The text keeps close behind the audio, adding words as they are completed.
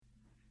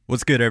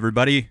What's good,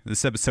 everybody?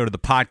 This episode of the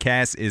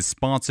podcast is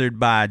sponsored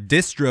by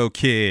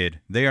DistroKid.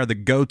 They are the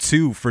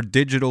go-to for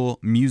digital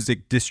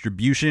music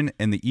distribution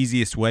and the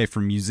easiest way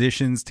for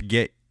musicians to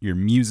get your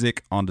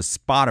music onto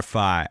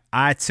Spotify,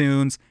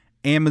 iTunes,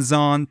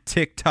 Amazon,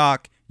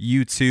 TikTok,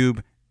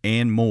 YouTube,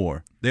 and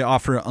more. They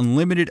offer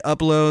unlimited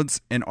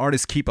uploads, and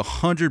artists keep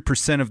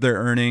 100% of their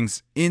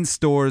earnings in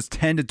stores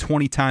 10 to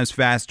 20 times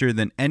faster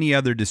than any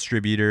other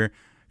distributor.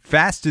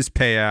 Fastest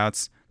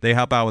payouts. They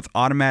help out with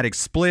automatic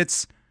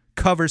splits,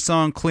 cover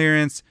song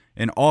clearance,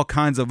 and all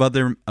kinds of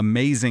other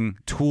amazing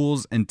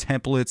tools and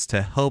templates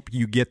to help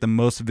you get the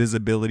most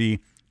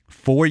visibility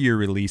for your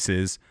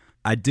releases.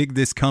 I dig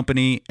this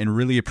company and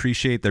really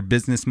appreciate their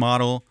business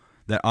model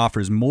that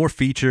offers more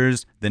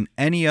features than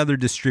any other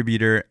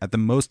distributor at the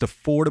most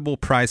affordable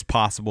price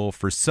possible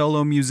for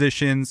solo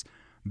musicians,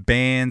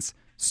 bands,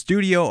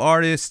 studio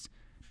artists,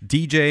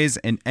 DJs,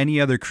 and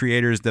any other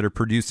creators that are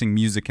producing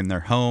music in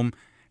their home.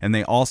 And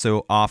they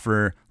also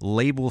offer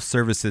label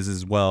services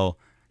as well.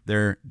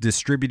 They're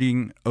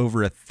distributing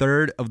over a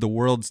third of the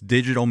world's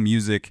digital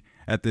music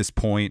at this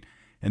point.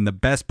 And the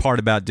best part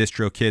about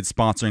DistroKid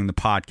sponsoring the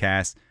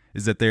podcast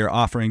is that they are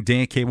offering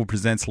Dan Cable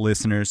Presents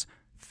listeners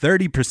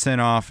 30%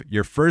 off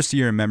your first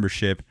year of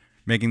membership,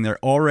 making their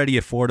already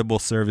affordable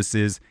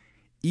services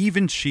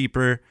even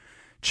cheaper.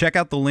 Check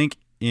out the link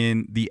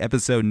in the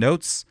episode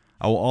notes.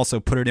 I will also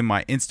put it in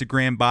my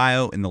Instagram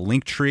bio in the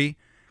link tree.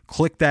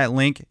 Click that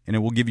link and it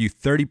will give you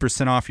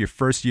 30% off your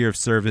first year of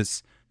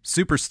service.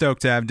 Super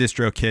stoked to have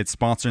DistroKid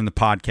sponsoring the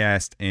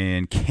podcast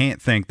and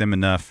can't thank them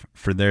enough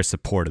for their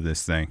support of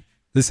this thing.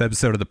 This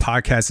episode of the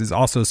podcast is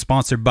also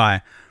sponsored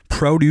by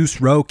Produce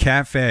Row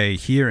Cafe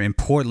here in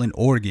Portland,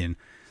 Oregon.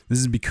 This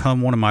has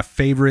become one of my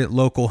favorite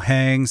local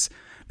hangs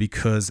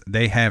because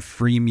they have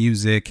free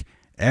music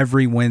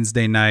every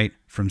Wednesday night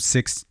from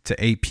 6 to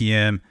 8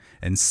 p.m.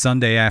 and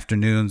Sunday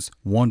afternoons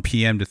 1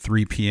 p.m. to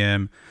 3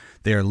 p.m.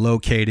 They are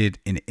located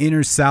in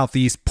inner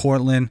southeast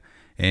Portland.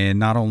 And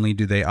not only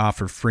do they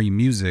offer free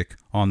music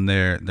on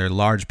their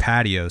large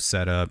patio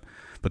setup,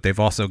 but they've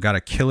also got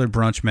a killer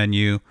brunch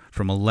menu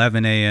from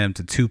 11 a.m.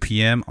 to 2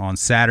 p.m. on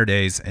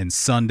Saturdays and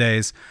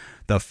Sundays.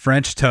 The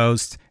French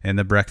toast and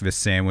the breakfast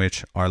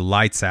sandwich are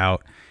lights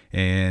out.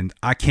 And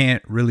I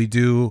can't really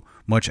do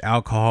much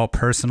alcohol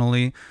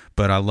personally,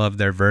 but I love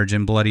their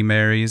Virgin Bloody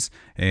Marys.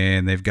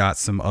 And they've got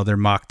some other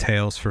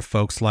mocktails for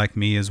folks like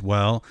me as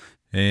well.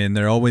 And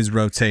they're always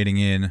rotating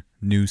in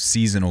new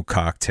seasonal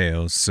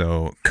cocktails,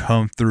 so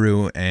come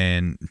through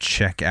and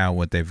check out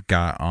what they've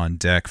got on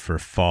deck for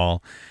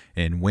fall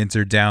and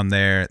winter down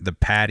there. The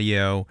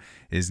patio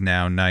is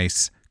now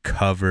nice,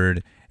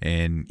 covered,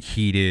 and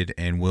heated,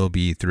 and will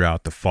be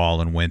throughout the fall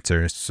and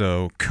winter.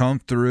 So come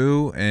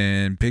through,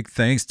 and big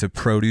thanks to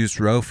Produce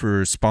Row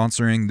for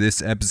sponsoring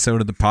this episode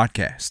of the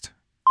podcast.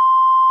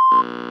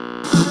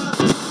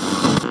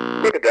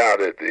 Look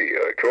down at the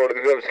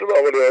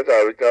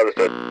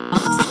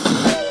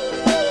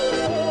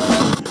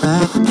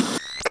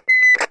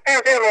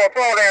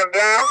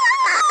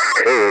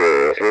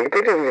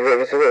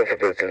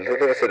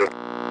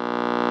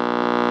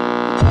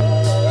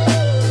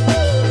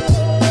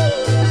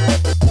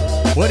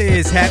What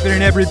is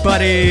happening,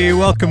 everybody?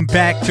 Welcome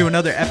back to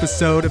another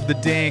episode of the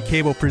Dan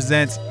Cable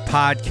Presents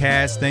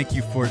podcast. Thank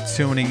you for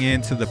tuning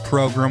in to the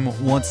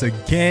program once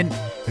again.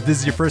 If this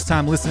is your first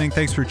time listening,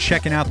 thanks for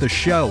checking out the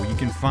show. You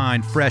can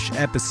find fresh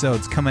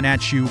episodes coming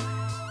at you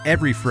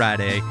every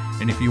Friday.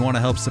 And if you want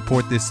to help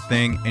support this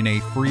thing in a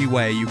free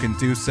way, you can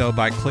do so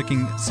by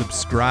clicking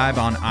subscribe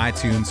on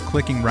iTunes,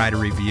 clicking write a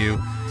review,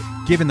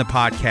 giving the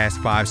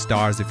podcast 5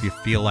 stars if you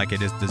feel like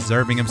it is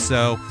deserving of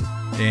so.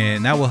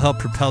 And that will help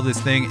propel this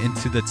thing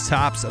into the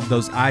tops of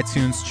those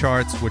iTunes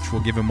charts, which will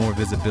give it more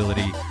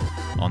visibility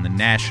on the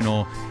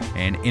national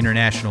and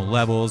international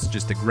levels.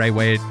 Just a great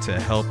way to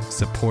help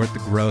support the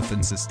growth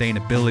and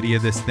sustainability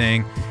of this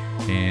thing.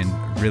 And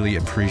really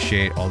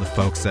appreciate all the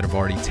folks that have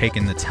already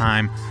taken the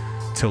time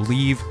to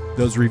leave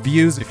those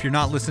reviews. If you're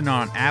not listening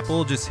on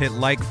Apple, just hit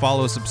like,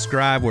 follow,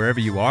 subscribe wherever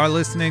you are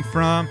listening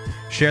from.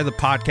 Share the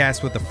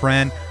podcast with a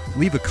friend.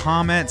 Leave a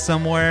comment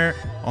somewhere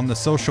on the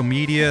social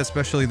media,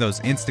 especially those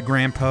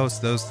Instagram posts.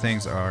 Those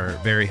things are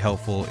very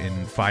helpful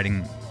in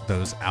fighting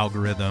those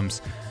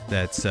algorithms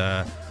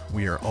that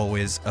we are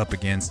always up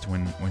against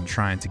when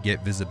trying to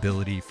get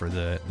visibility for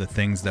the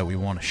things that we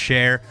want to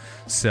share.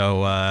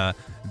 So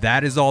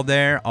that is all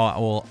there. I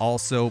will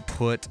also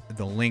put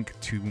the link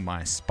to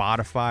my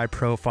Spotify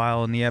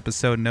profile in the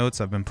episode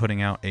notes. I've been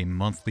putting out a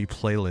monthly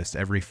playlist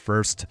every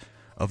first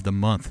of the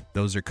month.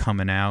 Those are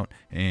coming out,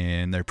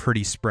 and they're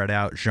pretty spread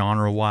out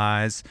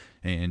genre-wise,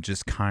 and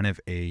just kind of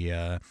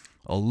a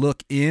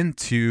look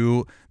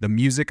into the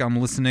music I'm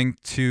listening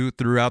to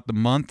throughout the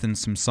month and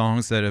some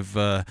songs that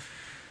have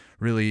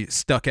really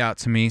stuck out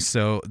to me.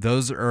 So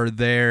those are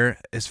there.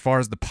 As far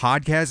as the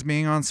podcast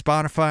being on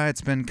Spotify,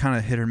 it's been kind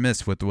of hit or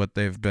miss with what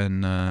they've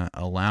been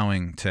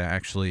allowing to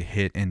actually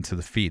hit into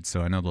the feed.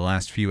 So I know the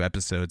last few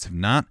episodes have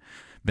not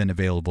been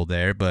available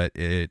there, but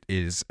it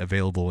is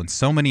available in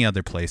so many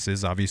other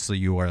places. Obviously,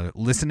 you are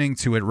listening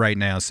to it right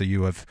now, so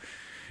you have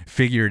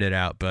figured it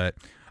out. But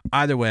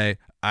Either way,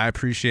 I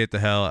appreciate the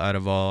hell out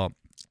of all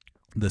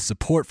the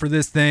support for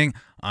this thing.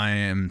 I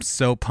am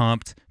so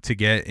pumped to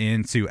get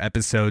into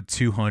episode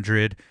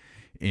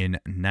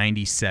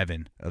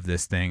 297 of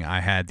this thing.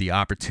 I had the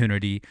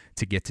opportunity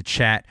to get to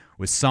chat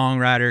with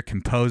songwriter,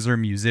 composer,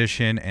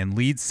 musician, and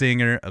lead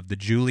singer of the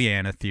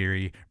Juliana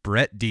Theory,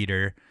 Brett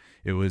Dieter.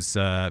 It was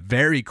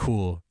very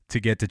cool to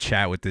get to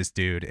chat with this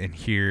dude and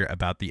hear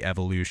about the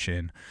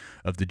evolution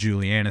of the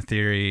Juliana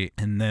Theory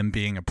and them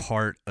being a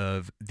part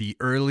of the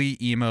early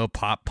emo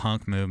pop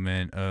punk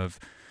movement of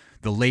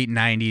the late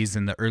 90s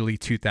and the early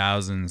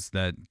 2000s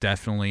that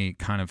definitely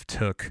kind of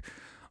took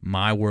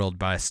my world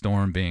by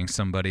storm, being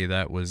somebody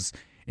that was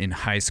in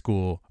high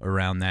school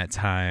around that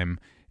time.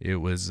 It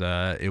was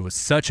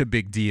such a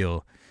big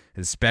deal,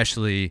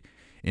 especially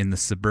in the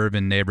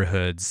suburban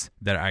neighborhoods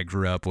that I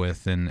grew up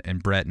with,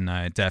 and Brett and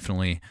I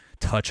definitely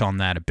touch on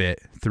that a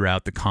bit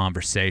throughout the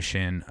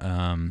conversation.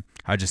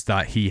 I just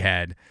thought he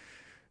had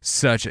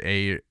such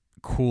a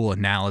cool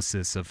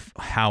analysis of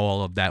how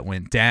all of that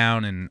went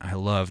down, and I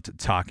loved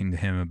talking to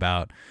him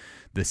about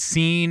the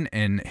scene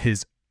and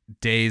his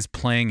days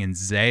playing in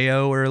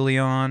Zayo early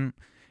on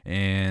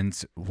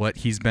and what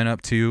he's been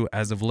up to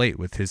as of late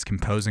with his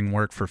composing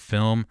work for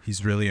film.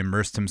 He's really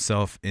immersed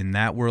himself in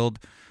that world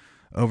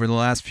over the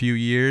last few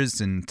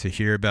years, and to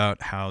hear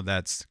about how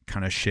that's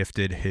kind of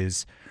shifted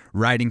his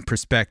writing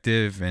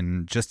perspective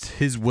and just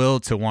his will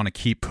to want to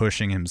keep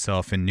pushing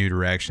himself in new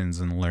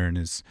directions and learn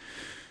is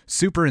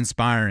super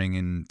inspiring.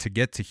 And to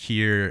get to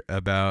hear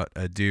about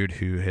a dude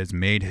who has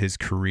made his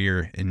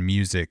career in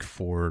music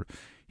for,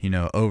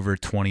 over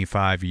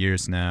 25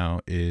 years now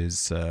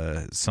is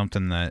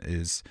something that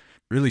is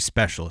really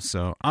special.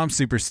 So I'm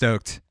super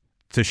stoked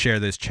to share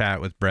this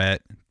chat with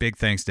Brett. Big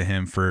thanks to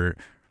him for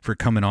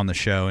coming on the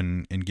show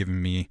and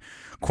giving me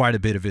quite a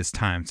bit of his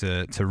time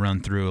to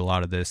run through a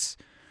lot of this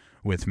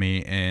with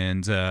me.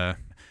 And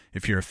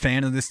if you're a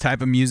fan of this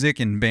type of music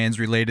and bands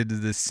related to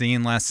this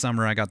scene, last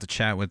summer I got to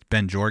chat with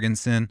Ben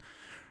Jorgensen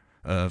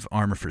of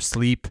Armor for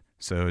Sleep,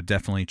 so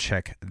definitely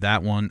check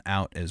that one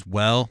out as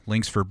well.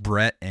 Links for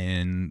Brett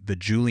and the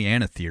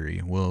Juliana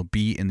Theory will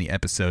be in the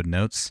episode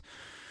notes,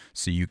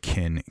 so you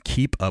can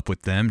keep up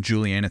with them.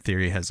 Juliana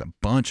Theory has a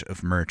bunch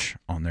of merch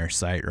on their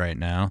site right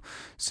now,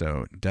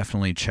 so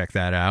definitely check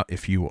that out.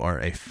 If you are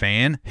a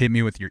fan, hit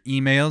me with your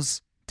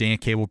emails,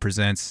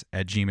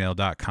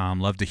 dancablepresents@gmail.com.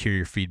 Love to hear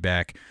your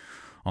feedback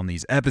on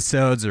these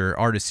episodes or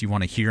artists you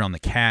want to hear on the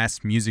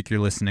cast, music you're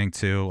listening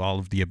to, all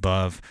of the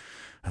above.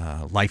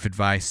 Life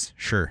advice,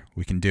 sure,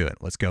 we can do it.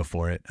 Let's go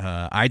for it.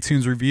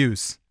 iTunes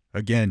reviews,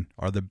 again,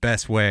 are the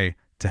best way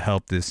to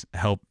help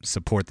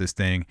support this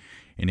thing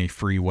in a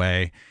free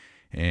way.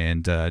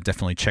 And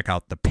definitely check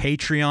out the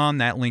Patreon.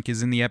 That link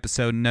is in the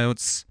episode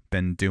notes.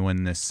 Been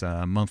doing this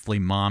monthly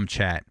mom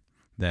chat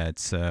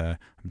that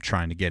I'm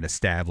trying to get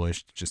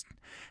established. Just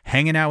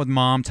hanging out with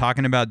mom,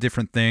 talking about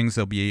different things.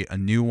 There'll be a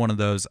new one of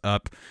those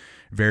up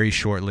very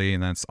shortly,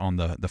 and that's on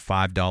the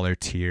 $5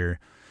 tier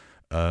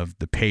of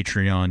the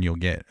Patreon. You'll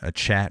get a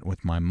chat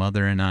with my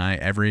mother and I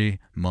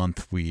every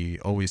month. We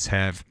always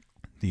have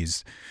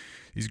these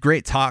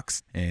great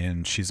talks,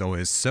 and she's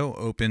always so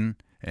open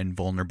and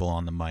vulnerable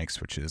on the mics,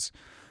 which is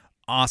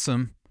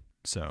awesome.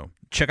 So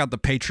check out the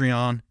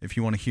Patreon if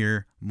you want to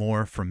hear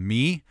more from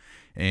me,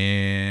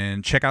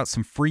 and check out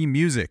some free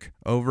music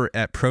over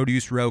at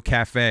Produce Row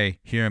Cafe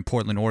here in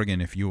Portland, Oregon.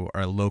 If you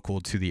are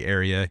local to the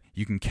area,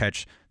 you can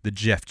catch the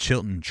Jeff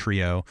Chilton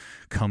Trio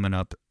coming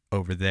up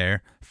over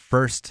there.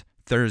 First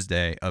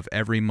Thursday of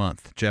every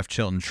month, Jeff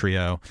Chilton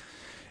Trio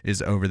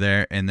is over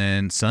there. And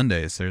then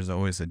Sundays, there's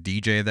always a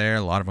DJ there.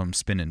 A lot of them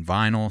spinning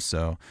vinyl.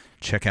 So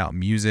check out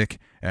music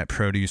at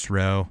Produce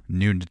Row,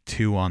 noon to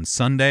 2 on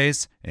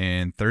Sundays,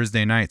 and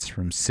Thursday nights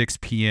from 6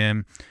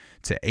 p.m.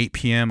 to 8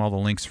 p.m. All the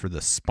links for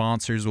the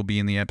sponsors will be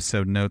in the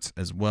episode notes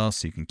as well,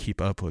 so you can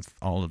keep up with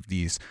all of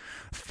these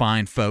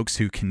fine folks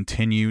who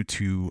continue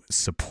to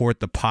support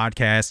the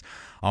podcast.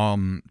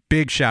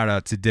 Big shout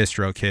out to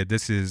DistroKid.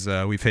 This is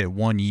we've hit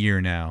 1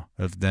 year now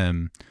of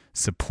them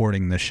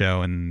supporting the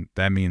show, and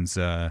that means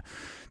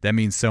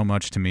so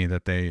much to me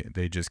that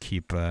they just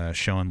keep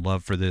showing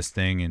love for this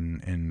thing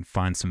and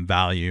find some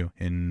value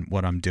in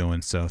what I'm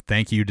doing. So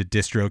thank you to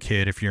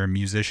DistroKid. If you're a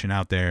musician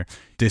out there,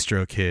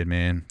 DistroKid,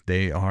 man,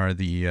 they are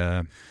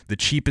the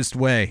cheapest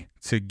way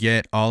to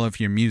get all of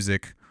your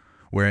music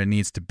where it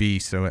needs to be,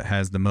 so it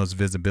has the most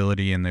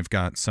visibility, and they've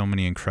got so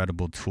many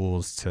incredible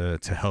tools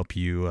to help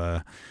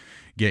you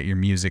get your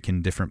music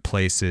in different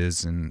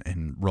places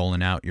and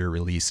rolling out your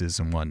releases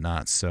and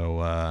whatnot.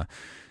 So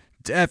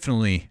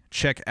definitely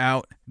check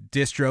out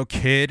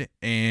DistroKid,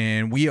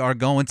 and we are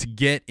going to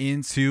get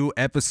into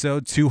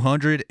episode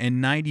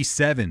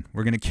 297.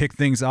 We're going to kick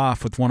things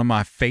off with one of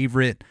my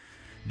favorite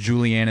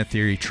Juliana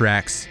Theory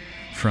tracks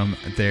from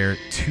their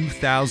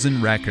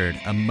 2000 record,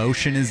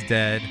 Emotion is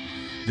Dead.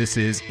 This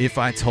is If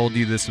I Told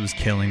You This Was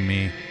Killing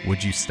Me,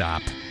 Would You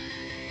Stop?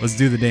 Let's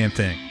do the damn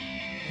thing.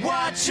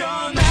 Watch your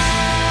mouth,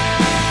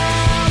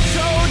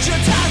 hold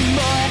your tongue,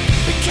 boy,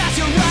 because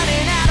you're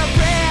running out of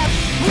breath,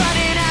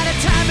 running out of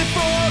time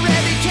before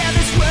every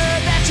careless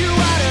word that you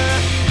utter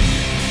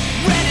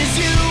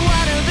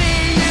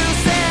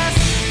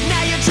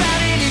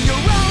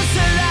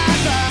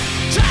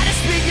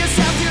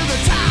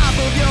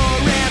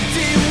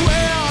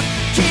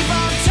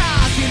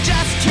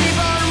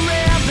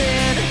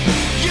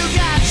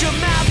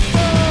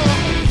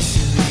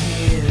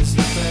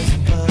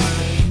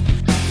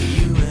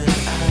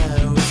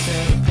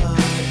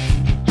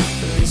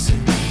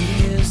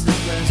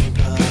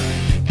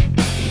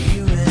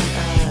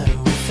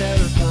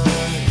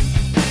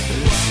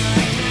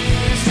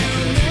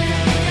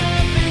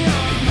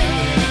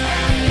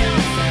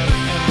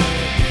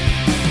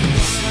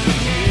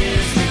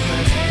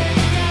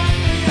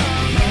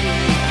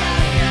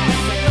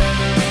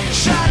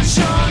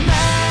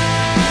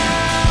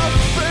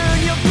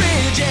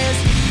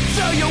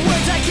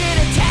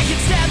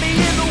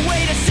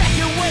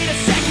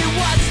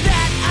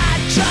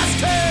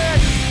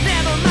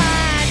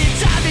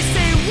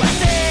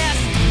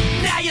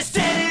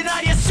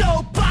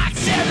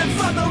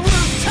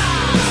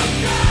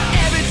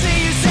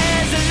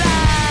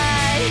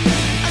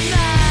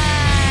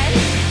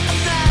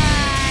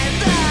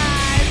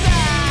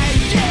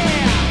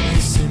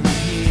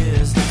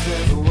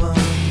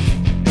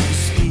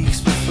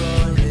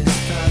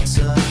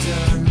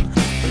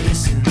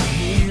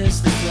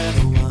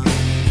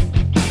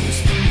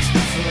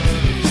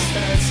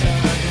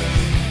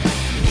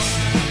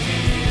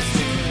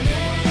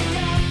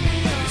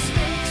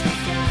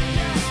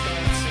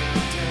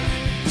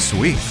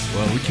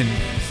Well,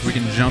 we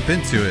can jump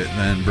into it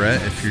then,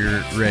 Brett, if you're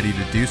ready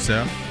to do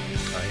so.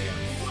 I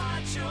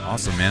am.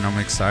 Awesome, man. I'm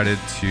excited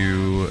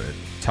to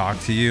talk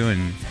to you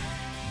and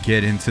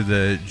get into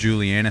the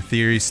Juliana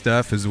theory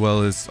stuff, as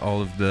well as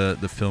all of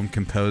the film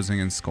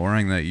composing and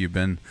scoring that you've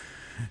been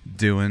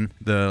doing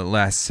the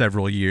last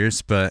several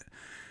years. But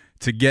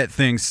to get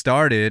things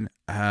started,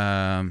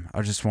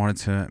 I just wanted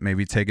to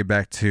maybe take it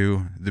back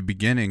to the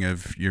beginning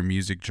of your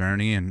music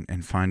journey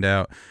and find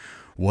out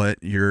what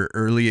your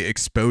early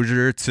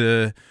exposure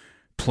to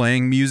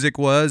playing music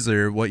was,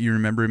 or what you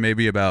remember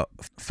maybe about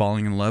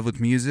falling in love with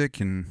music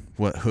and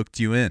what hooked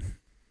you in.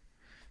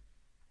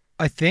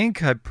 I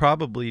think I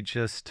probably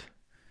just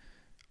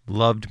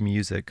loved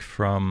music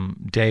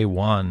from day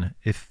one.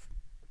 If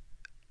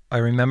I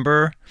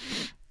remember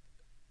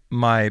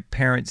my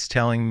parents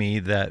telling me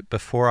that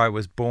before I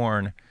was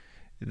born,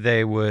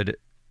 they would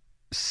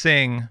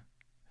sing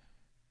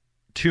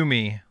to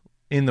me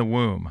in the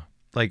womb,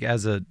 like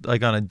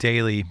on a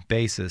daily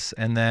basis.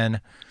 And then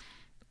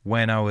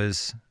when I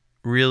was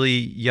really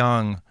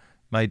young,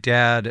 my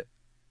dad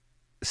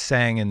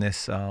sang in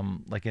this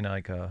in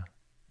a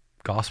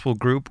gospel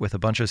group with a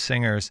bunch of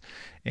singers,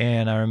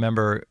 and I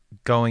remember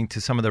going to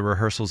some of the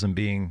rehearsals and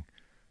being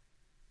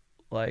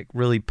like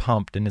really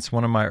pumped. And it's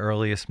one of my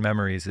earliest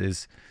memories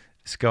is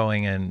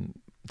going and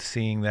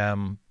seeing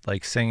them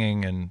like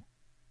singing and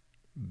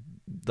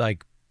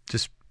like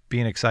just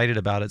being excited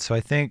about it. So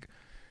I think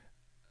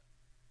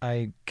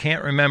I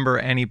can't remember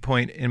any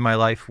point in my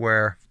life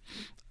where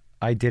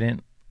I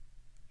didn't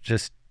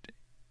just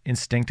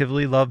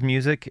instinctively love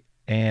music.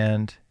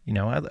 And, you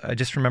know, I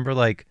just remember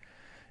I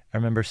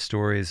remember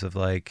stories of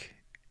like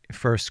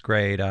first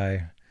grade,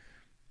 I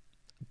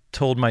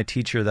told my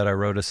teacher that I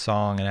wrote a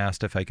song and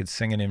asked if I could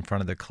sing it in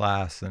front of the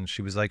class. And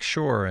she was like,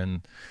 sure.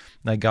 And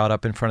I got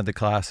up in front of the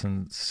class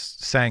and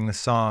sang the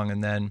song.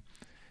 And then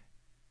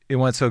it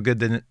went so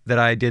good that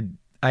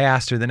I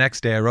asked her the next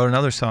day, I wrote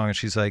another song, and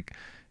she's like,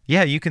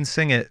 yeah, you can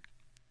sing it.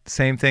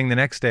 Same thing the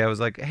next day. I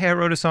was like, hey, I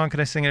wrote a song. Can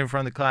I sing it in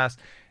front of the class?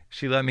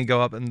 She let me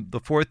go up. And the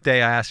fourth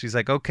day I asked, she's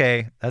like,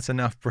 okay, that's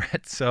enough,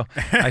 Brett. So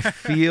I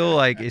feel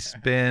like it's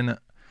been,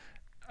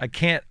 I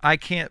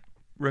can't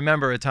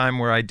remember a time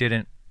where I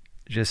didn't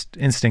just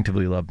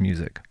instinctively love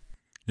music.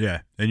 Yeah.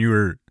 And you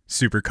were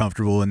super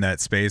comfortable in that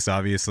space,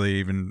 obviously,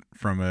 even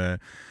from a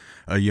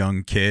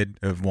young kid,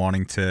 of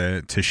wanting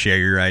to share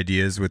your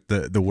ideas with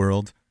the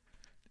world.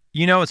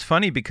 You know, it's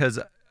funny because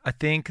I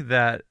think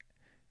that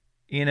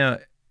in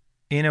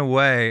a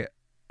way,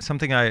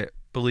 something I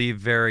believe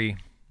very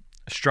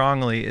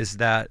strongly is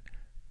that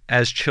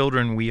as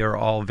children, we are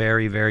all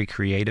very, very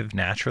creative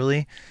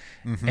naturally.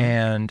 Mm-hmm.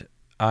 And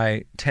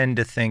I tend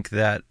to think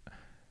that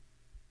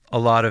a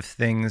lot of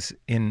things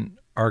in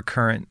our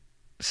current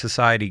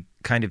society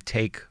kind of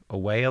take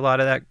away a lot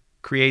of that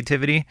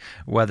creativity,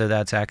 whether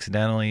that's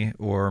accidentally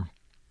or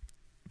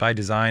by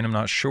design, I'm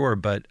not sure.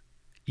 But,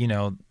 you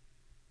know,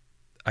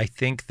 I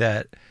think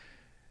that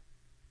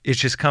it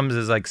just comes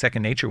as like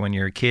second nature when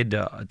you're a kid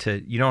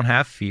to you don't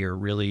have fear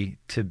really,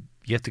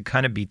 you have to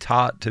kind of be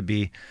taught to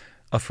be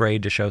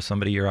afraid to show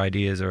somebody your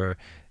ideas or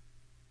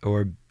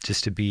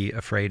just to be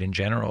afraid in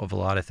general of a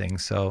lot of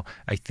things. So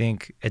I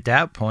think at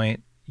that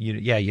point, you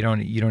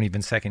don't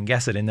even second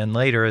guess it. And then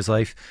later, as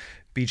life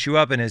beats you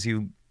up and as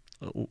you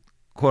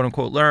quote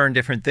unquote learn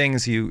different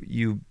things,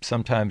 you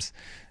sometimes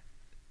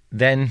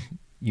then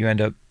you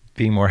end up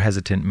being more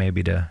hesitant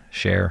maybe to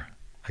share,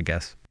 I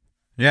guess.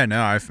 Yeah,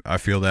 no, I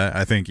feel that.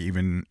 I think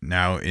even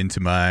now into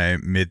my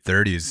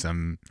mid-30s,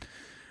 I'm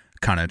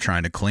kind of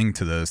trying to cling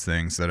to those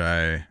things that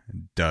I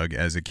dug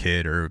as a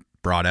kid or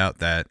brought out,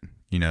 that,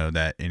 you know,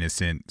 that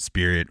innocent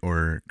spirit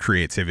or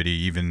creativity.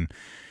 Even,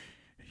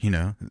 you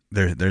know,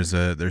 there's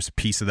a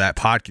piece of that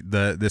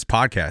this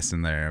podcast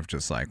in there of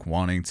just like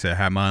wanting to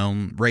have my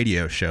own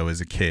radio show as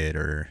a kid,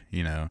 or,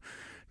 you know,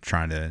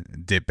 trying to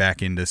dip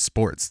back into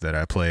sports that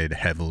I played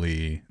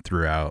heavily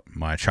throughout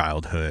my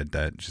childhood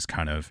that just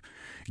kind of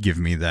give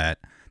me that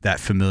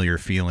familiar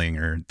feeling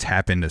or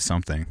tap into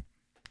something.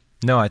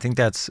 No, I think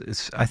that's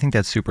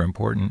super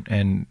important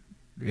and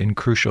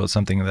crucial. It's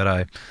something that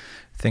I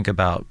think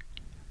about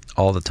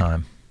all the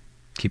time,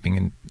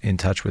 keeping in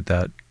touch with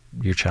that,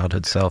 your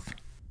childhood self.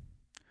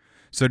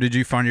 So did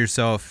you find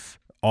yourself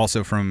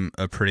also from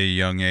a pretty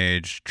young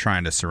age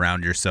trying to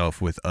surround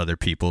yourself with other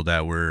people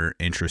that were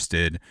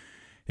interested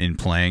in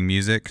playing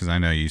music? Because I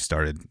know you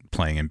started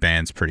playing in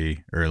bands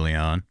pretty early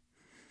on.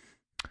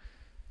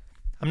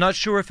 I'm not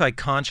sure if I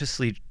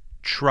consciously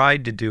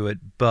tried to do it,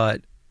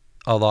 but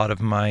a lot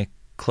of my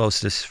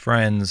closest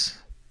friends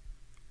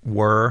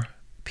were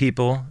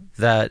people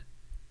that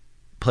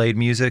played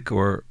music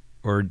or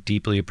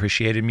deeply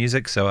appreciated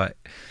music. So I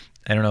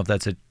don't know if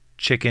that's a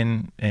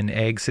chicken and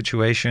egg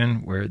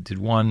situation where did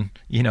one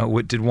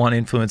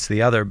influence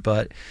the other,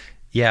 but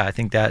yeah, I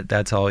think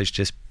that's always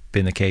just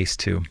been the case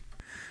too.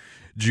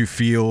 Did you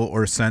feel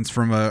or sense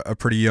from a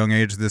pretty young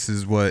age this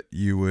is what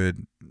you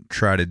would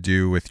try to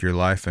do with your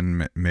life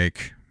and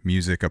make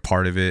music a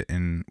part of it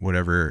in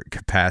whatever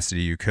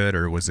capacity you could,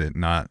 or was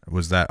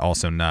that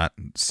also not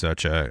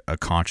such a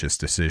conscious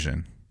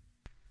decision?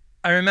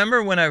 I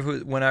remember when I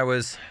was, when I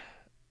was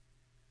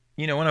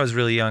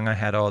really young, I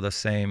had all the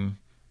same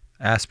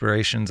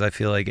aspirations. I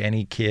feel like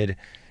any kid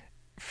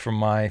from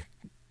my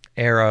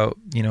era,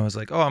 was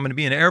like, oh, I'm going to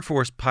be an Air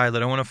Force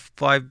pilot. I want to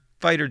fly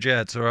fighter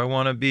jets, or I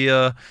want to be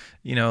this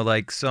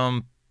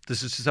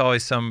is just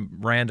always some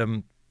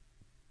random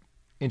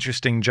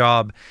interesting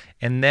job.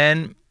 And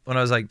then when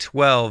I was like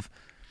 12,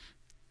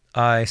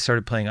 I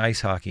started playing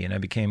ice hockey, and I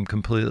became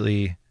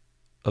completely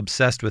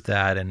obsessed with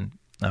that. And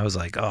I was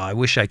like, oh, I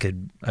wish I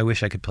could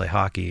play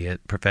hockey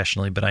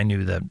professionally, but I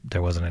knew that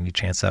there wasn't any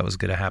chance that was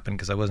going to happen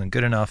because I wasn't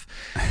good enough.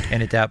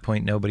 And at that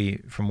point, nobody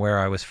from where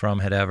I was from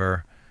had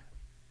ever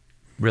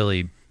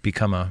really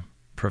become a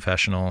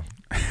professional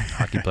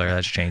hockey player.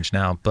 That's changed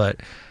now.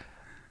 But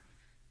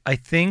I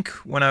think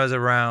when I was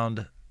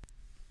around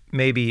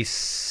maybe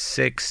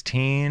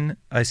 16,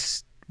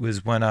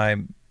 was when I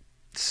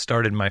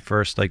started my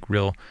first like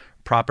real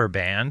proper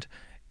band.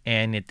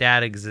 And at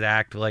that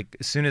exact, like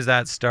as soon as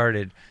that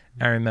started,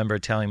 I remember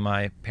telling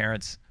my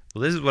parents,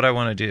 well, this is what I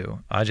want to do.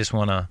 I just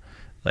want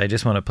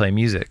to play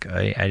music.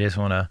 I just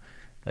want to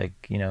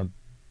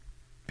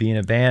be in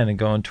a band and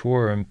go on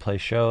tour and play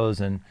shows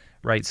and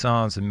write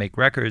songs and make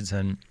records.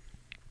 And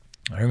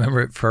I remember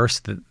at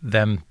first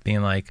them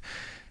being like,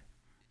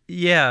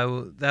 yeah,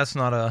 well, that's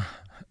not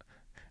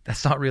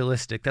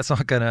realistic. That's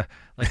not gonna,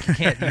 like,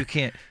 you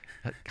can't,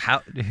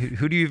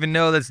 who do you even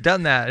know that's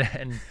done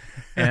that?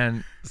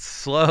 And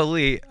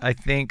slowly, I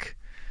think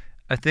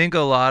a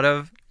lot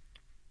of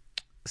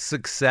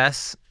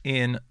success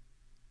in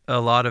a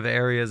lot of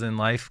areas in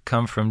life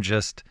come from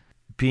just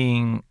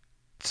being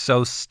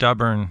so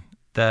stubborn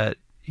that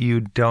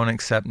you don't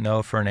accept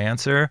no for an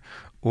answer,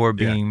 or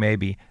being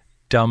maybe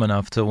dumb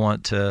enough to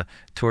want to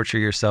torture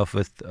yourself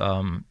with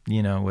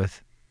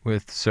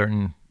with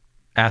certain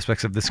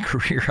aspects of this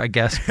career, I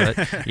guess.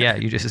 But yeah,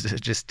 you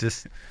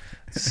just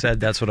said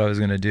that's what I was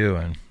going to do,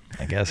 and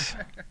I guess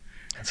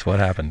that's what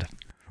happened.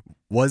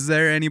 Was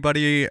there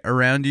anybody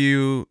around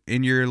you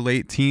in your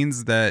late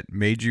teens that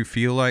made you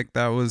feel like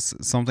that was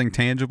something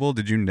tangible?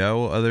 Did you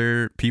know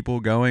other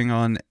people going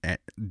on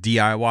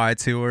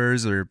DIY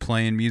tours or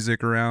playing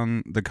music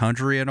around the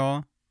country at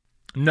all?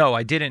 No,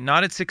 I didn't.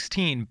 Not at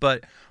 16,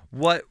 but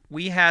what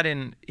we had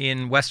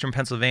in Western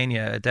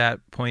Pennsylvania at that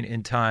point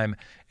in time,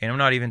 and I'm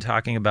not even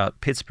talking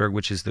about Pittsburgh,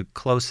 which is the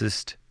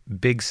closest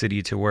big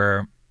city to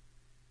where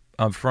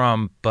I'm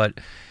from, but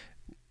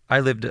I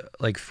lived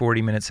like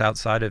 40 minutes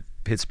outside of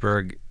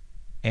Pittsburgh,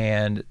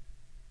 and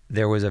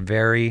there was a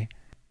very,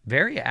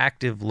 very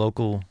active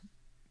local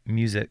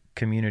music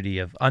community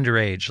of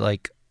underage,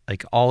 like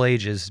all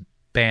ages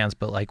bands,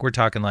 but like we're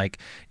talking like,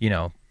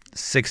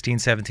 16,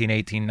 17,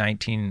 18,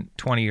 19,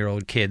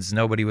 20-year-old kids.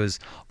 Nobody was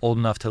old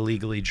enough to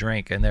legally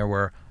drink, and there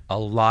were a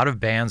lot of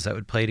bands that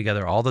would play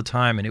together all the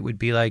time. And it would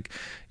be like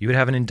you would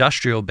have an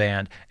industrial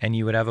band, and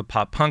you would have a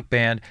pop punk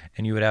band,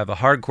 and you would have a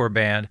hardcore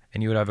band,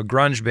 and you would have a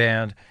grunge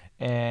band,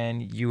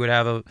 and you would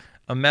have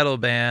a metal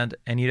band,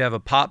 and you'd have a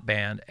pop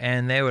band,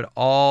 and they would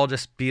all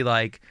just be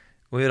like,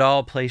 we would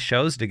all play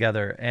shows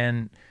together,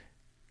 and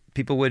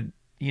people would,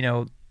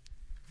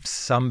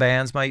 some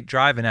bands might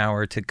drive an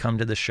hour to come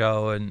to the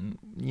show, and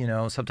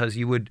sometimes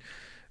you would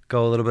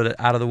go a little bit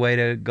out of the way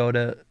to go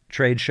to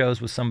trade shows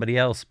with somebody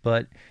else.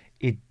 But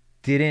it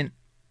didn't,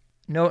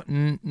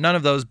 none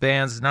of those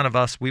bands, none of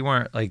us, we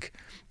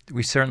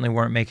certainly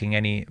weren't making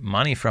any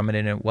money from it,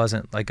 and it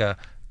wasn't like a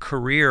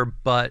career.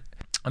 But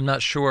I'm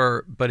not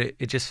sure, but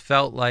it just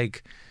felt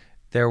like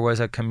there was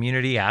a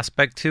community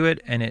aspect to it,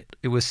 and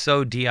it was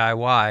so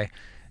DIY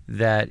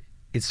that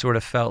it sort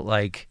of felt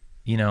like,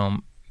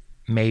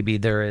 maybe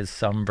there is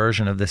some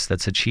version of this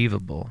that's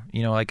achievable.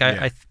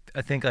 I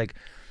think like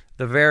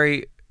the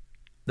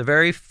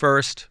very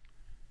first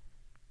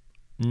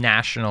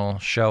national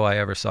show I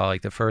ever saw,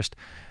 like the first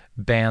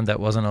band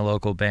that wasn't a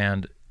local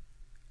band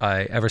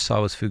I ever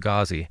saw was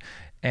Fugazi,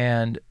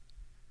 and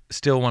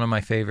still one of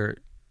my favorite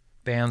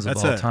bands of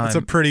all time. That's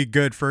a pretty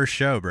good first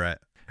show, Brett.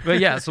 But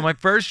yeah, so my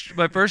first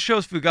show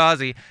is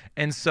Fugazi,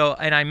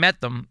 and I met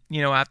them,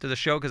 after the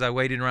show because I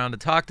waited around to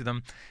talk to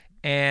them,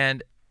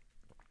 and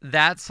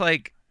that's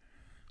like,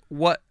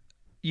 what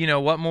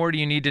more do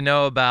you need to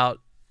know about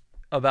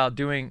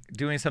doing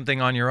something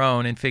on your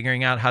own and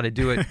figuring out how to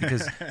do it,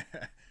 because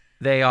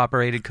they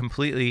operated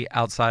completely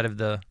outside of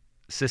the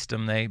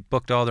system. They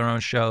booked all their own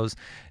shows.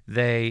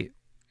 They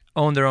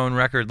owned their own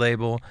record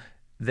label.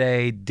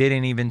 They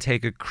didn't even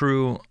take a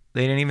crew.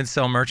 They didn't even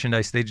sell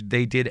merchandise.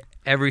 They did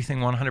everything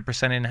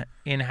 100%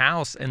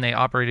 in-house, and they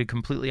operated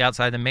completely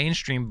outside the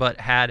mainstream, but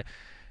had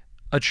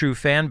a true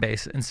fan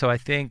base. And so I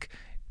think,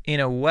 in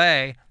a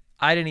way,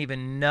 I didn't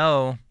even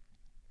know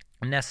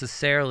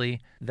necessarily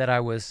that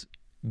I was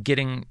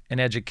getting an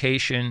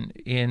education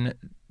in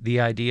the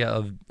idea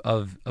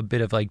of a bit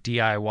of like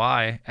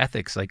DIY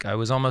ethics. Like, I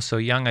was almost so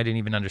young, I didn't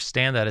even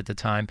understand that at the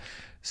time.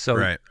 So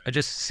right. I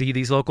just see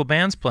these local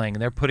bands playing,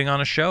 and they're putting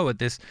on a show at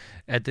this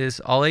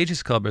all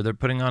ages club, or they're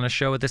putting on a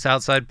show at this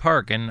outside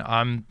park, and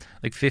I'm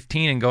like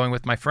 15 and going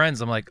with my friends.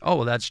 I'm like, oh,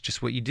 well, that's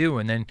just what you do.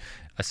 And then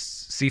I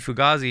see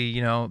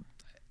Fugazi,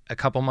 a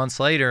couple months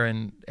later,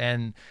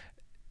 and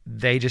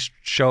they just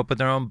show up with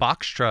their own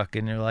box truck,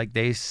 and they're like,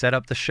 they set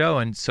up the show.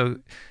 And so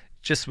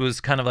just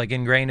was kind of like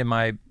ingrained in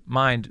my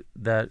mind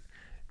that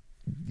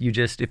you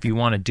just, if you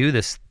want to do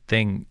this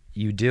thing,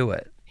 you do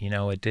it. You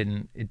know, it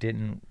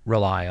didn't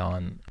rely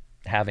on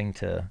having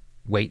to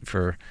wait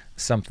for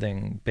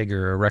something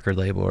bigger, a record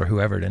label or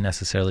whoever to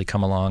necessarily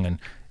come along and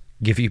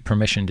give you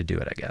permission to do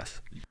it, I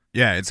guess.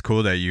 Yeah, it's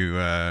cool that you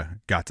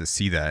got to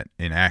see that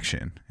in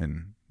action,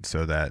 and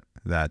so that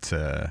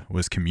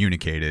was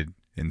communicated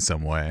in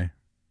some way.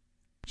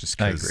 Just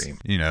because, I agree.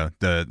 You know,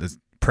 the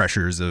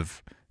pressures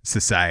of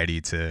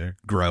society to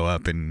grow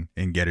up and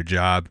get a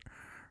job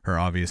are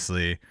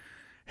obviously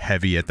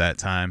heavy at that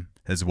time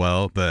as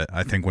well. But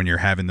I think when you're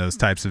having those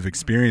types of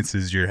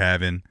experiences you're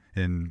having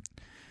and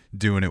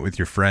doing it with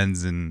your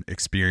friends and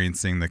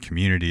experiencing the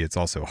community, it's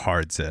also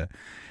hard to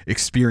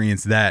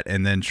experience that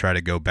and then try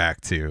to go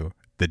back to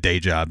the day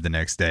job the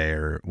next day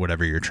or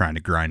whatever you're trying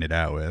to grind it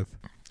out with.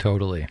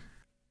 Totally.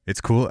 It's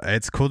cool.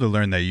 It's cool to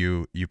learn that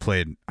you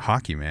played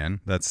hockey,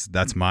 man. That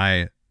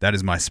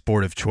is my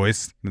sport of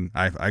choice. And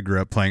I grew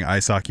up playing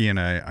ice hockey, and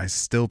I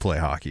still play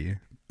hockey.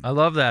 I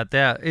love that.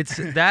 It's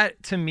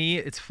that to me.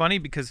 It's funny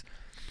because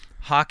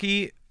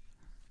hockey.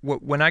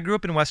 When I grew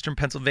up in Western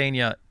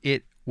Pennsylvania,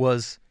 it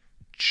was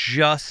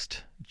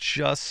just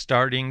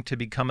starting to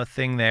become a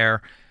thing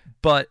there,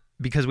 but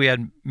because we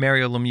had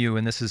Mario Lemieux,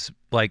 and this is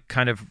like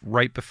kind of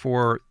right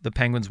before the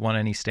Penguins won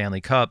any Stanley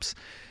Cups,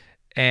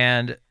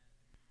 and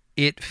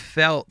it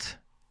felt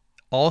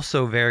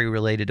also very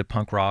related to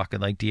punk rock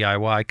and like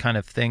DIY kind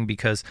of thing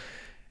because,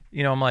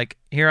 you know, I'm like,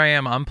 here I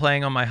am, I'm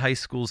playing on my high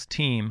school's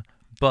team,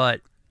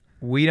 but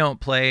we don't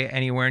play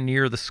anywhere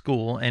near the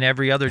school, and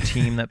every other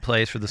team that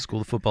plays for the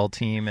school football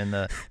team and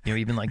the, you know,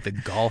 even like the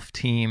golf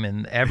team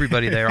and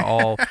everybody, they're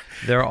all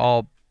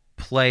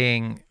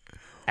playing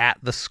at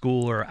the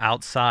school or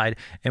outside,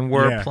 and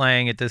we're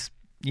playing at this,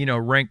 you know,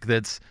 rink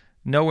that's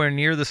nowhere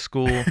near the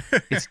school.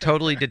 It's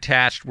totally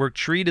detached. We're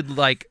treated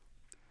like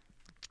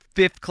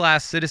fifth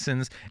class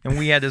citizens, and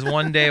we had this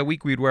one day a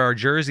week we'd wear our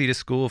jersey to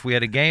school if we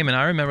had a game. And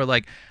I remember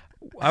like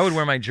I would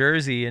wear my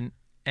jersey,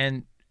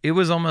 and it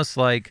was almost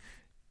like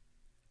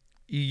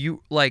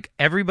like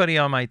everybody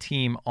on my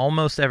team,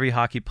 almost every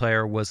hockey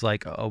player was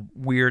like a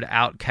weird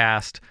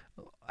outcast.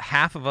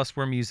 Half of us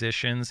were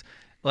musicians,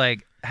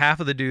 like half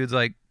of the dudes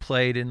like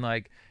played in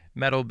like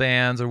metal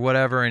bands or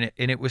whatever, and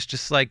it was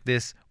just like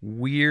this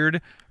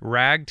weird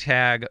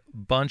ragtag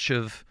bunch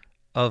of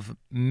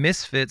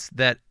misfits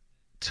that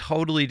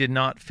totally did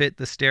not fit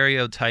the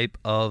stereotype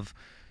of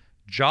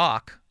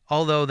jock,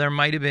 although there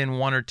might have been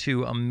one or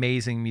two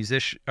amazing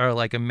musicians or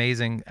like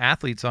amazing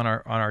athletes on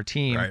our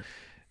team. Right.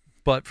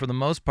 But for the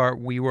most part,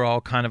 we were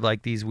all kind of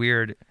like these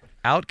weird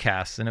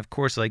outcasts. And of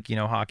course, like, you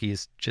know, hockey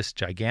is just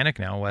gigantic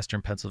now in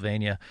Western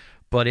Pennsylvania,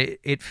 but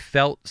it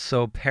felt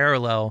so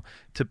parallel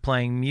to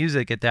playing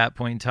music at that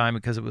point in time,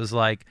 because it was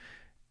like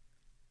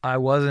I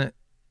wasn't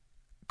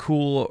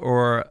cool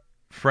or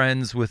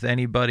friends with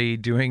anybody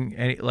doing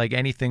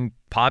anything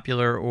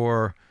popular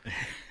or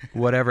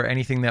whatever,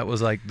 anything that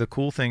was like the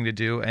cool thing to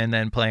do. And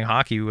then playing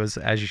hockey was,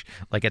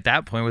 like at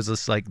that point, was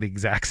just like the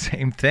exact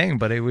same thing,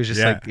 but it was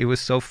just like, it was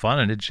so fun,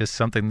 and it's just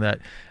something that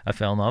I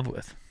fell in love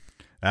with.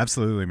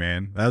 Absolutely,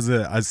 man. That was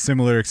a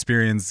similar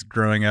experience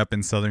growing up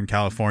in Southern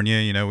California.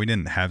 You know, we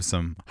didn't have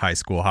some high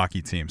school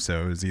hockey team,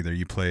 so it was either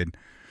you played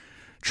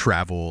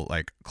travel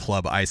like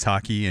club ice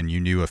hockey and you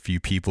knew a few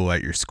people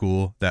at your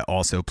school that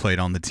also played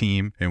on the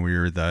team, and we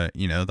were the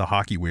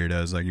hockey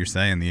weirdos, like you're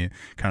saying, the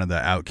kind of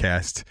the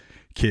outcast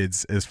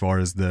kids as far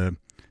as the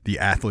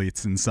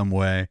athletes in some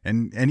way.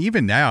 And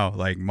even now,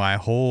 like my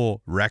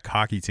whole rec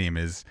hockey team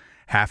is,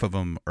 half of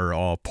them are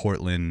all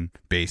Portland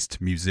based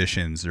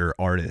musicians or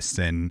artists,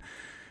 and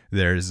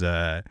there's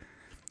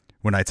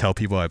when I tell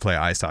people I play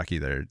ice hockey,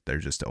 they're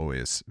just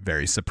always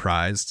very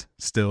surprised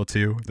still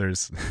too.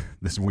 There's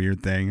this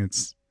weird thing.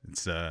 It's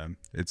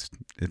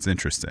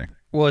interesting.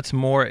 Well,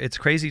 it's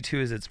crazy too,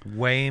 is it's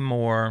way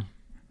more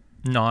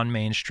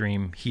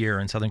non-mainstream here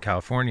in Southern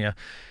California.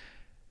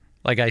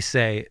 Like I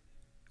say,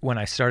 when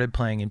I started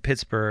playing in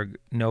Pittsburgh,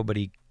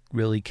 nobody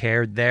really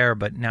cared there,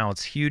 but now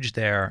it's huge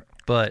there.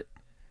 But,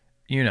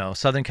 you know,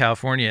 Southern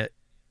California,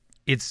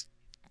 it's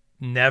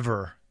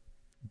never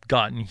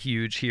gotten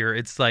huge here.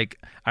 It's like,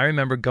 I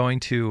remember going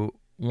to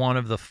one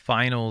of the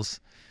finals,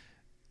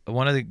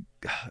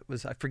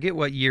 I forget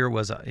what year it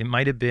was. It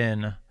might have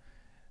been,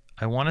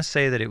 I want to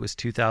say that it was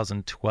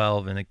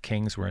 2012, and the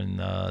Kings were in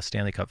the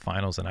Stanley Cup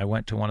Finals, and I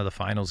went to one of the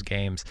finals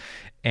games,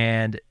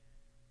 and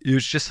it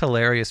was just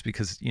hilarious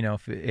because, you know,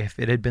 if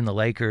it had been the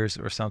Lakers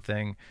or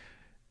something,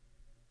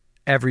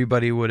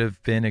 everybody would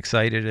have been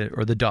excited,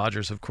 or the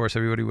Dodgers, of course,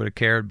 everybody would have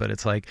cared. But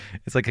it's like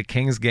a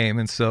Kings game,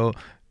 and so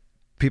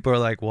people are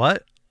like,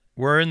 "What?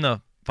 We're in the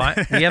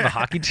we have a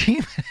hockey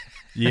team?"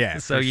 Yeah,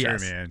 so for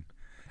yes. Sure, man.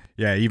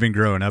 Yeah, even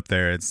growing up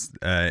there, it's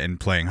and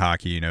playing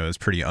hockey, you know, it was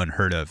pretty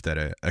unheard of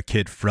that a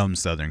kid from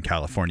Southern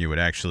California would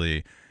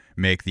actually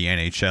make the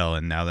NHL,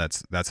 and now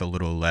that's a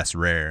little less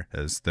rare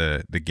as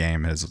the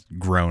game has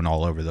grown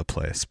all over the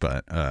place.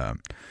 But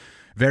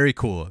very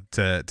cool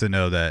to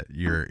know that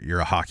you're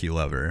a hockey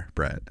lover,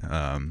 Brett,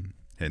 and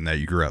that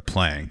you grew up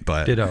playing.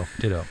 But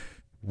Ditto.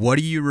 what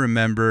do you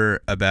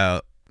remember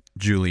about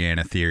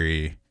Juliana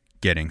Theory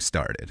getting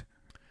started?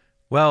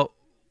 Well,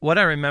 what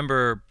I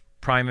remember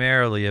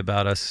primarily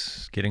about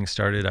us getting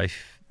started, I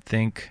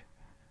think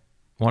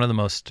one of the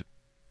most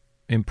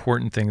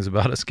important things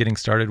about us getting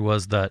started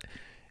was that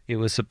it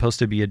was supposed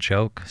to be a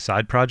joke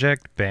side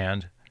project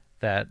band,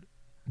 that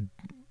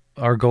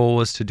our goal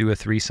was to do a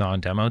 3-song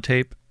demo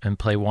tape and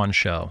play one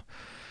show.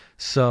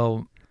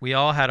 So we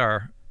all had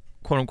our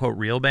quote unquote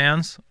real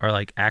bands, our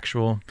like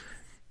actual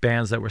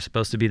bands that were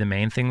supposed to be the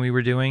main thing we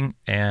were doing.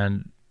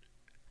 And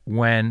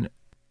when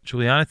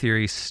Juliana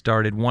Theory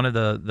started, one of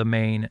the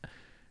main,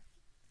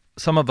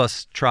 some of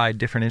us tried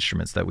different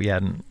instruments that we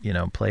hadn't,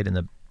 played in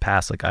the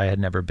past. Like I'd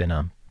never been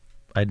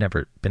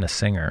a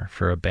singer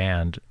for a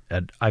band.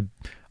 I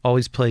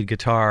always played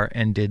guitar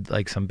and did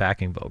like some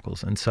backing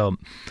vocals. And so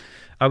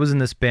I was in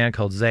this band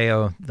called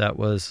Zayo that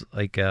was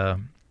like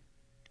a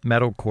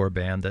metalcore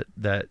band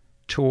that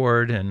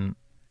toured and,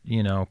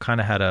 kind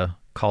of had a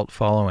cult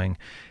following.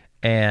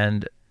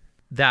 And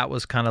that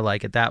was kind of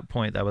like, at that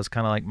point, that was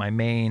kind of like my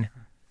main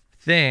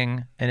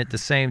thing. And at the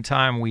same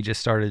time, we just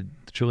started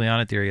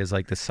Juliana Theory as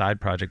like this side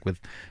project with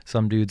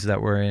some dudes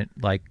that were in,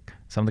 like,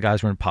 some of the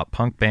guys were in pop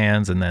punk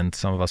bands, and then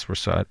some of us were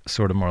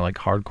sort of more like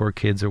hardcore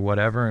kids or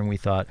whatever. And we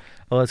thought,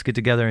 oh, let's get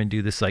together and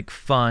do this like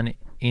fun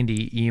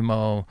indie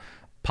emo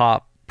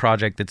pop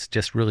project that's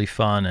just really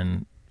fun,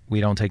 and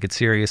we don't take it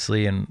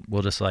seriously, and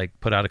we'll just like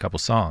put out a couple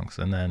songs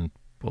and then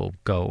we'll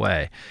go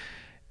away.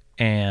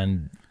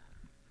 And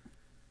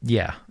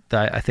yeah,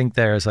 I think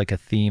there's like a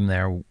theme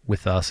there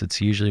with us.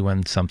 It's usually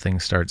when something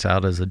starts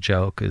out as a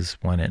joke is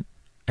when it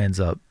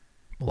ends up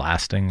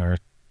lasting or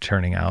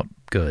turning out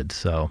good.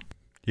 So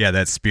yeah,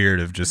 that spirit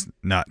of just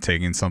not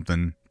taking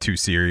something too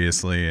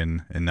seriously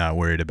and not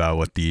worried about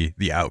what the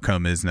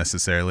outcome is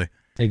necessarily.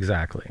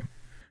 Exactly.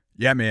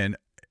 Yeah, man.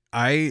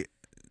 I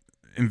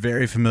am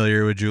very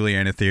familiar with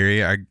Juliana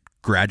Theory. I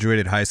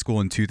graduated high school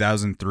in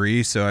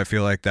 2003, so I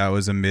feel like that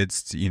was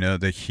amidst,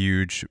 the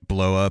huge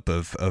blow up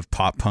of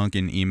pop punk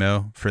and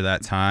emo for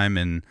that time,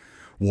 and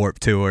Warp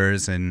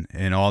tours and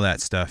all that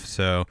stuff.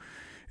 So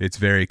it's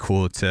very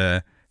cool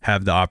to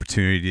have the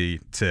opportunity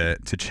to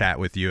chat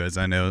with you, as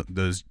I know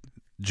those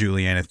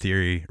Juliana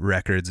Theory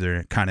records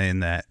are kind of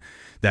in that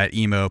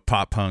emo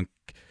pop punk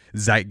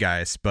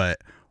zeitgeist. But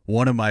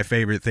one of my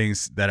favorite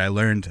things that I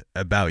learned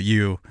about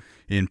you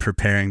in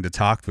preparing to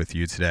talk with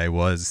you today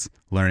was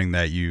learning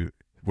that you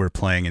were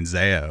playing in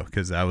Zayo,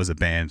 because that was a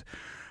band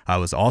I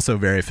was also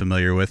very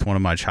familiar with. One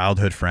of my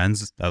childhood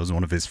friends, that was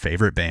one of his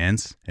favorite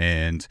bands.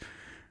 And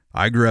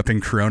I grew up in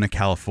Corona,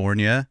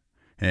 California,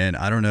 and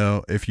I don't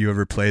know if you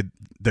ever played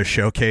the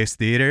Showcase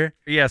Theater.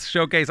 Yes,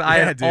 Showcase. I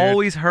had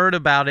always heard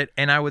about it,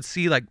 and I would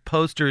see like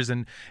posters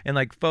and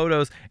like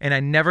photos, and I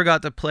never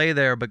got to play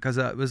there because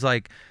it was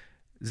like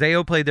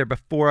Zayo played there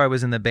before I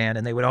was in the band,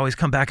 and they would always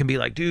come back and be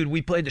like, dude,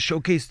 we played the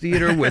Showcase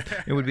Theater with,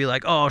 it would be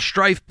like, oh,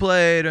 Strife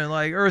played, and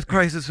like Earth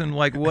Crisis, and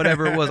like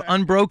whatever it was,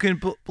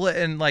 Unbroken,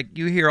 and like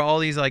you hear all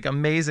these like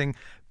amazing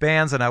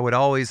bands, and I would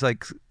always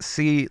like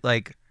see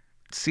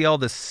all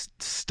this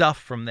stuff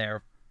from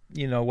there,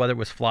 whether it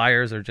was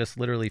flyers or just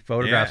literally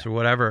photographs or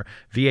whatever,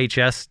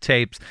 VHS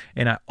tapes,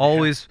 and I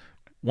always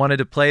wanted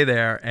to play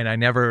there, and I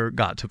never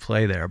got to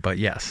play there. But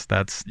yes,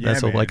 that's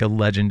like a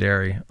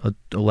legendary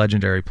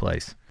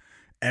place.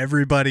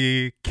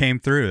 Everybody came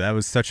through. That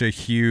was such a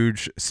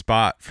huge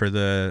spot for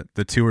the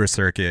tour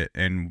circuit,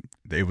 and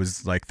it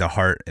was like the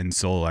heart and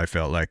soul, I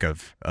felt like,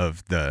 of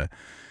that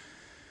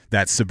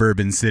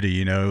suburban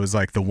city. It was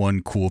like the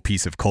one cool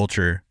piece of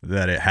culture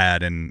that it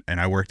had, and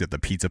I worked at the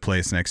pizza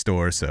place next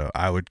door, so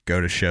I would go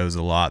to shows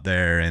a lot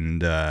there.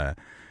 And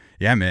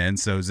yeah, man,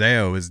 so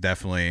Zayo was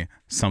definitely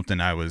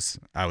something I was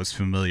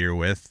familiar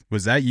with.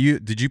 Was that you?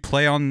 Did you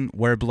play on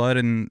Where Blood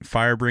and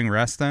Fire Bring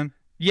Rest then?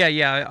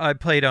 Yeah, I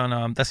played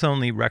on that's the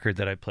only record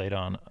that I played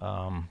on.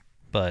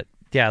 But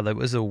yeah, that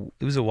was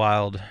a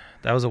wild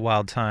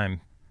time,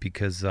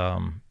 because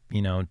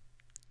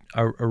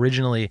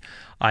originally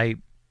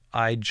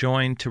I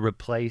joined to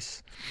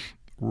replace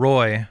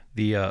Roy,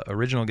 the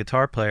original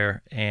guitar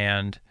player,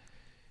 and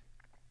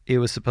it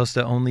was supposed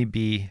to only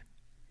be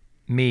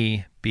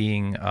me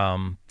being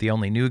the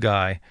only new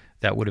guy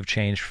that would have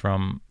changed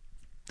from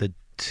the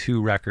 2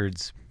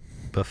 records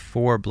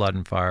before Blood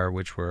and Fire,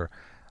 which were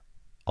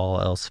All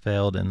Else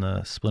Failed and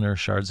the Splinter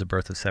Shards of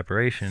Birth of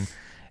Separation.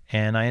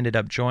 And I ended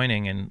up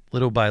joining, and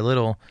little by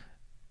little,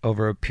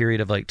 over a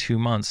period of like 2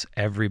 months,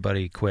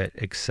 everybody quit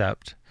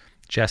except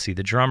Jesse,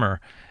 the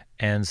drummer.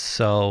 And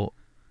so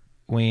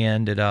we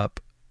ended up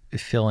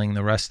filling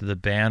the rest of the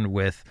band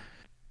with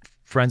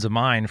friends of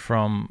mine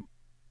from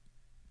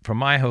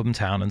my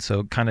hometown, and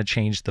so it kind of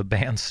changed the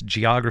band's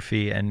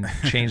geography and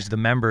changed the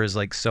members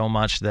like so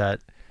much that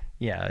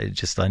it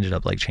just ended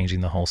up like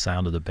changing the whole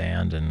sound of the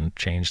band and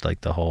changed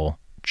like the whole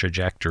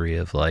trajectory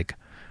of like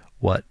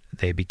what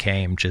they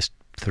became just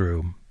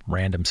through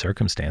random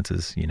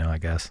circumstances, I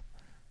guess.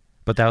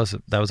 But that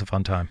was a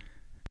fun time.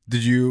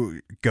 Did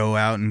you go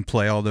out and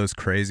play all those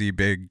crazy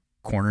big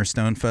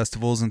Cornerstone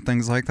festivals and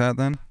things like that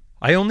then?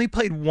 I only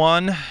played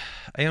one.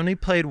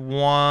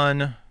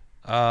 One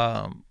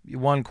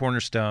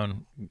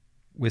Cornerstone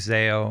with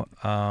Zayo,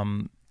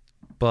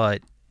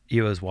 but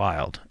it was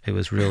wild. It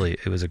was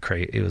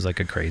like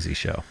a crazy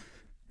show.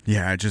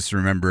 Yeah, I just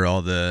remember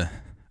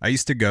I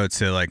used to go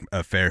to like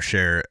a fair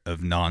share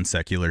of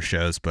non-secular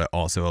shows, but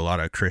also a lot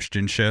of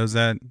Christian shows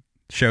at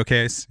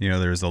Showcase. You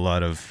know, there's a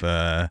lot of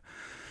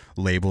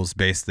labels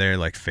based there,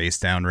 like Face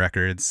Down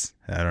Records.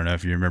 I don't know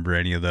if you remember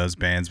any of those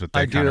bands, but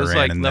they kind of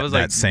ran in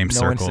that same No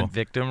circle. Innocent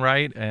Victim,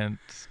 right? And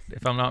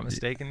if I'm not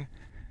mistaken.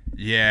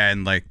 Yeah,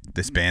 and like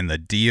this band, The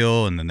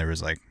Deal, and then there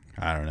was like,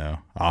 I don't know,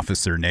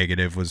 Officer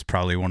Negative was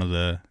probably one of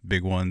the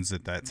big ones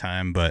at that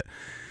time. But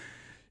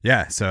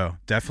yeah, so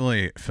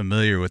definitely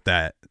familiar with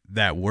that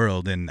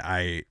world. And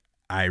I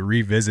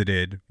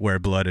revisited Where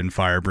Blood and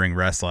Fire Bring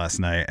Rest last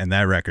night, and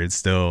that record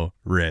still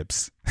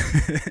rips.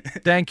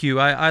 Thank you.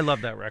 I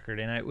love that record,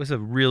 and it was a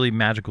really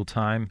magical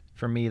time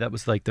for me. That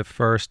was like the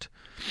first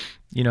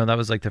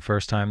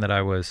time that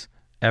I was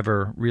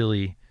ever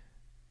really,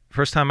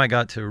 first time I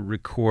got to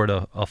record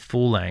a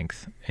full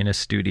length in a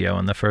studio,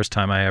 and the first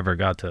time I ever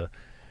got to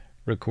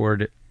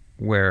record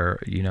where,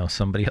 you know,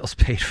 somebody else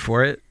paid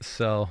for it.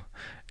 So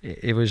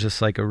it was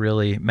just like a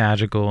really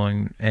magical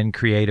and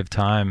creative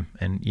time.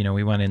 And, you know,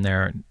 we went in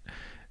there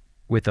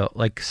with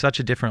such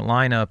a different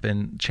lineup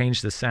and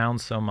changed the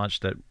sound so much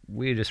that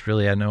we just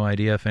really had no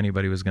idea if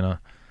anybody was going to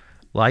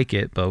like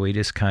it, but we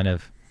just kind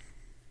of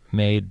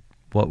made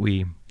what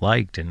we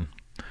liked. And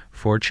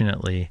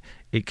fortunately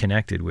it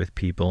connected with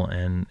people,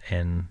 and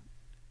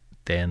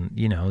then,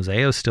 you know,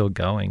 Zayo's still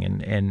going,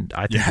 and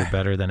I think they're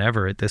better than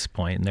ever at this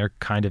point, and they're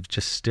kind of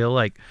just still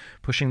like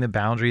pushing the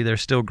boundary. They're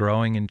still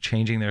growing and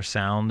changing their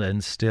sound,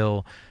 and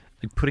still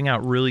like putting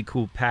out really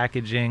cool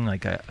packaging.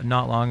 Like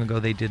not long ago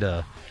they did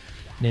a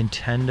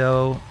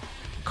Nintendo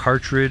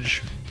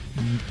cartridge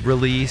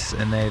release,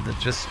 and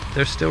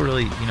they're still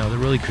really, you know, they're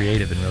really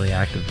creative and really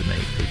active, and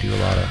they do a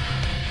lot of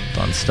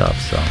fun stuff.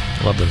 So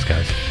I love those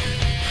guys.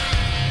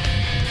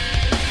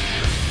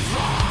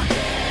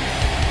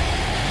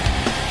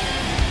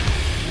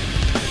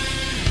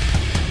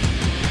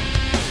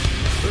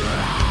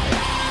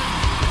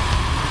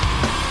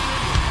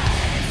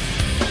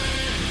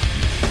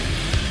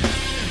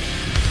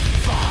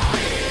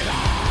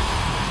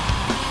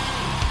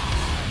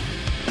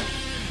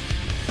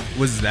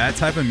 Was that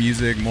type of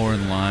music more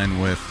in line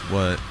with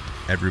what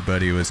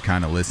everybody was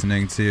kind of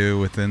listening to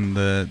within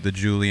the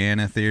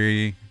Juliana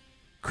Theory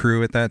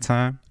crew at that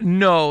time?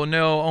 No,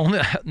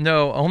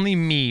 only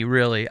me,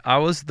 really. I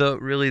was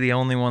the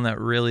only one that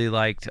really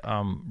liked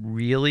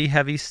really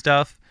heavy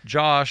stuff.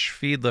 Josh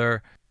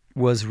Fiedler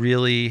was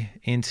really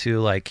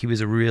into, like, he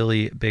was a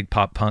really big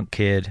pop punk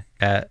kid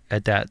at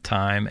that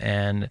time,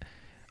 and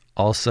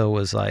also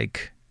was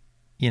like,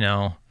 you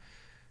know,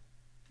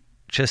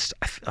 just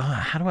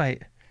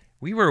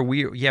we were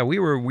weird. Yeah, we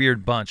were a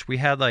weird bunch. We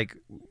had like,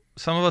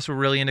 some of us were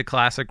really into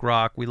classic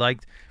rock. We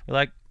liked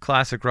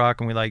classic rock,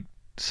 and we liked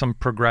some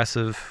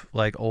progressive,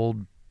 like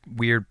old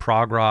weird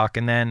prog rock.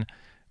 And then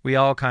we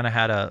all kind of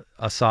had a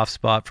soft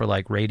spot for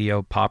like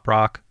radio pop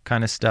rock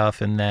kind of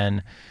stuff. And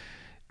then,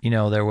 you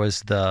know, there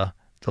was the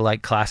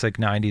like classic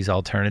 90s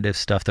alternative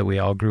stuff that we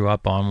all grew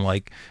up on,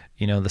 like,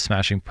 you know, the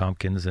Smashing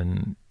Pumpkins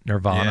and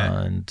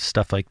Nirvana and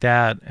stuff like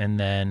that. And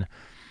then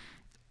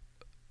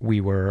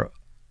we were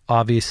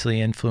obviously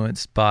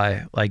influenced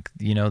by, like,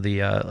 you know,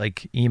 the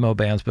like emo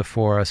bands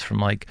before us, from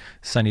like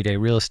Sunny Day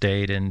Real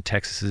Estate and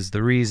Texas Is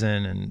the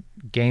Reason and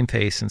Game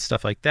Face and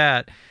stuff like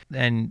that.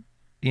 And,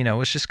 you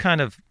know, it's just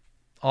kind of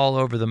all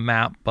over the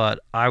map, but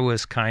I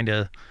was kind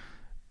of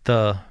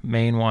the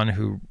main one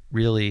who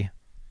really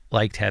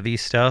liked heavy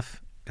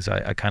stuff, because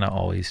I kind of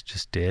always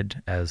just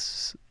did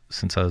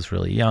since I was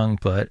really young.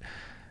 But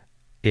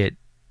in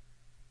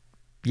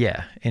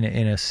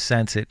a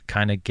sense, it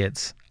kind of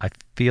gets, I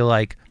feel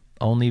like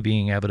only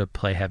being able to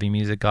play heavy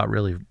music got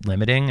really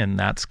limiting, and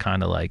that's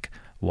kind of like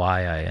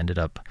why I ended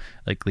up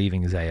like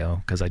leaving Zayo,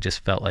 because I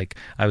just felt like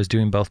I was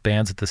doing both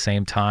bands at the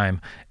same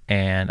time,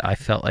 and I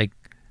felt like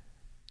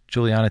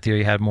Juliana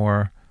Theory had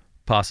more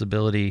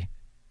possibility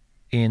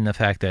in the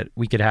fact that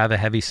we could have a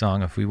heavy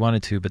song if we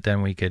wanted to, but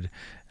then we could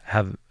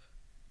have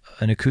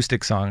an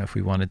acoustic song if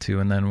we wanted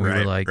to, and then we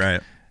were like,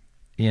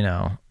 you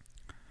know,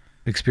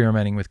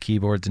 experimenting with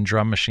keyboards and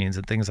drum machines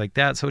and things like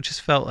that. So it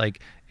just felt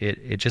like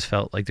it just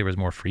felt like there was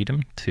more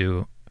freedom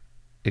to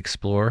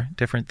explore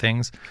different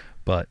things.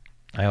 But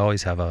I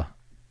always have a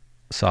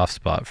soft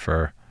spot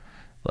for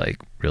like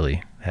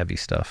really heavy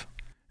stuff.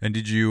 And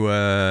did you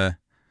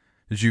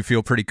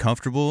feel pretty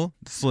comfortable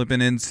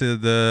slipping into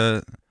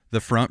the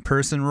front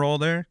person role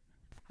there?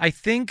 I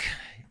think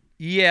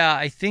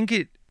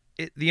it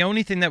the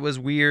only thing that was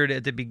weird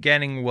at the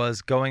beginning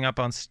was going up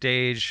on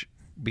stage,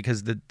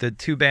 because the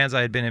two bands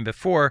I had been in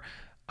before,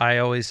 I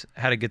always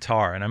had a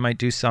guitar, and I might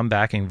do some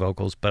backing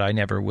vocals, but I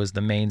never was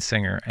the main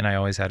singer, and I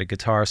always had a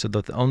guitar. So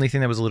the only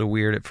thing that was a little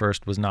weird at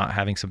first was not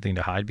having something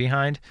to hide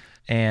behind.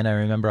 And I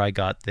remember I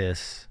got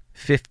this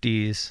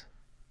 50s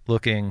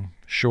looking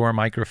Shure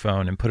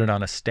microphone and put it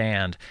on a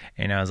stand.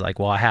 And I was like,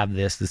 well, I have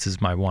this. This is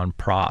my one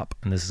prop.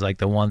 And this is like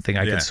the one thing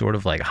I could sort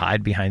of like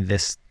hide behind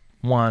this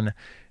one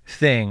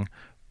thing.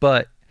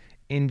 But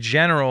in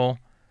general,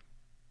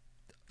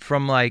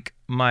 from like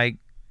my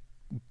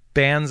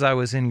bands I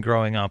was in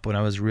growing up when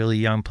I was really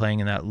young, playing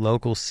in that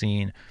local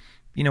scene,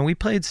 you know, we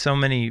played so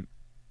many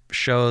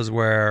shows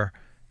where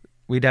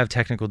we'd have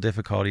technical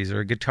difficulties,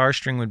 or a guitar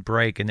string would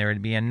break and there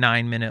would be a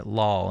 9-minute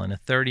lull and a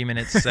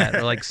 30-minute set,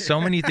 or like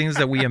so many things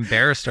that we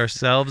embarrassed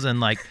ourselves.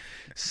 And like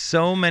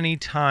so many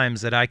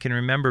times that I can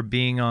remember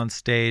being on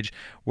stage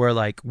where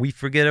like we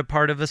forget a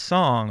part of a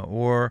song,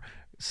 or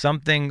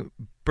something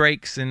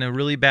breaks in a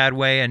really bad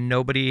way and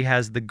nobody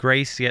has the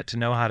grace yet to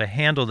know how to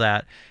handle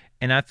that.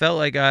 And I felt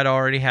like I'd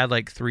already had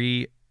like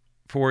 3-4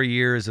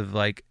 years of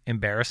like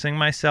embarrassing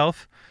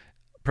myself,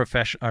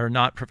 or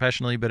not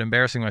professionally, but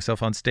embarrassing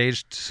myself on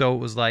stage. So it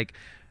was like,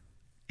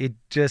 it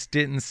just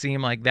didn't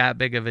seem like that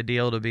big of a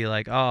deal to be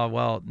like, oh,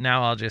 well,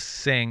 now I'll just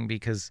sing,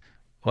 because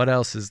what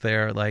else is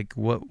there? Like,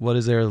 what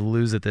is there to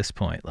lose at this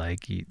point?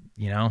 Like, you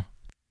know?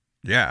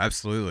 Yeah,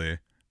 absolutely.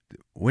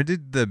 When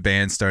did the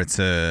band start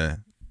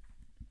to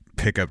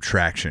pick up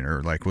traction?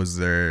 Or like, was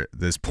there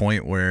this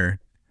point where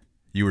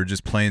you were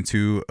just playing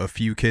to a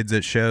few kids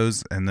at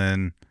shows, and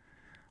then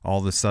all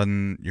of a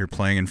sudden you're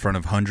playing in front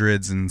of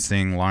hundreds and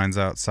seeing lines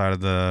outside of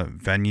the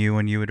venue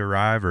when you would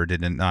arrive? Or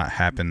did it not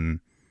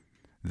happen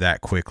that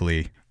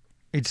quickly?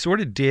 It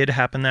sort of did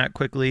happen that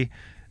quickly.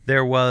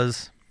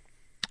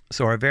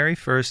 So our very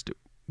first,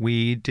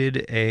 we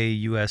did a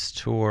U.S.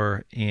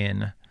 tour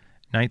in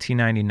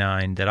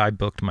 1999 that I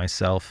booked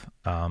myself.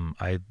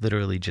 I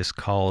literally just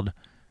called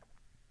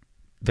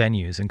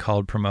venues and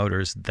called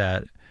promoters,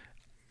 that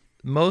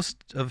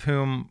most of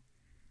whom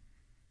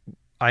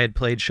I had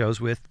played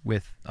shows with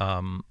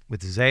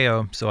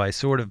Zayo, so I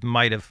sort of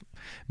might have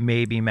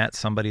maybe met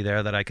somebody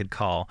there that I could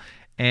call.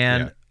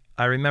 And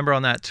I remember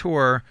on that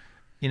tour,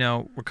 you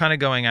know, we're kind of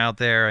going out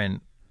there, and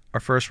our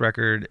first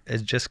record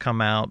has just come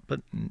out, but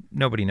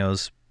nobody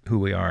knows who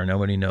we are.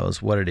 Nobody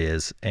knows what it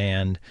is.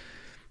 And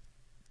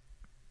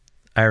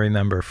I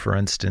remember, for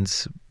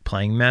instance,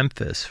 playing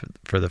Memphis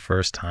for the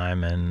first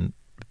time, and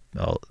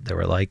there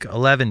were like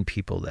 11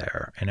 people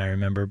there. And I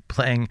remember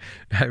playing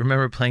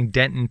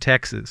Denton,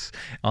 Texas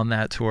on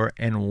that tour,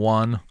 and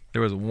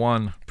there was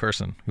one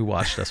person who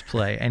watched us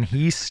play, and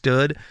he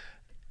stood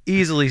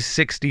easily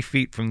 60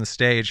 feet from the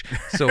stage.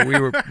 So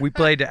we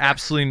played to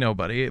absolutely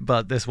nobody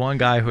but this one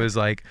guy who was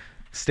like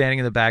standing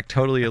in the back,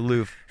 totally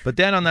aloof. But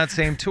then on that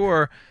same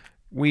tour,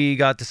 we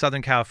got to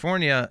Southern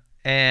California,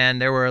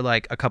 and there were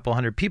like a couple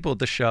hundred people at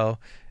the show.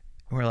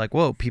 We're like,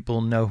 whoa, people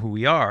know who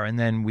we are. And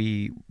then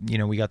we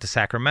got to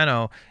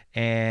Sacramento,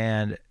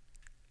 and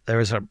there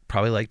was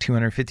probably like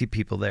 250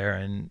 people there,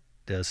 and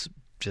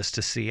just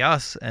to see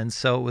us. And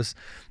so it was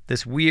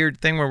this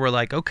weird thing where we're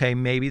like, okay,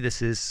 maybe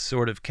this is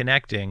sort of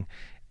connecting.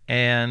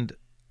 And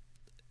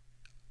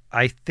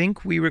I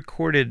think we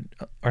recorded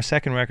our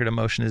second record,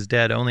 Emotion Is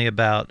Dead, only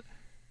about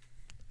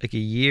like a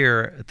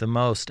year at the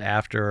most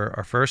after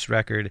our first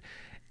record.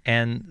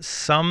 And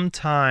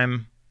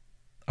sometime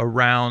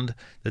around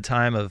the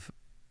time of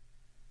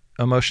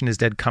Emotion Is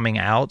Dead coming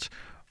out,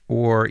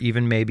 or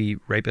even maybe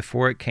right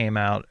before it came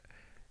out,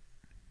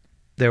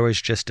 there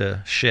was just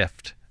a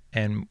shift,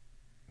 and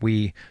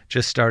we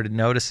just started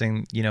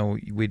noticing, you know,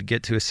 we'd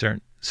get to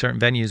certain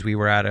venues we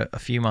were at a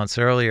few months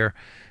earlier,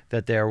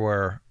 that there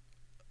were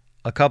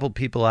a couple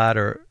people at,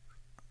 or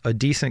a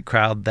decent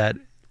crowd, that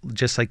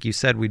just like you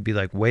said, we'd be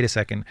like, wait a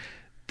second,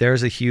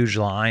 there's a huge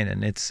line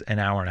and it's an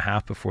hour and a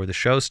half before the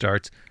show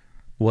starts.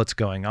 What's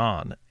going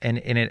on? And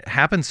it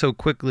happened so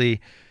quickly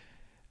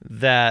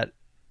that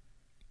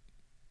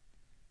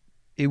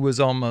it was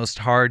almost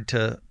hard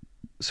to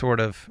sort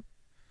of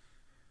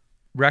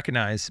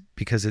recognize,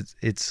 because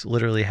it's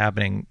literally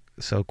happening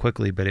so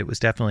quickly. But it was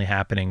definitely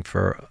happening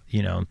for,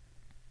 you know,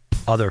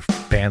 other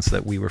bands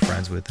that we were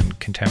friends with and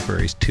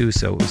contemporaries too.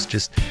 So it was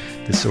just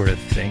this sort of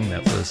thing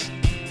that was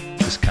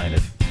just kind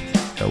of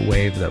a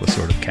wave that was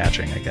sort of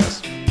catching, I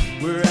guess.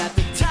 We're at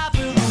the top of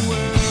the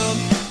world,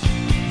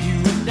 you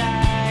and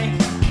I.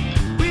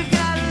 We've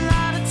got a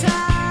lot of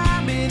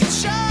time, and it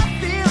sure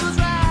feels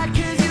right,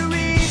 'cause you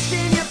reached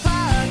in your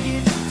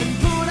pocket and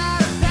pulled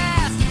out a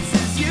pass that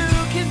says you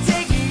can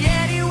take me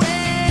anywhere.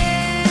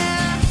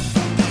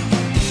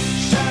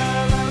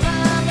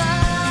 Sha-la-la-la,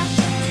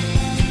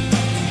 sha-la-la-la-la-la,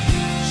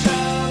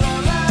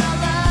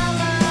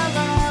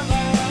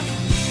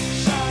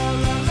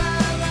 sha-la-la-la.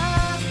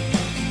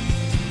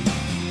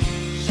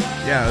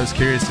 Yeah, I was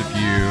curious if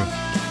you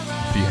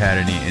had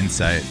any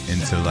insight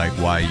into like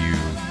why you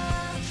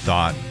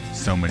thought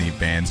so many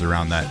bands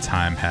around that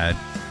time had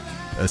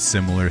a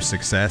similar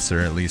success, or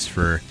at least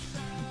for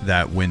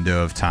that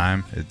window of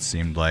time. It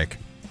seemed like,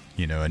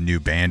 you know, a new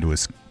band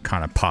was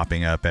kind of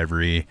popping up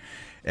every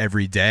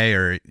day,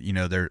 or, you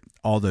know,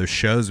 all those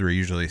shows were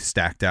usually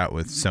stacked out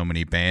with so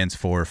many bands,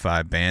 4 or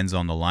 5 bands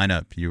on the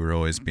lineup. You were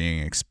always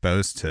being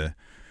exposed to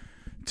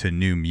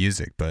new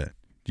music. But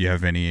do you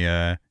have any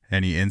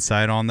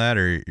insight on that,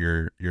 or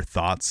your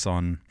thoughts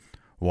on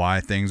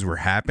why things were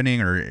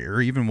happening, or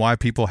even why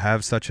people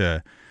have such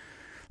a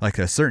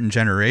certain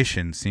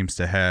generation seems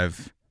to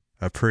have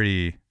a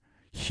pretty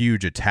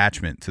huge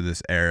attachment to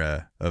this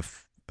era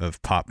of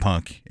pop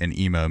punk and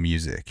emo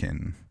music.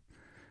 And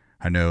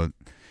I know,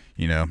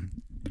 you know,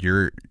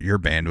 your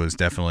band was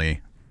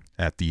definitely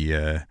at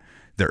the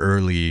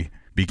early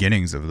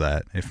beginnings of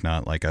that, if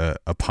not like a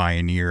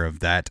pioneer of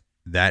that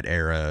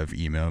era of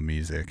emo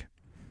music.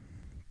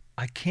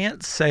 I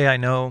can't say I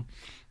know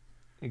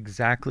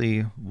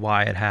exactly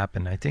why it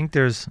happened. I think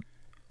there's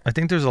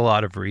a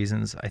lot of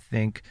reasons. I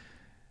think,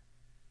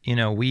 you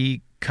know,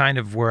 we kind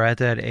of were at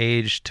that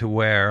age to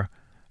where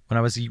when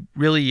I was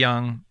really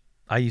young,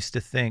 I used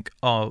to think,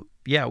 oh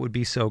yeah, it would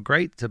be so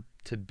great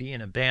to be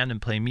in a band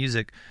and play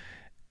music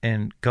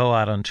and go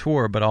out on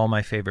tour. But all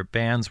my favorite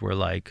bands were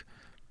like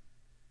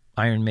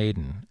Iron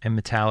Maiden and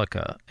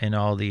Metallica and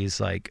all these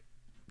like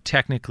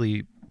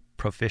technically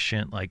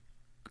proficient, like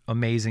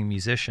amazing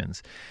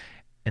musicians.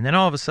 And then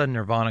all of a sudden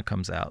Nirvana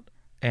comes out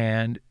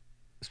and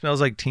Smells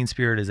Like Teen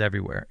Spirit is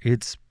everywhere.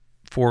 It's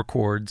 4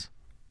 chords.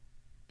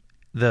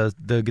 The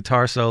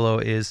guitar solo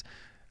is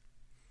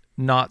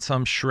not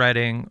some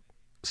shredding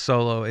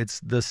solo. It's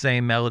the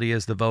same melody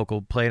as the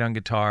vocal played on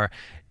guitar.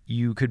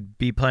 You could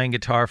be playing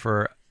guitar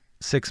for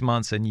 6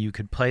 months and you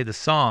could play the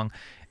song,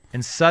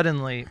 and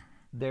suddenly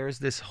there's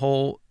this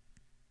whole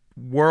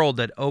world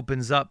that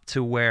opens up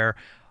to where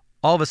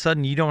all of a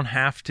sudden you don't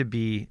have to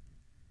be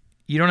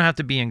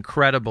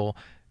incredible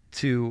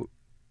to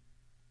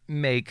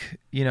make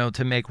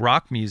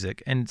rock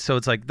music. And so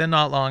it's like, then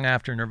not long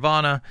after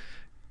Nirvana,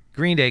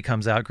 Green Day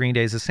comes out. Green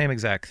Day is the same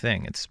exact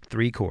thing. It's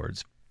 3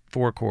 chords,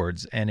 4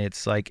 chords, and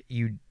it's like,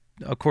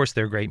 of course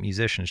they're great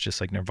musicians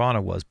just like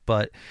Nirvana was,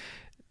 but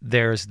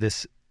there's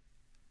this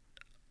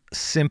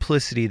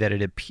simplicity that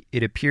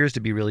it appears to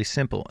be really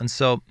simple. And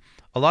so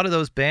a lot of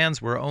those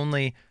bands were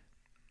only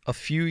a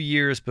few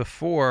years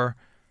before,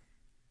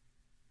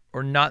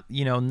 or not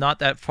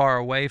that far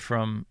away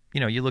from,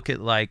 you look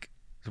at like,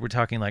 we're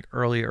talking like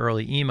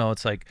early emo.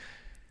 It's like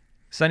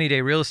Sunny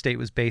Day Real Estate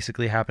was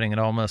basically happening at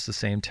almost the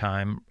same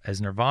time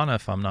as Nirvana,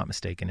 if I'm not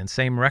mistaken, and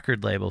same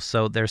record label.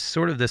 So there's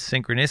sort of this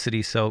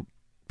synchronicity. So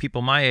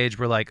people my age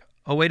were like,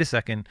 oh, wait a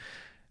second.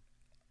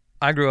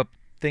 I grew up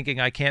thinking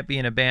I can't be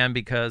in a band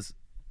because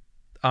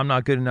I'm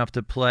not good enough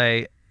to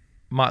play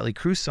Motley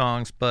Crue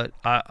songs, but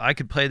I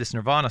could play this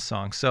Nirvana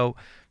song. So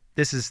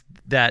this is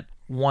that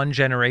one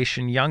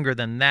generation younger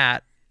than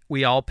that.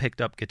 We all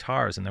picked up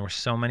guitars, and there were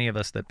so many of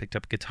us that picked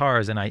up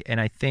guitars. And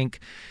I think,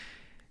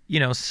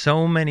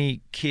 so many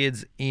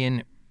kids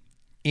in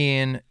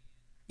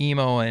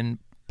emo and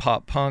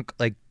pop punk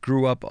like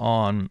grew up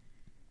on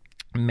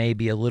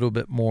maybe a little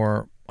bit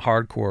more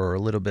hardcore or a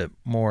little bit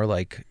more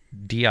like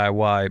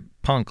DIY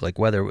punk, like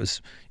whether it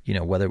was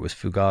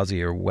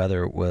Fugazi or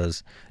whether it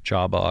was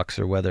Jawbox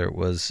or whether it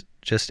was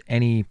just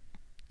any,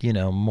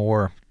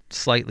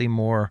 slightly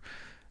more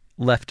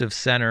left of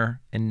center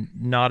and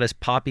not as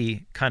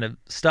poppy kind of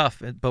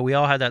stuff. But we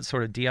all had that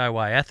sort of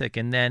DIY ethic.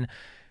 And then,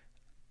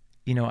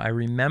 I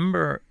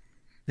remember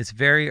it's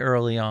very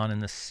early on in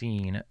the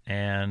scene,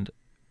 and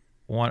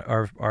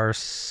our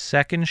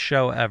second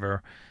show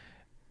ever,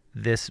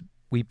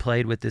 we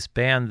played with this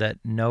band that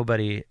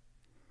nobody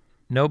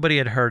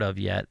had heard of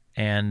yet,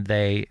 and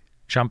they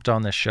jumped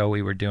on the show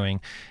we were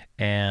doing,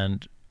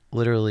 and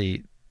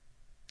literally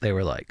they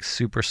were like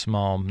super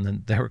small,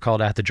 and they were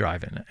called At the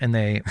Drive-In, and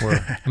they were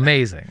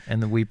amazing.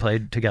 And then we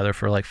played together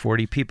for like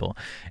 40 people.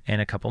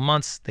 And a couple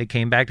months, they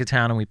came back to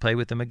town and we played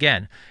with them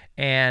again.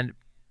 And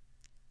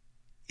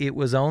it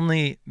was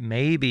only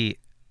maybe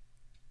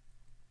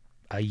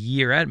a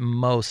year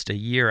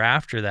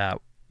after that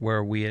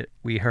where we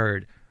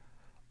heard,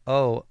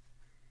 oh,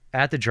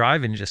 At the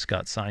Drive-In just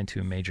got signed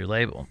to a major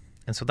label.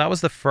 And so that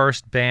was the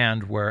first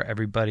band where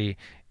everybody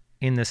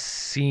in the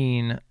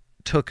scene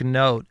took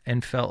note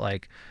and felt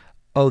like,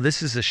 oh,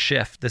 this is a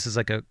shift. This is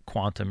like a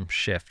quantum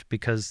shift,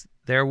 because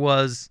there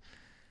was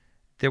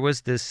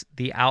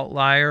the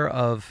outlier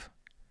of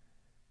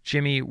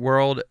Jimmy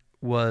World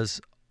was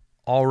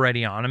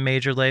already on a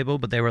major label,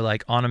 but they were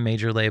like on a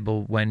major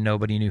label when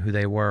nobody knew who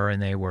they were,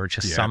 and they were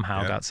just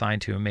somehow got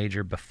signed to a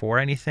major before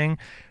anything.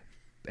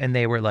 And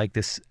they were like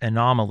this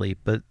anomaly,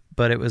 but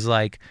it was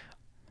like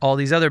all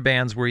these other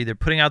bands were either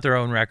putting out their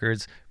own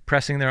records,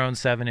 pressing their own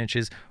 7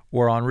 inches,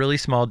 or on really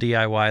small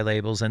DIY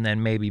labels, and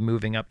then maybe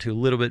moving up to a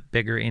little bit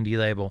bigger indie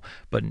label.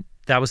 But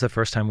that was the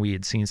first time we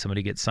had seen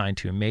somebody get signed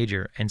to a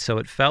major. And so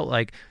it felt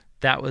like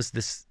that was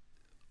this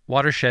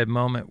watershed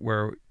moment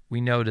where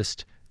we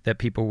noticed that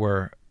people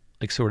were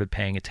like sort of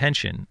paying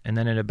attention. And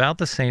then at about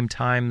the same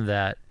time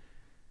that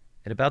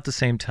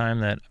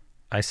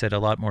I said a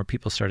lot more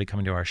people started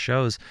coming to our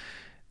shows,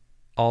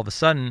 all of a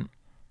sudden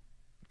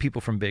people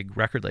from big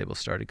record labels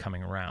started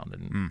coming around,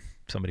 and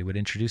somebody would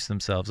introduce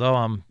themselves. Oh,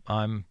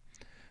 I'm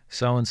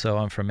so-and-so,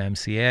 I'm from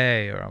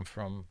MCA, or I'm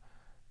from,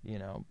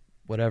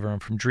 whatever, I'm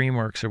from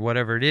DreamWorks or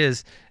whatever it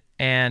is.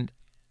 And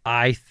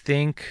I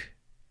think,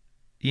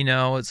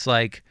 it's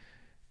like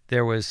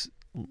there was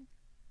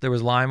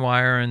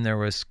LimeWire and there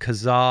was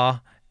Kazaa,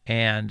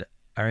 and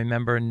I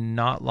remember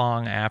not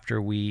long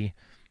after we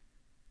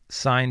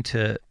signed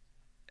to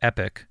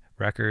Epic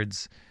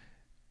Records,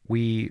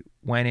 we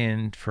went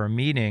in for a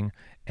meeting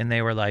and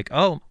they were like,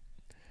 "Oh,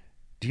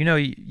 do you know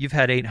you've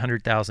had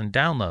 800,000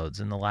 downloads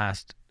in the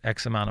last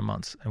X amount of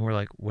months?" And we're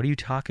like, "What are you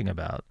talking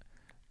about?"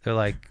 They're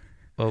like,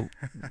 "Well,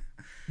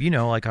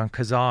 like on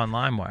Kazaa and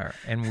LimeWire."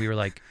 And we were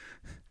like,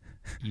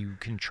 "You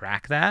can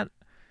track that?"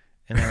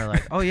 And they were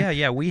like, "Oh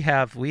yeah, we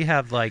have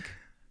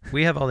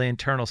all the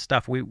internal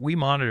stuff. We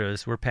monitor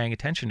this. We're paying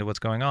attention to what's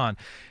going on."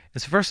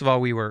 And so first of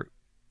all, we were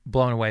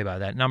blown away by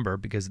that number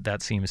because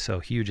that seems so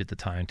huge at the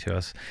time to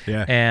us.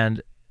 Yeah.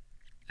 And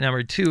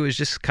number two is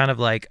just kind of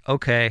like,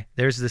 okay,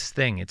 there's this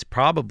thing. It's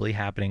probably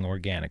happening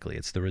organically.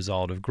 It's the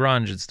result of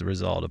grunge. It's the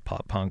result of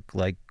pop punk,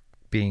 like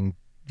being,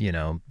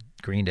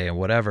 Green Day and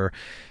whatever,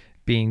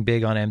 being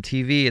big on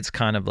MTV. It's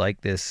kind of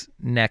like this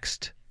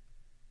next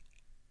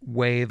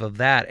wave of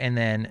that. And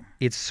then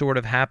it's sort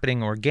of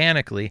happening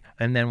organically.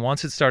 And then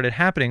once it started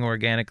happening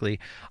organically,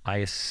 I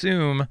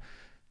assume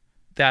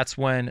that's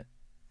when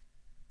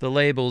the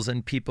labels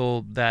and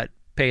people that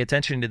pay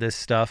attention to this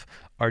stuff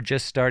are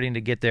just starting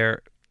to get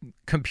their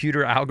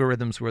computer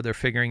algorithms where they're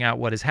figuring out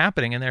what is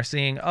happening, and they're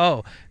seeing,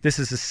 oh, this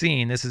is a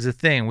scene, this is a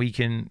thing, we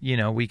can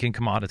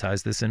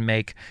commoditize this and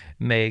make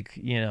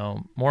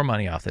more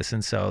money off this.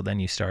 And so then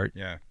you start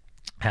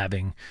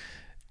having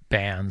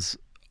bands.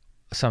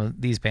 Some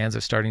of these bands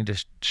are starting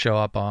to show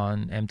up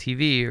on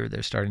MTV, or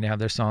they're starting to have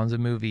their songs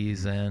in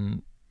movies,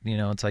 and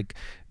it's like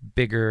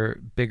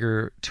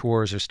bigger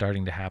tours are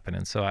starting to happen.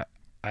 And so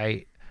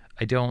I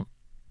don't.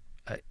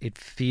 It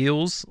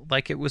feels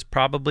like it was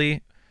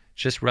probably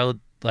just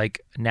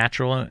like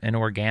natural and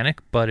organic,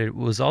 but it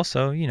was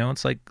also,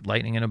 it's like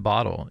lightning in a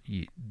bottle.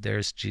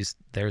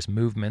 There's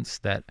movements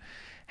that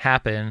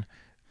happen,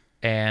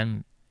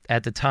 and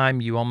at the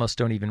time you almost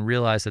don't even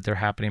realize that they're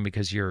happening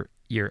because you're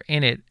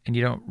in it, and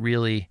you don't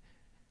really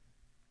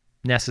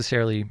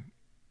necessarily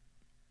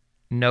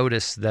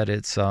notice that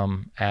it's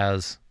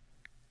as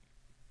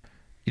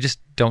you just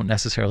don't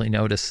necessarily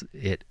notice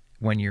it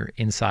when you're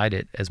inside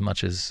it as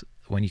much as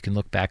when you can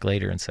look back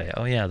later and say,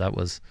 oh yeah, that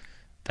was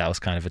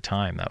kind of a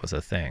time, that was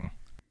a thing.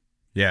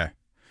 Yeah.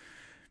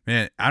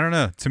 Man, I don't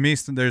know. To me,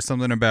 there's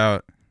something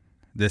about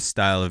this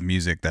style of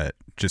music that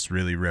just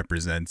really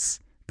represents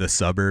the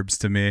suburbs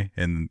to me,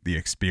 and the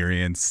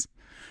experience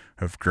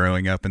of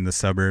growing up in the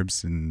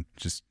suburbs and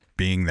just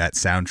being that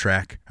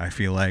soundtrack. I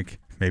feel like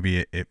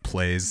maybe it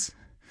plays,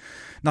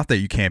 not that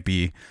you can't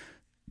be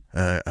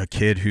a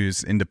kid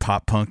who's into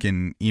pop punk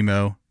and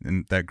emo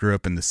and that grew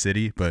up in the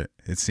city, but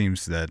it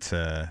seems that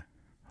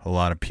a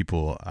lot of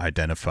people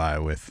identify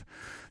with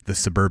the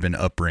suburban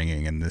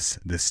upbringing and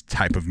this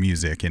type of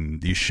music,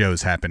 and these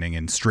shows happening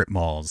in strip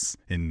malls,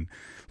 in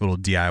little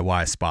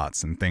DIY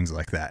spots and things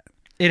like that.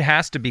 It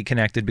has to be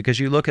connected, because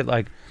you look at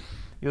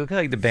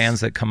the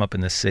bands that come up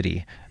in the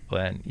city.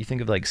 When you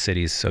think of like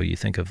cities, so you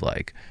think of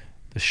like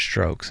the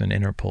Strokes and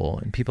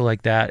Interpol and people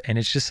like that, and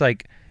it's just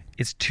like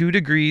it's 2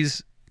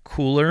 degrees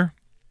cooler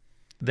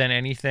than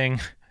anything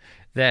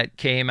that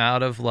came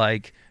out of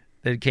like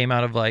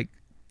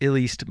at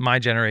least my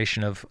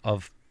generation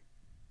of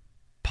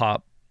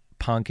pop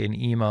punk and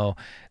emo.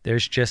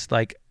 There's just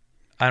like,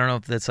 I don't know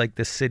if that's like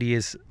the city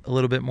is a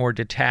little bit more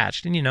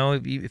detached. And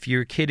if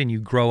you're a kid and you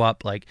grow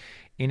up like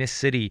in a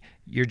city,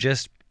 you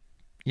just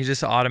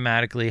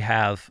automatically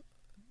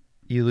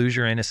you lose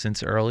your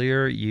innocence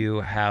earlier.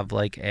 You have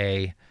like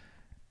I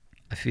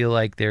feel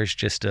like there's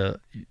just you're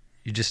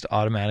just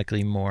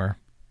automatically more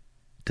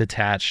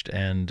detached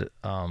and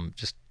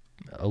just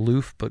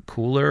aloof but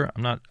cooler.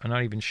 I'm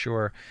not even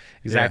sure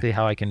exactly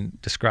how I can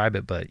describe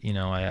it, but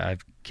I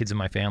have kids in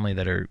my family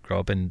that grow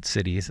up in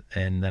cities,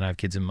 and then I have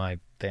kids in my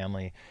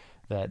family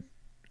that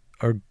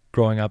are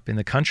growing up in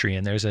the country,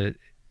 and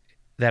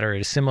that are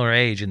at a similar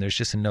age, and there's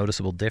just a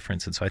noticeable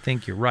difference. And so I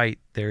think you're right.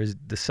 The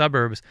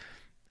suburbs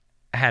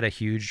had a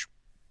huge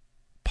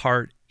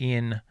part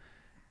in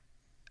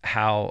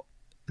how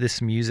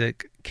this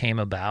music came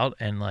about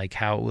and like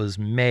how it was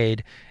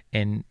made,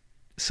 and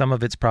some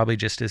of it's probably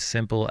just as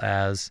simple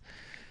as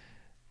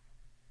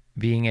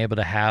being able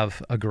to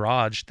have a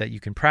garage that you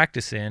can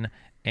practice in,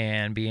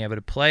 and being able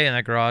to play in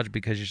that garage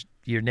because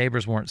your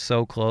neighbors weren't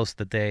so close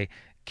that they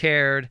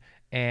cared,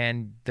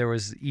 and it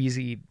was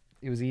easy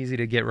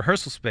to get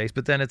rehearsal space.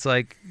 But then it's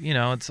like,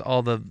 it's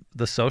all the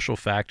social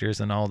factors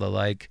and all the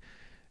like,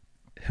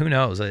 who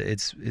knows?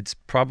 It's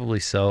probably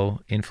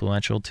so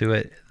influential to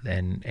it,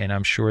 and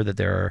I'm sure that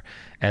there are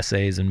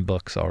essays and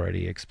books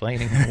already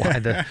explaining why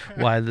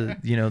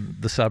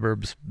the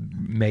suburbs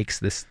makes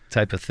this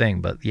type of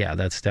thing. But yeah,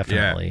 that's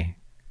definitely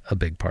a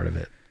big part of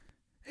it.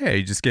 Yeah,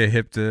 you just get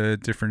hip to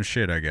different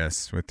shit, I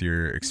guess, with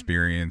your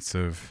experience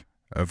of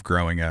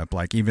growing up.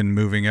 Like even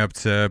moving up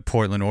to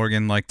Portland,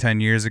 Oregon, like 10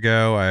 years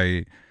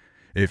ago,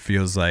 it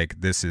feels like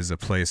this is a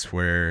place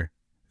where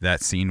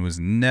that scene was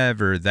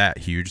never that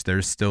huge.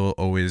 There's still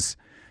always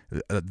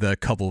the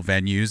couple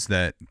venues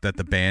that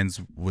the bands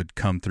would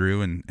come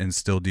through and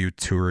still do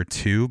tour or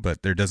two,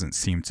 but there doesn't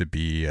seem to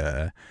be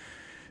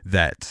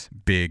that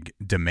big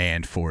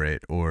demand for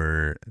it,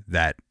 or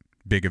that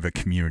big of a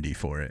community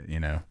for it, you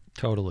know.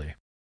 Totally.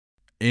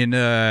 In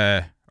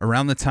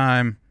around the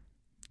time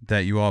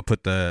that you all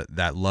put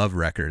that Love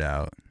record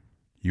out,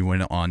 you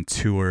went on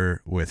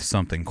tour with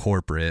Something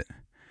Corporate,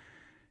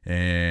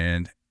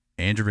 and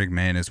Andrew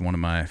McMahon is one of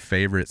my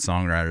favorite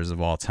songwriters of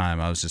all time.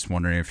 I was just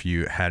wondering if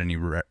you had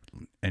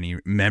any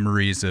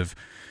memories of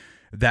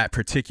that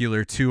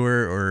particular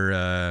tour, or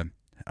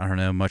I don't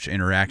know, much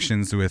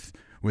interactions with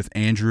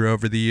Andrew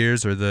over the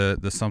years, or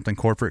the Something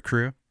Corporate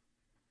crew.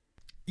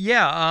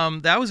 Yeah,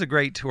 that was a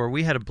great tour.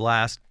 We had a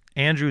blast.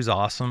 Andrew's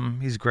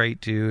awesome. He's a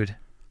great dude.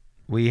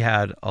 We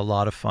had a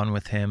lot of fun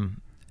with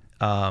him,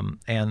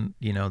 and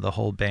you know, the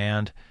whole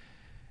band.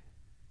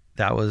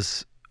 That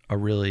was a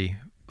really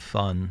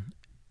fun,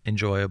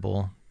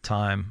 enjoyable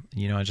time.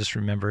 You know, I just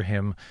remember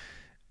him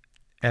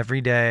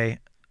every day.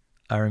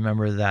 I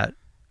remember that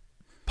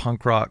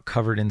punk rock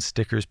covered in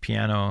stickers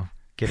piano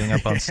getting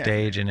up on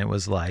stage, and it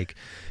was like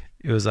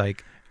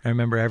I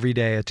remember every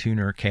day a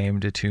tuner came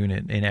to tune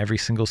it in every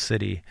single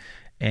city,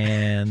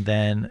 and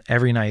then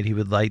every night he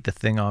would light the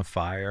thing on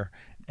fire,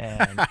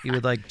 and he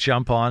would like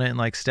jump on it and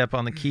like step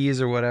on the keys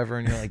or whatever,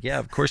 and you're like, yeah,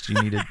 of course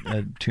you need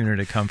a tuner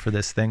to come for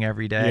this thing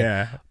every day.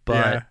 Yeah,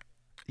 but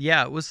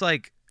yeah, it was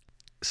like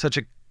such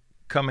a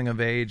coming of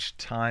age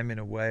time in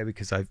a way,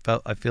 because I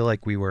feel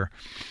like we were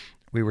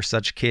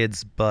such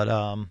kids, but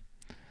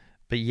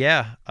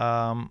yeah,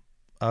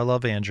 I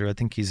love Andrew. I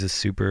think he's a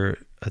super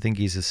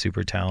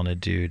talented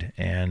dude,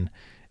 and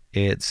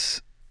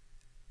it's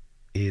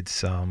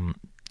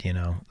you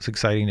know, it's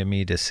exciting to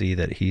me to see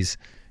that he's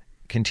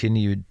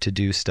continued to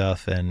do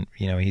stuff, and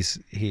you know,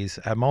 he's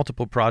had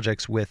multiple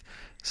projects with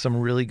some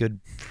really good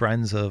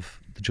friends of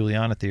the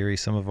Juliana Theory.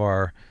 Some of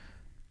our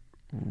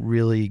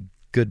really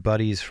good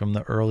buddies from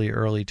the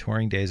early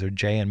touring days are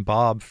Jay and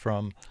Bob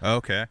from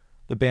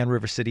the band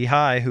River City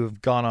High, who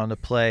have gone on to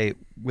play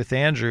with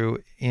Andrew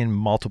in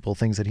multiple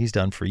things that he's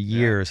done for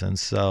years. And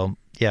so,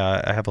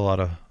 yeah, I have a lot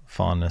of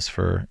fondness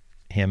for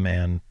him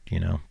and,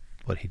 you know,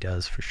 what he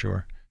does for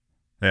sure.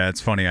 Yeah,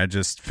 it's funny. I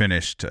just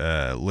finished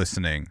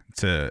listening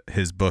to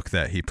his book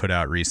that he put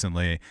out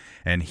recently,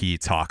 and he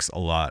talks a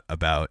lot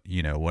about,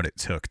 you know, what it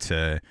took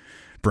to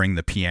bring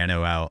the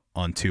piano out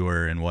on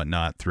tour and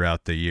whatnot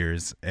throughout the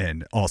years,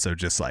 and also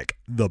just like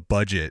the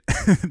budget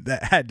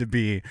that had to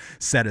be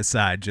set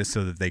aside just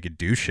so that they could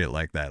do shit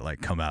like that, like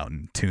come out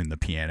and tune the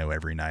piano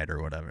every night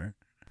or whatever.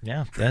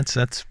 Yeah, that's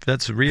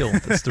real.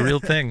 That's the real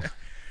thing.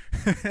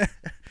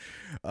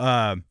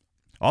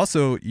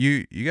 Also,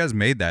 you guys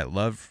made that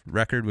Love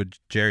record with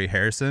Jerry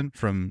Harrison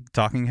from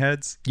Talking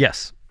Heads.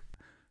 Yes.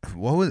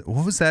 What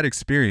was that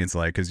experience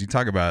like? Because you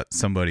talk about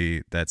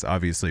somebody that's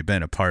obviously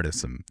been a part of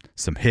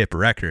some hip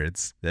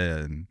records,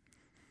 and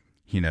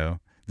you know,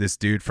 this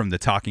dude from the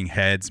Talking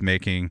Heads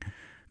making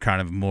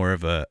kind of more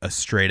of a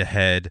straight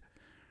ahead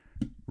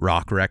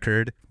rock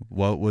record.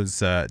 What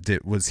was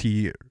was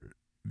he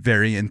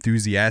very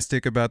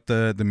enthusiastic about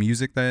the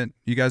music that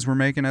you guys were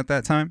making at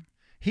that time?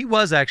 He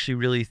was actually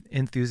really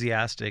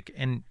enthusiastic,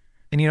 and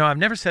you know, I've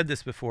never said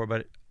this before,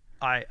 but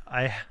I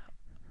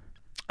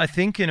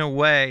think in a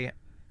way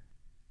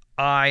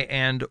I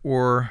and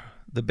or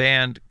the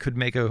band could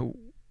make a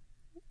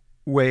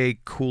way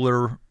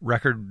cooler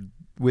record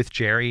with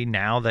Jerry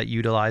now that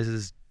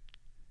utilizes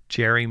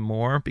Jerry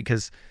more,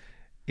 because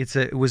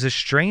it was a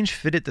strange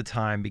fit at the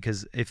time,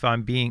 because if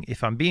I'm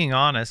being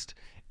honest,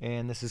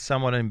 and this is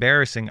somewhat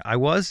embarrassing, I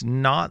was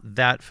not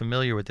that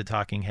familiar with the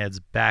Talking Heads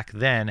back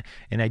then,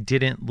 and I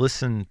didn't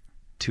listen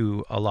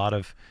to a lot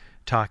of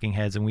Talking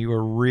Heads, and we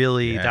were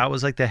really, that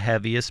was like the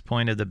heaviest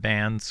point of the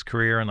band's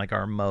career and like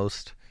our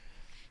most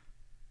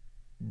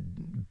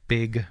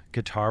big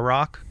guitar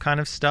rock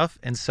kind of stuff.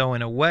 And so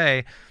in a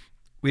way,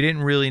 we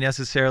didn't really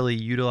necessarily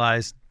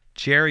utilize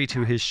Jerry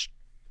to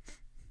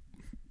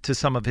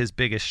some of his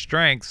biggest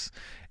strengths,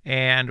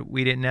 and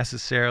we didn't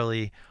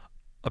necessarily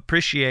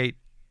appreciate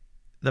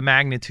the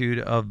magnitude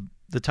of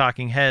the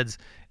Talking Heads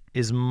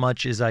as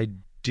much as I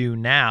do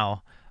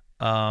now.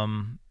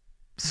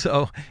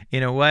 So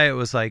in a way, it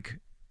was like,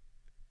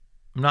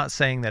 I'm not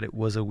saying that it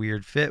was a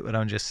weird fit, but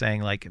I'm just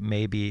saying like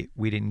maybe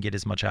we didn't get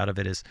as much out of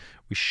it as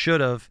we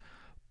should have.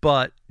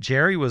 But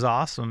Jerry was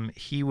awesome.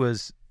 He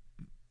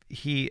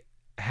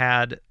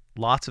had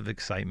lots of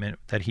excitement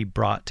that he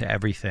brought to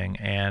everything.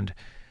 And,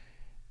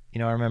 you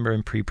know, I remember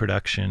in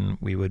pre-production,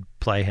 we would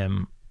play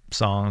him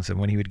songs, and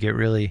when he would get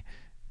really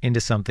into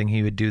something,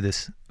 he would do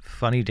this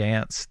funny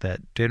dance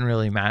that didn't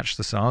really match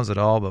the songs at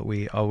all, but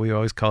we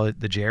always call it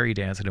the Jerry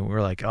dance, and we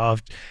were like, oh,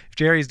 if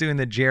Jerry's doing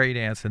the Jerry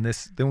dance,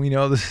 then we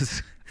know this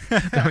is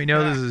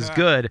this is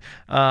good.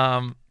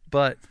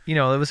 But you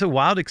know, it was a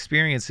wild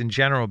experience in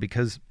general,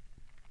 because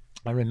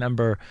I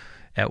remember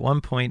at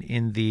one point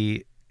in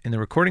the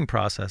recording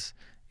process,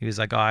 he was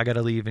like, oh, I got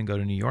to leave and go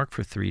to New York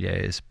for 3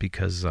 days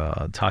because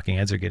Talking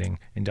Heads are getting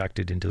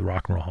inducted into the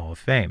Rock and Roll Hall of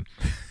Fame.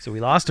 So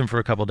we lost him for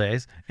a couple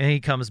days, and he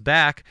comes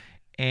back,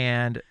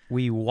 and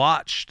we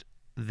watched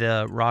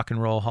the Rock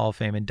and Roll Hall of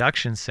Fame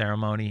induction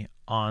ceremony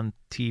on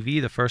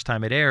TV the first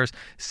time it airs,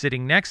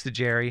 sitting next to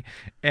Jerry,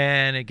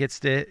 and it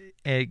gets to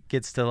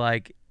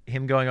like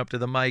him going up to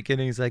the mic and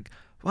he's like,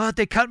 "What?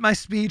 They cut my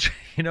speech,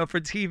 for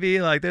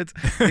TV. Like they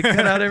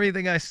cut out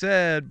everything I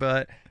said."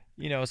 But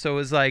so it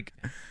was like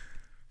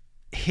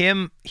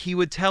he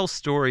would tell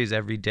stories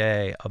every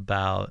day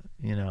about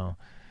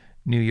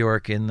New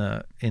York in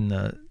the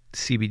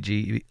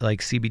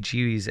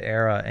CBGB's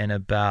era, and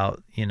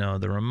about the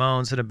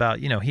Ramones, and about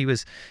he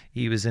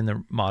was in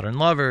the Modern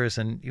Lovers,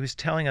 and he was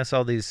telling us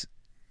all these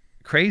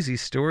crazy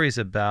stories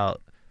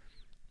about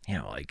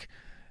like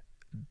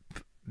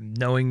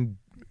knowing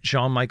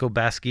Jean-Michel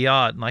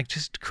Basquiat, and like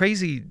just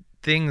crazy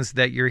things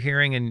that you're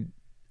hearing, and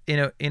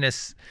in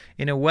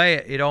a way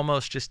it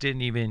almost just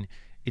didn't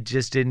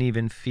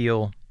even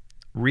feel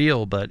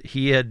real, but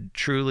he had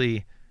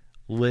truly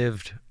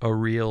lived a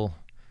real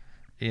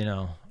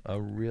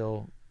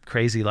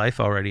crazy life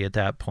already at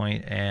that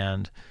point.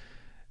 And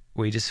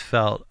I just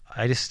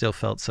still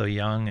felt so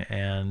young,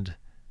 and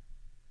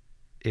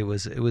it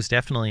was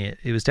definitely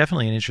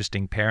an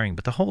interesting pairing.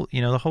 But the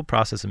whole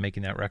process of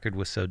making that record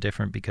was so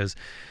different, because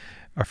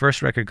our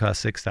first record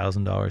cost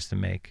 $6,000 to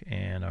make,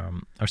 and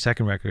our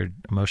second record,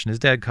 Emotion Is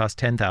Dead, cost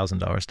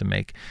 $10,000 to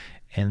make.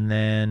 And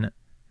then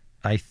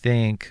I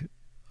think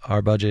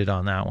our budget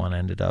on that one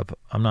ended up,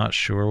 I'm not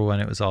sure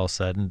when it was all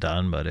said and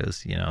done, but it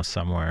was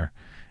somewhere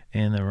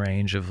in the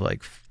range of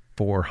like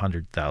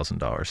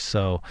 $400,000.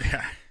 So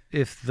Yeah.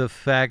 if the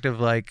fact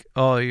of like,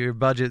 oh, your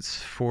budget's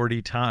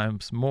 40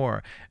 times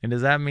more, and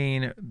does that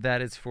mean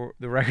that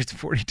the record's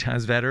 40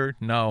 times better?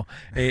 No,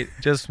 it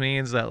just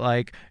means that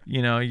like,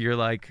 you're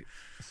like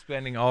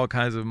spending all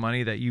kinds of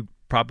money that you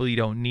probably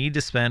don't need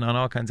to spend on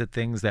all kinds of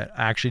things that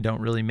actually don't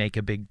really make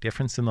a big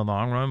difference in the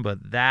long run.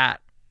 But that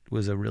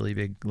was a really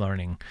big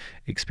learning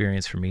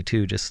experience for me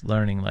too, just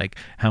learning like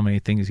how many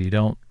things you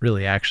don't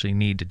really actually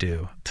need to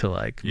do to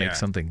like make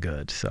something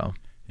good. So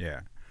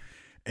Yeah.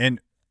 And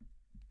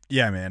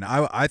yeah, man,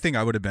 I think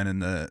I would have been in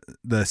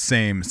the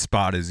same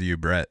spot as you,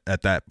 Brett,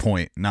 at that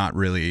point, not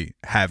really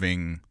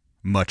having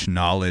much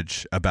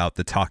knowledge about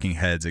the Talking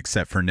Heads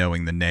except for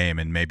knowing the name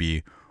and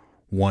maybe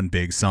one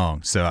big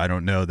song. So I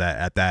don't know that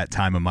at that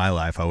time of my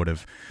life I would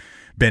have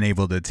been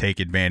able to take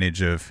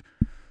advantage of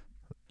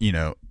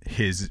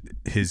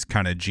his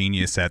kind of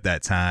genius at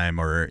that time,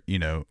 or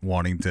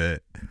wanting to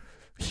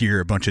hear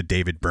a bunch of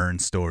David Byrne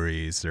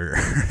stories or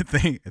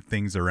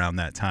things around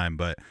that time.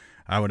 But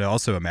I would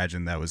also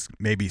imagine that was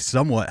maybe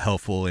somewhat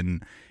helpful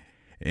in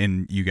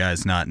you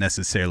guys not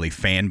necessarily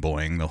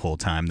fanboying the whole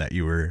time that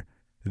you were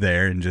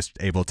there, and just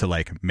able to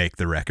like make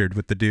the record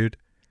with the dude.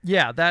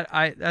 Yeah,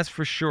 that's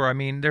for sure. I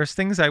mean, there's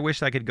things I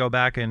wish I could go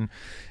back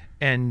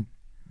and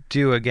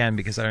do again,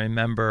 because I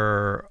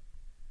remember,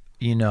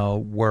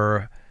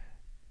 we're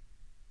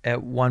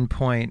at one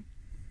point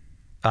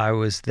I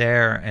was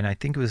there, and I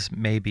think it was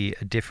maybe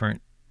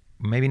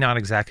not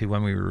exactly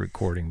when we were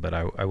recording, but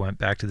I went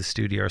back to the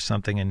studio or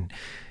something, and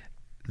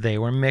they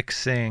were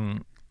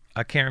mixing,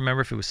 I can't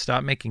remember if it was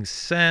Stop Making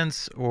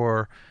Sense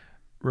or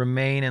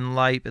Remain in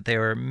Light, but they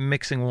were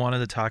mixing one of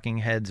the Talking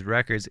Heads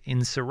records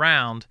in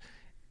surround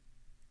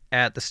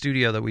at the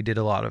studio that we did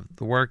a lot of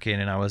the work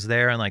in, and I was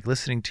there and like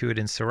listening to it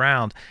in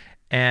surround.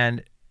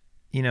 And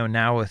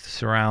now with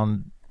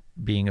surround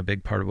being a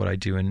big part of what I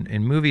do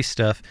in movie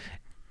stuff,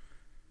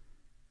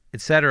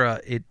 etc.,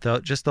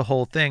 just the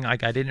whole thing,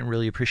 like I didn't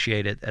really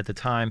appreciate it at the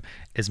time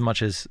as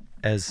much as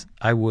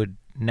I would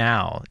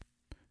now.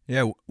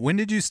 Yeah, when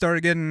did you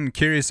start getting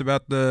curious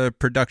about the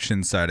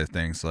production side of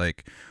things?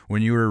 Like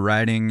when you were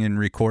writing and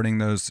recording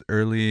those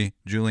early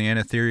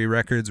Juliana Theory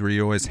records, were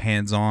you always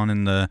hands-on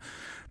in the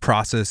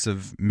process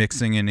of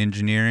mixing and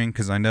engineering?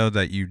 Because I know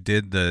that you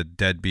did the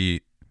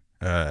Deadbeat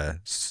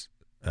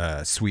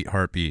Sweet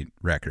Heartbeat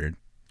record.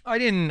 I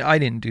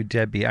didn't do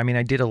Deadbeat. I mean,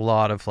 I did a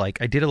lot of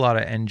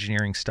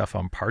engineering stuff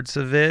on parts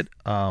of it.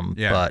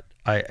 But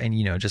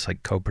just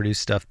like co-produce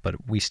stuff, but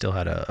we still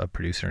had a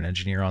producer and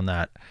engineer on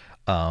that,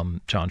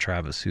 John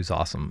Travis, who's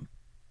awesome.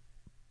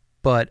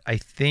 But I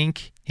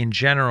think in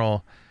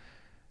general,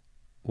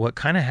 what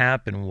kind of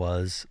happened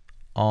was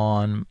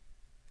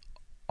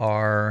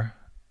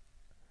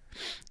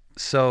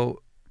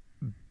so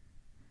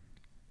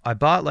I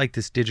bought like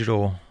this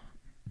digital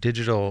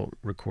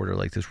recorder,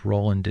 like this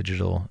Roland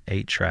digital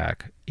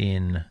 8-track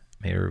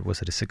or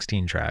was it a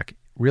 16-track,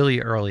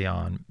 really early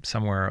on,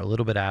 somewhere a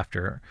little bit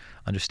after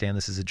Understand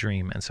This Is a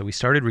Dream. And so we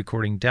started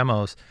recording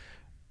demos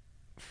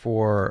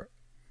for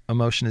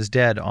Emotion Is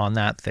Dead on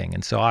that thing.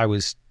 And so I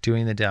was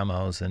doing the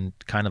demos and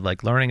kind of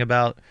like learning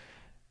about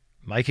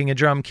miking a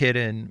drum kit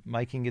and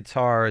miking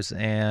guitars,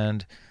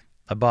 and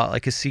I bought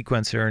like a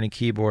sequencer and a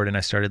keyboard, and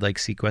I started like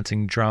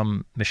sequencing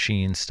drum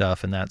machine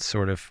stuff, and that's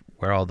sort of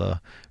where all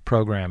the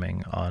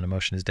programming on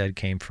Emotion Is Dead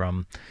came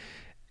from.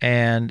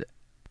 And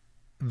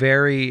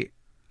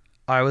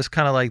I was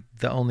kind of like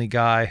the only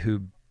guy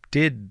who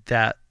did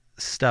that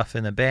stuff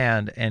in the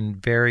band, and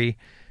very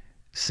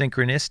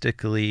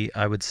synchronistically,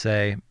 I would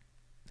say,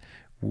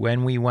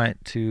 when we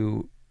went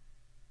to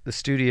the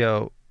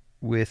studio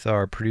with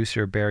our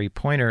producer Barry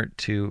Pointer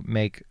to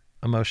make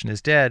Emotion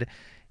Is Dead,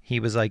 he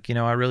was like,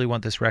 I really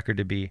want this record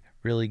to be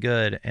really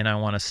good, and I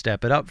want to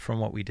step it up from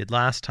what we did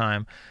last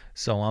time.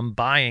 So I'm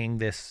buying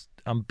this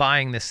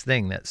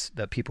thing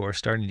that people are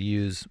starting to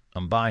use.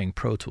 I'm buying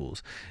Pro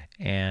Tools.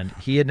 And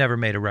he had never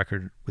made a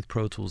record with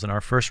Pro Tools, and our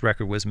first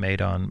record was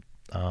made on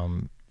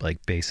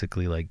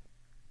basically like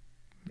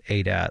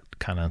ADAT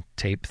kind of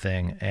tape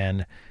thing.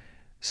 And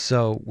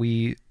so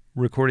we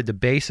recorded the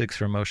basics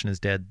for Emotion is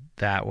Dead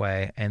that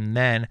way, and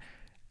then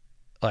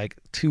like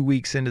 2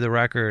 weeks into the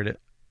record,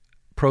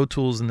 Pro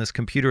Tools and this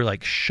computer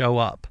like show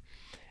up,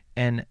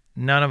 and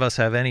none of us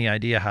have any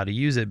idea how to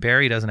use it.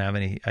 Barry doesn't have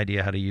any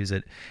idea how to use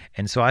it.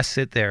 And so I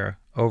sit there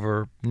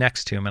over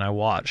next to him and I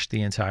watched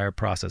the entire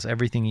process.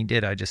 Everything he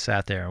did, I just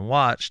sat there and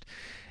watched.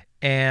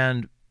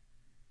 And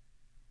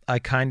I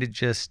kind of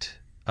just,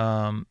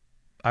 I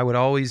would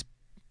always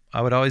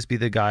be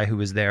the guy who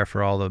was there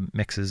for all the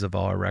mixes of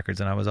all our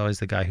records. And I was always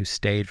the guy who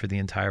stayed for the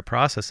entire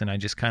process. And I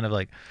just kind of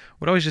like,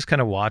 would always just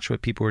kind of watch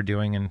what people were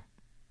doing. And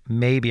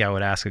maybe I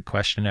would ask a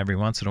question every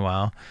once in a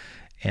while.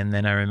 And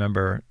then I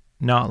remember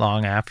not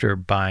long after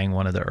buying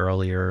one of the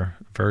earlier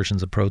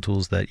versions of Pro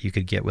Tools that you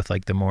could get with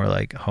like the more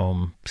like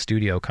home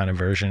studio kind of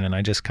version. And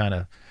I just kind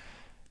of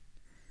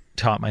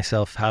taught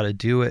myself how to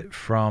do it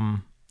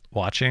from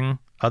watching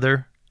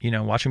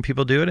watching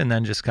people do it, and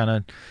then just kind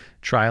of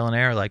trial and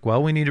error. Like,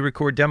 well, we need to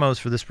record demos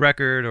for this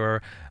record,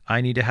 or I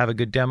need to have a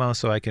good demo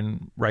so I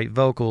can write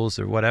vocals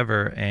or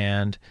whatever.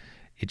 And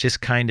it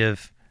just kind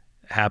of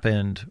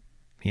happened,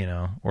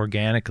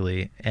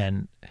 organically.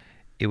 And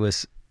it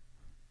was,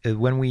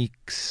 when we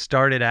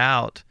started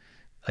out,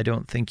 I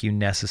don't think you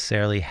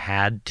necessarily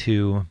had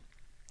to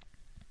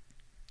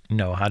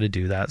know how to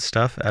do that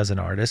stuff as an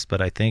artist,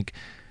 but I think,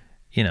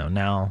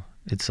 now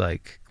it's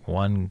like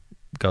one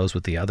goes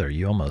with the other.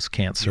 You almost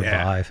can't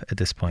survive at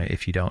this point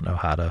if you don't know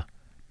how to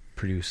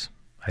produce,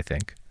 I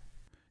think.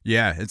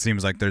 Yeah, it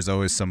seems like there's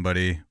always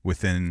somebody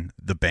within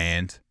the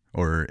band,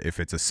 or if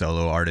it's a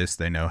solo artist,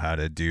 they know how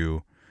to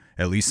do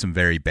at least some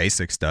very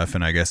basic stuff.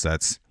 And I guess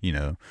that's,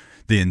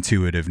 the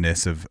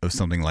intuitiveness of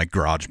something like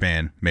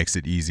GarageBand makes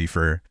it easy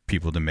for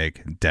people to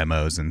make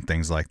demos and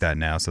things like that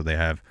now, so they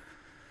have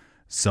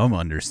some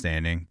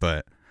understanding.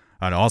 But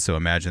I'd also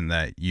imagine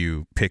that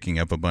you picking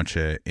up a bunch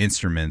of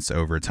instruments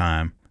over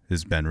time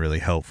has been really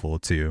helpful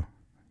to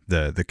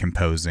the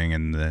composing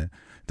and the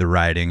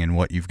writing and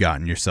what you've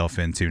gotten yourself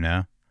into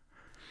now.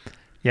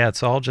 Yeah,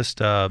 it's all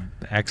just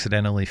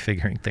accidentally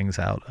figuring things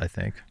out, I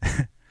think.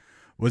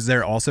 Was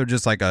there also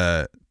just like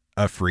a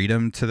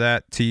freedom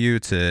to you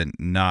to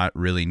not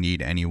really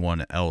need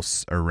anyone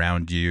else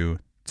around you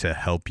to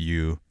help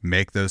you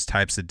make those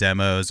types of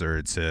demos,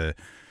 or to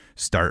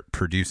start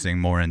producing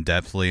more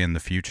in-depthly in the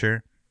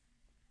future?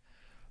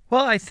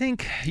 Well, I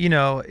think, in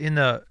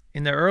the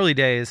early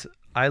days,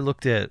 I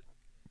looked at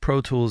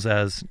Pro Tools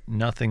as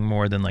nothing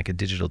more than like a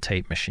digital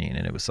tape machine.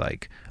 And it was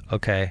like,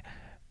 okay,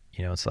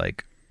 it's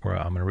like, I'm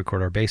going to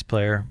record our bass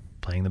player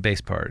playing the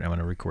bass part. I'm going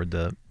to record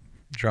the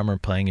drummer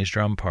playing his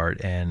drum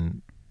part,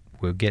 and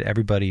we'll get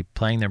everybody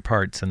playing their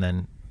parts. And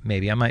then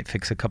maybe I might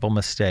fix a couple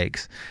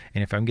mistakes.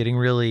 And if I'm getting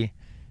really,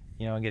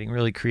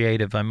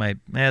 creative, I might,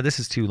 this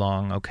is too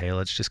long. Okay,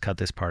 let's just cut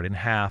this part in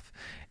half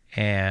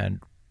and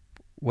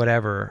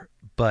whatever.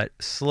 But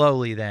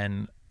slowly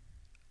then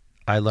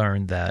I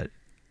learned that,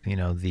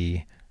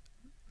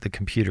 the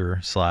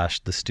computer /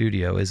 the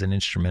studio is an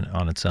instrument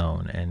on its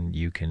own, and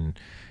you can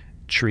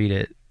treat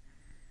it,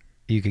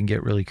 you can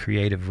get really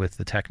creative with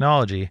the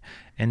technology.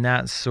 And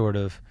that sort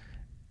of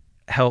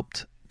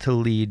helped to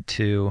lead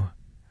to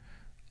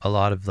a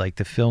lot of like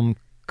the film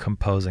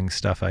composing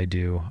stuff I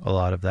do. A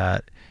lot of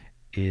that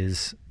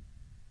is,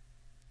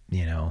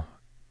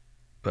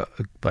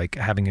 like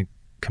having a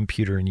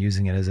computer and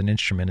using it as an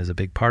instrument is a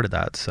big part of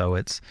that. So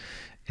it's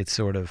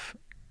sort of,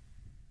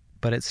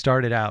 but it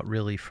started out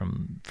really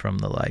from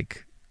the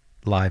like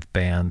live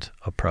band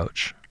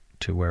approach,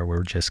 to where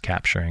we're just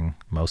capturing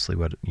mostly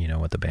what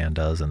the band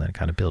does, and then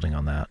kind of building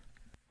on that.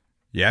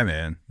 Yeah,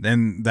 man.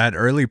 And that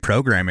early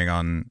programming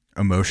on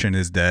Emotion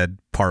is Dead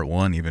Part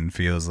 1 even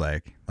feels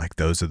like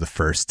those are the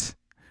first,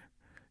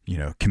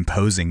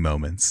 composing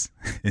moments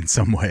in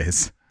some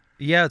ways.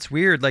 Yeah, it's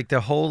weird. Like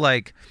the whole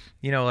like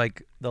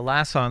the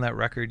last song on that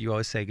record, You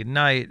Always Say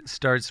Goodnight,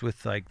 starts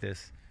with like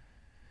this,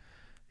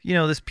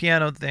 this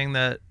piano thing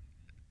that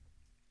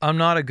I'm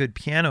not a good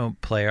piano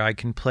player. I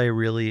can play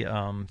really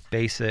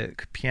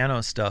basic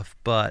piano stuff,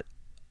 but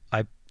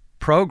I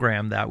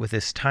programmed that with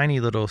this tiny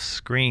little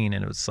screen,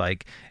 and it's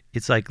like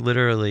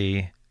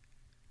literally,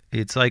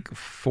 it's like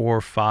 4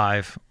 or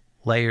 5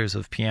 layers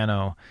of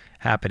piano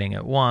happening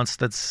at once.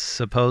 That's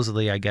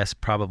supposedly, I guess,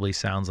 probably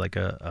sounds like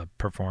a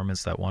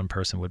performance that one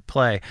person would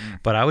play,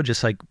 but I would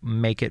just like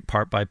make it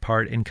part by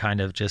part and kind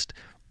of just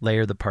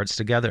layer the parts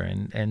together.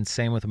 And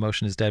same with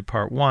Emotion is Dead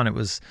Part 1.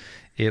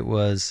 It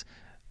was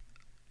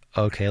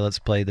okay, let's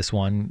play this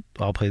one.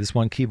 I'll play this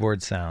one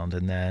keyboard sound,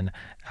 and then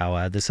I'll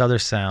add this other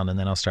sound, and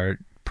then I'll start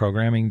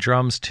programming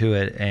drums to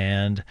it,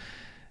 and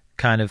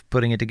kind of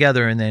putting it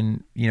together, and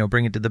then, you know,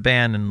 bring it to the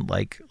band and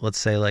like, let's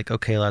say like,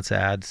 okay, let's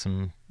add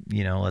some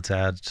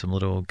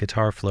little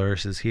guitar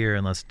flourishes here,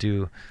 and let's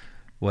do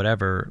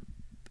whatever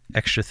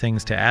extra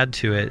things to add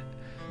to it.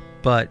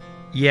 But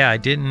yeah, I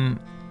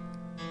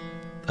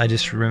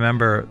just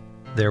remember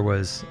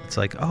it's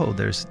like, oh,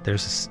 there's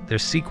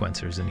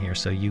sequencers in here,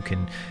 so you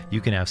can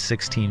have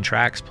 16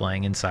 tracks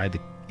playing inside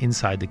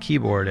the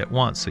keyboard at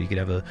once. So you could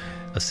have a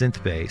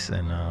synth bass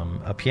and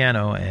a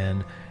piano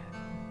and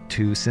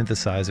 2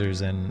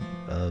 synthesizers and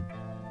a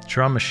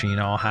drum machine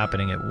all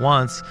happening at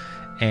once,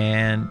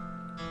 and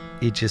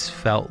it just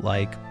felt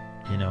like,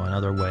 you know,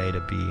 another way to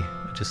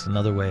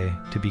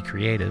be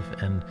creative.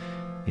 And,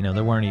 you know,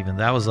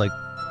 that was like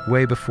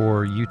way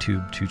before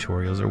YouTube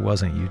tutorials. There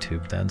wasn't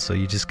YouTube then, so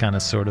you just kind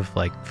of sort of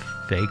like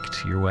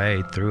faked your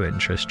way through it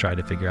and just tried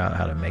to figure out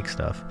how to make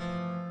stuff.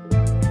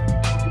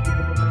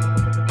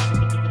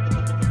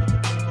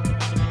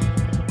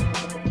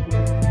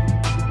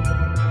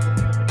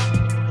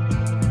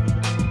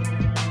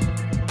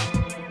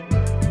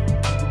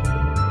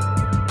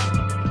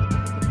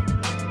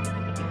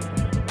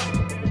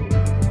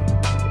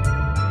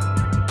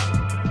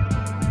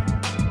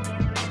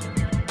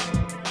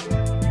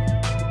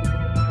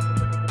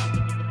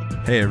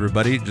 Hey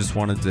everybody, just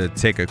wanted to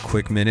take a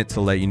quick minute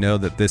to let you know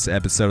that this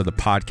episode of the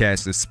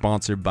podcast is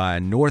sponsored by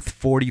North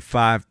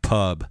 45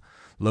 Pub,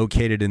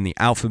 located in the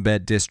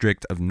Alphabet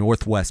District of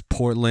Northwest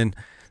Portland.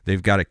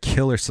 They've got a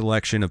killer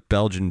selection of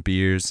Belgian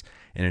beers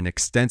and an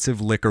extensive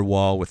liquor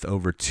wall with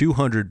over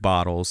 200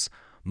 bottles.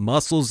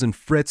 Mussels and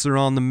Fritz are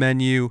on the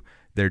menu.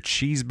 Their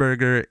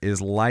cheeseburger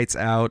is lights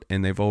out,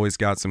 and they've always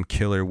got some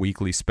killer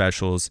weekly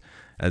specials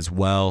as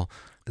well.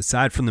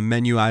 Aside from the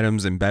menu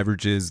items and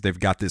beverages, they've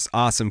got this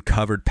awesome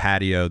covered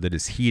patio that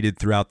is heated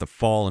throughout the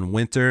fall and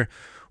winter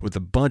with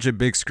a bunch of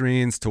big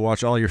screens to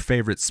watch all your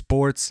favorite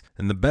sports.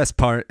 And the best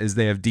part is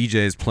they have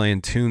DJs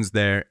playing tunes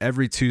there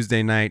every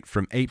Tuesday night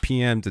from 8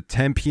 p.m. to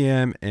 10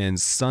 p.m. and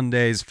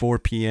Sundays 4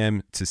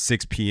 p.m. to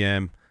 6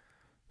 p.m.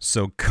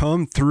 So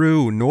come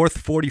through North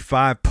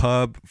 45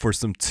 Pub for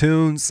some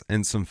tunes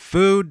and some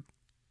food.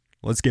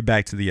 Let's get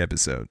back to the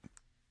episode.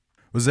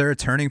 Was there a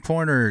turning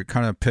point or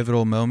kind of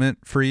pivotal moment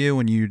for you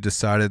when you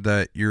decided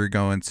that you were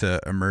going to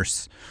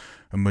immerse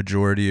a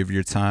majority of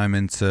your time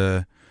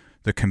into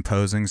the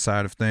composing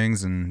side of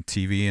things and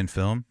TV and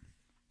film?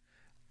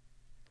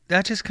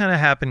 That just kind of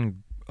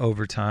happened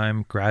over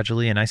time,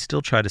 gradually, and I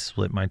still try to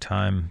split my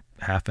time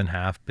half and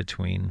half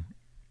between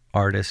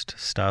artist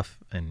stuff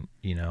and,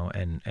 you know,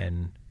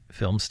 and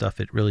film stuff.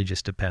 It really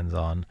just depends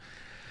on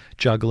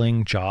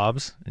juggling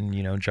jobs and,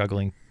 you know,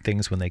 juggling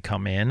things when they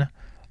come in.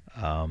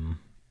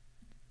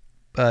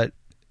 But,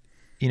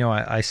 you know,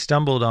 I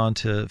stumbled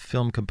onto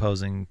film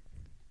composing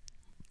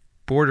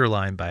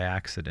borderline by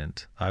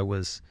accident. I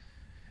was,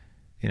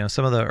 you know,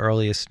 some of the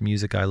earliest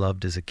music I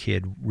loved as a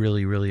kid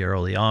really, really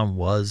early on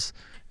was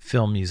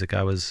film music.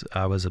 I was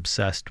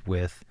obsessed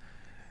with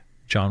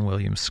John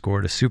Williams' score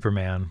to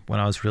Superman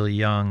when I was really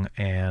young,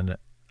 and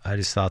I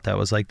just thought that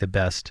was like the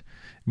best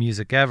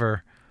music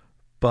ever.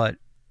 But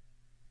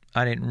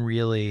I didn't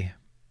really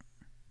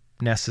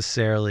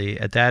necessarily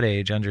at that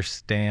age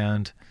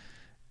understand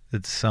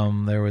that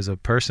there was a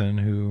person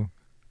who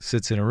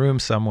sits in a room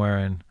somewhere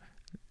and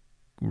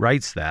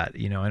writes that.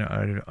 You know,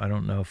 I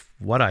don't know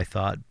what I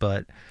thought,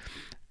 but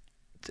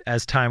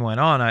as time went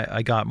on,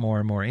 I got more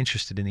and more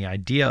interested in the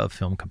idea of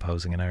film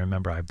composing. And I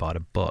remember I bought a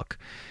book,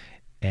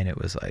 and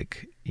it was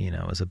like, you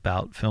know, it was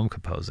about film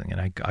composing. And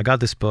I got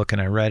this book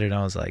and I read it, and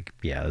I was like,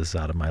 yeah, this is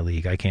out of my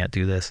league. I can't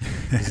do this.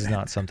 This is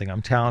not something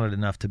I'm talented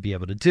enough to be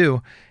able to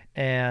do.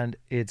 And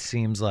it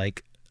seems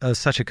like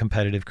such a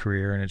competitive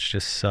career, and it's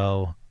just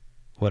so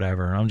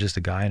whatever. I'm just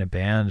a guy in a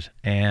band.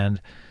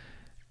 And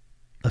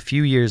a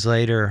few years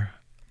later,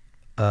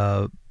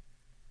 a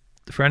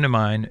friend of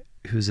mine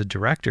who's a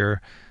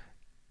director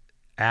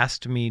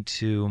asked me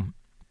to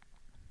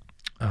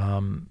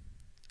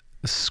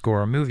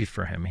score a movie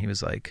for him. He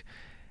was like,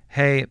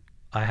 hey,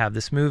 I have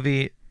this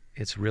movie.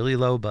 It's really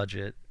low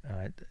budget,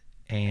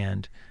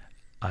 and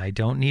I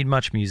don't need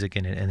much music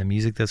in it, and the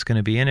music that's going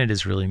to be in it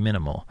is really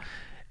minimal,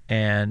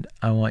 and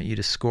I want you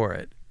to score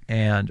it.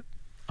 And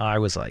I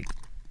was like,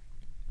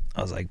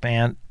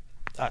 man,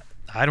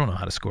 I don't know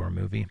how to score a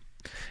movie.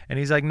 And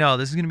he's like, no,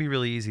 this is going to be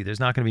really easy.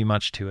 There's not going to be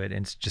much to it,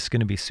 and it's just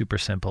going to be super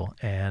simple.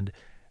 And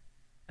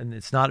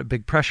it's not a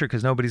big pressure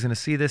because nobody's going to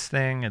see this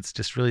thing. It's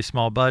just really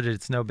small budget.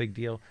 It's no big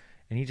deal.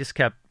 And he just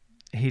kept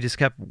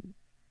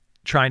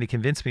trying to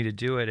convince me to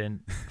do it.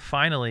 And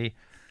finally,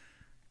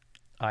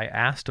 I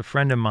asked a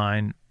friend of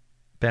mine,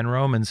 Ben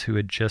Romans, who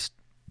had just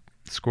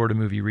scored a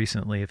movie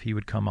recently, if he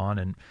would come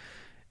on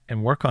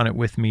and work on it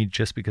with me,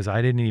 just because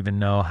I didn't even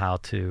know how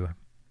to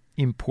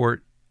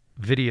import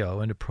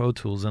video into Pro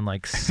Tools and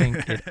like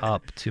sync it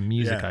up to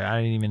music. Yeah.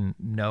 I didn't even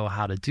know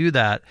how to do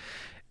that.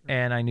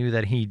 And I knew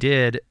that he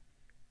did.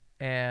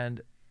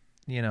 And,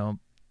 you know,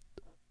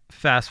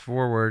 fast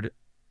forward,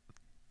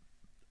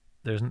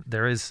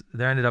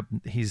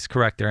 he's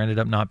correct. There ended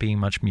up not being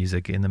much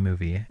music in the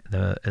movie.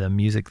 The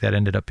music that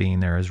ended up being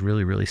there is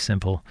really, really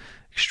simple,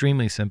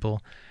 extremely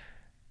simple.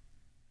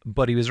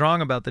 But he was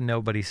wrong about the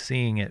nobody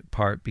seeing it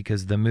part,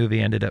 because the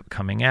movie ended up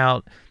coming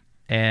out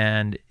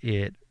and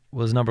it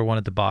was number one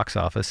at the box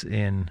office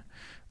in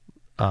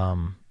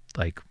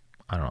like,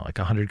 I don't know, like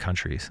 100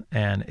 countries.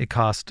 And it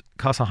cost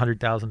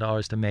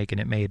 $100,000 to make, and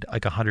it made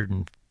like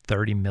 $130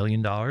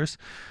 million.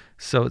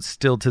 So it's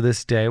still to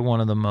this day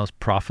one of the most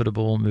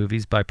profitable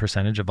movies by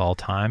percentage of all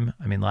time.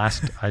 I mean,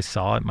 last I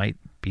saw it might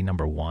be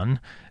number one.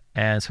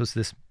 And so it's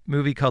this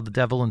movie called The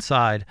Devil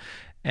Inside.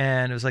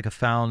 And it was like a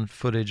found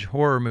footage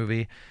horror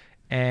movie.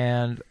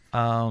 And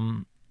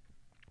the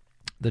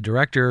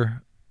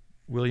director,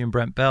 William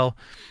Brent Bell,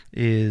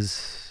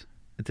 is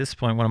at this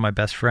point one of my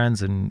best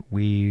friends. And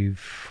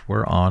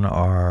we're on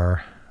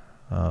our,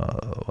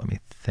 let me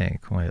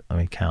think, wait, let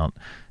me count.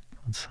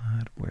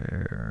 Inside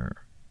where,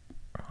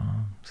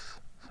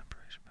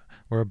 separation.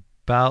 We're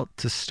about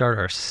to start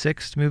our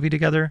 6th movie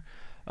together,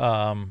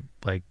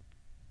 like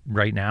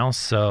right now.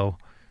 So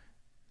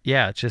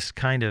yeah, it just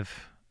kind of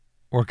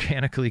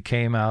organically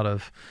came out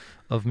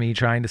of me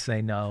trying to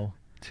say no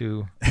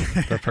to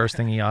the first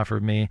thing he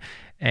offered me.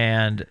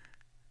 And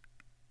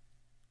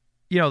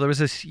there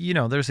was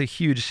a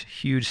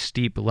huge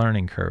steep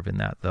learning curve in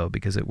that, though,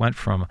 because it went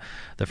from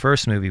the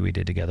first movie we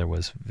did together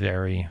was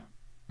very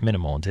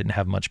minimal and didn't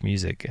have much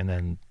music, and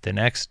then the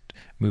next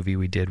movie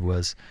we did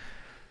was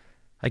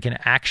like an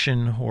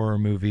action horror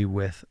movie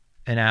with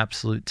an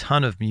absolute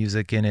ton of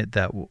music in it,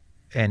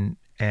 and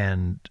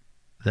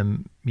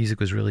the music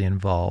was really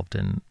involved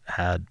and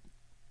had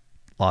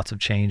lots of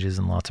changes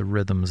and lots of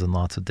rhythms and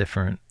lots of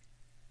different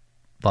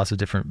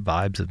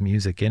vibes of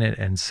music in it.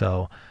 And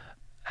so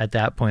at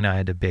that point I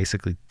had to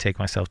basically take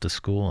myself to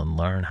school and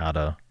learn how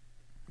to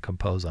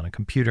compose on a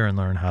computer and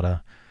learn how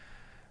to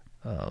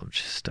I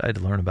had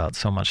to learn about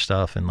so much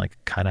stuff, and like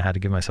kind of had to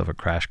give myself a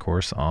crash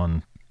course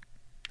on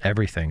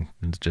everything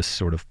and just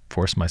sort of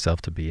force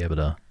myself to be able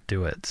to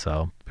do it.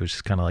 So it was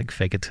just kind of like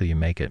fake it till you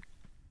make it.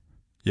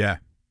 Yeah.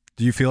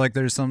 Do you feel like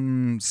there's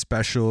something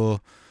special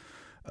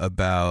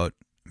about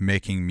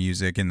making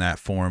music in that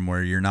form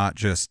where you're not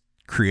just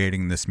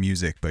creating this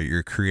music, but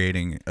you're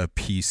creating a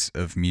piece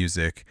of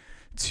music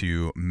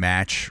to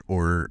match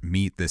or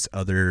meet this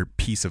other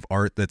piece of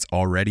art that's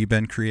already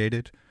been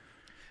created?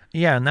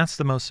 Yeah, and that's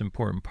the most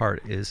important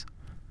part, is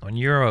when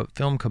you're a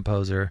film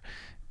composer,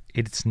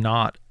 it's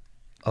not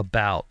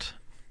about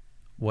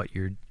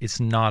it's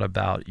not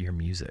about your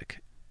music.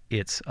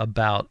 It's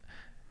about,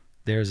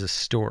 there's a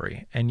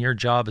story, and your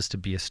job is to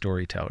be a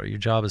storyteller. Your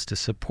job is to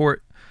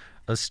support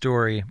a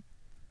story.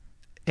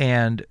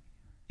 And,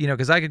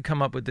 because I could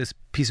come up with this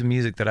piece of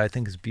music that I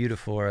think is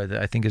beautiful or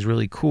that I think is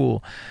really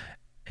cool,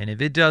 and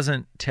if it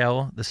doesn't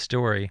tell the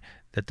story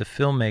that the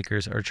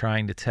filmmakers are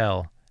trying to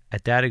tell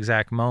at that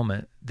exact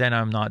moment, then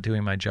I'm not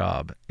doing my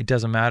job. It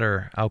doesn't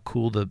matter how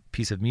cool the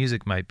piece of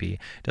music might be.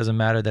 It doesn't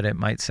matter that it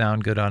might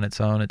sound good on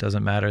its own. It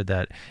doesn't matter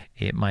that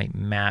it might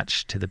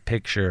match to the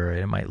picture.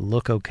 It might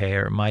look okay,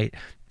 or it might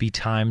be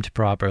timed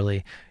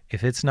properly.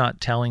 If it's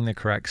not telling the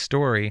correct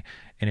story,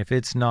 and if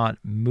it's not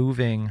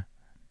moving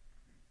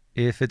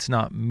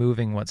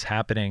what's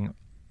happening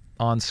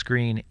on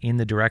screen in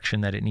the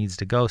direction that it needs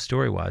to go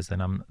story-wise,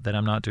 then I'm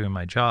not doing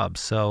my job.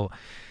 So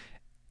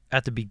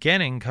at the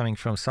beginning, coming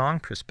from song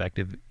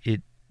perspective,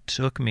 it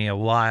took me a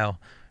while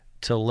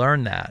to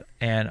learn that.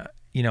 And,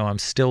 I'm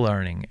still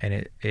learning.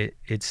 And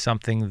it's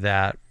something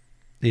that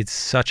it's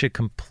such a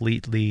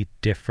completely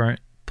different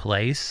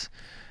place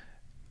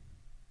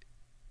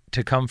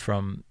to come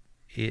from.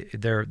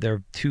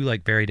 They're two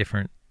like very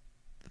different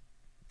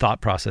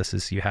thought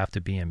processes you have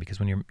to be in,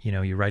 because when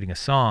you're writing a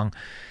song,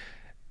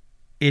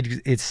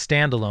 it's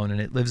standalone and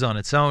it lives on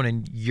its own,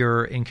 and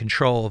you're in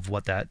control of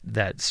what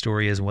that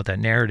story is and what that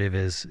narrative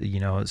is.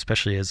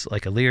 Especially as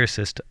like a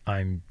lyricist,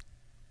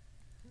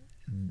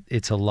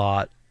 it's a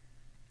lot.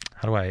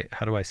 How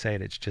do I say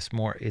it? It's just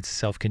more. It's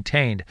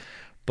self-contained,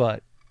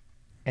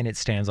 and it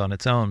stands on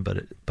its own.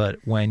 But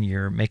when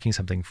you're making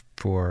something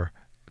for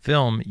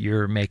film,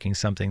 you're making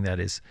something that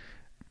is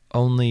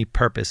only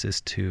purpose is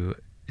to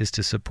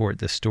support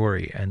the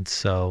story, and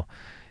so.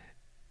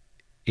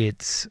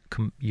 It's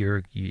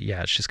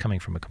just coming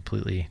from a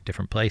completely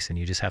different place, and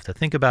you just have to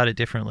think about it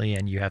differently,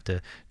 and you have to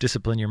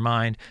discipline your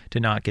mind to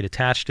not get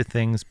attached to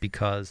things,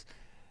 because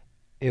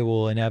it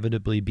will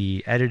inevitably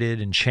be edited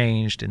and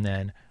changed, and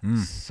then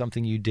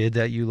something you did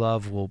that you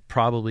love will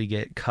probably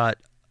get cut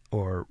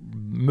or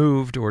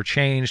moved or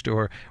changed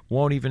or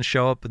won't even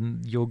show up,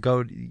 and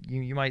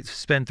you might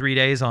spend 3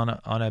 days on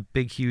a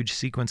big huge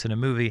sequence in a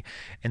movie,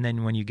 and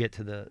then when you get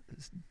to the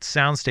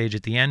soundstage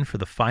at the end for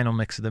the final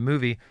mix of the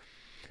movie,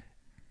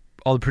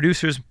 all the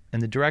producers and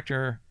the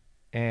director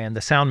and the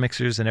sound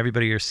mixers and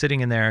everybody are sitting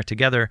in there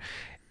together,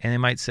 and they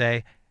might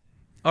say,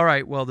 all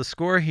right, well, the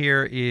score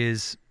here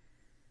is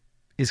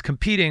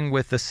competing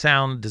with the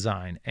sound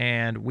design,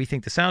 and we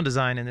think the sound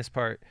design in this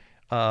part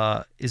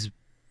is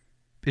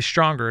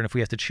stronger, and if we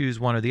have to choose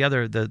one or the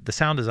other, the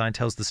sound design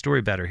tells the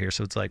story better here.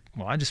 So it's like,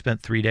 well, I just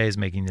spent 3 days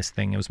making this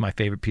thing. It was my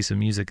favorite piece of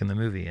music in the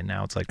movie, and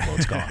now it's like, well,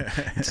 it's gone.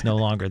 It's no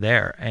longer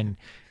there. And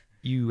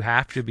you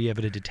have to be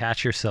able to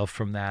detach yourself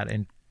from that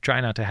and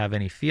try not to have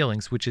any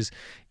feelings, which is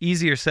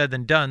easier said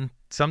than done.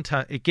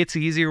 Sometimes it gets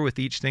easier with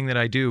each thing that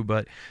I do,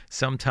 but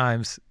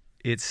sometimes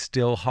it's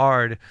still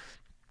hard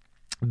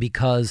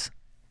because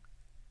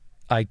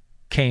I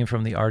came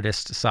from the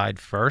artist side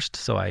first,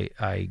 so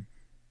I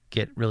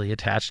get really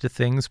attached to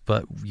things,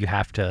 but you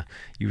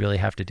really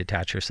have to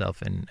detach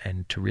yourself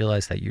and to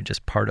realize that you're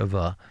just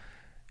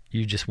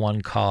you're just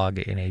one cog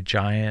in a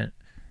giant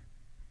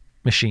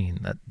machine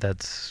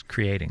that's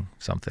creating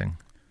something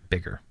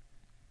bigger.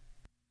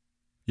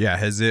 Yeah,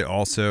 has it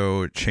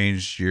also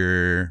changed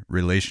your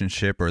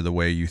relationship or the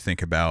way you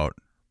think about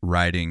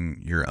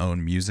writing your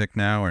own music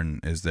now?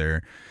 And is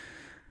there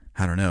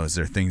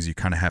things you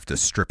kind of have to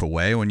strip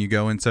away when you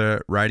go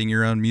into writing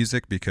your own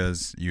music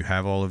because you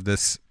have all of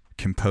this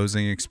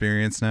composing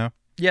experience now?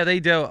 Yeah, they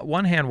do.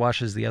 One hand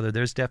washes the other.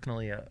 There's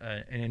definitely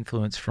an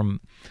influence from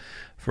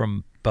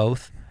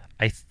both.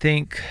 I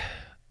think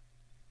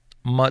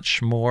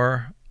much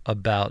more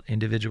about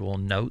individual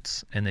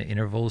notes and the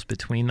intervals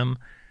between them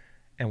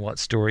and what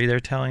story they're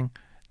telling.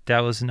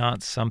 That was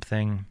not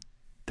something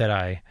that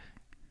I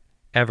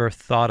ever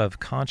thought of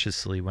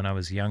consciously when I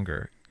was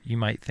younger. You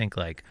might think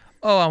like,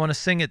 oh, I want to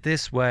sing it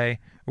this way,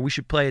 or we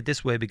should play it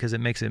this way because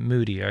it makes it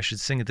moody, or I should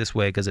sing it this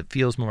way because it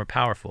feels more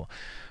powerful.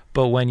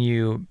 But when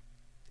you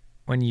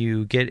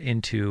get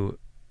into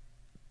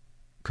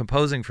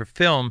composing for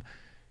film,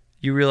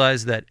 you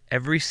realize that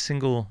every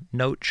single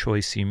note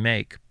choice you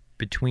make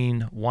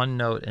between one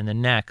note and the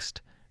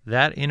next,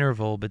 that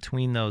interval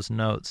between those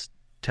notes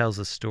tells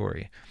a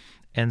story.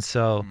 And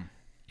so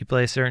you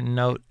play a certain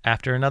note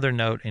after another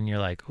note and you're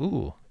like,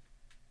 ooh,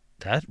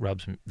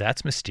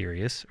 that's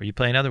mysterious. Or you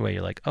play another way,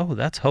 you're like, oh,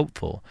 that's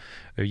hopeful.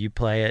 Or you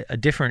play a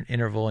different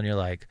interval and you're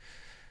like,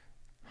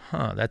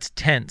 that's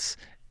tense.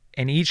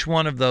 And each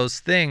one of those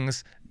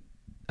things,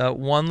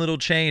 one little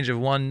change of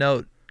one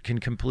note can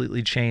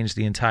completely change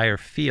the entire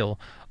feel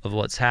of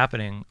what's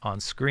happening on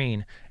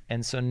screen.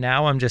 And so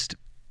now I'm just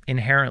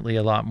inherently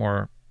a lot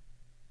more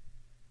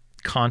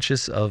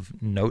conscious of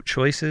note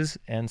choices.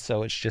 And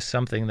so it's just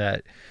something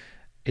that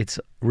it's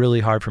really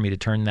hard for me to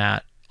turn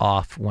that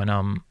off when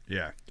I'm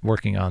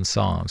working on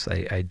songs.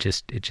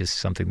 It's just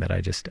something that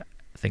I just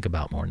think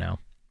about more now.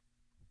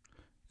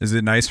 Is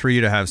it nice for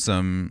you to have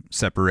some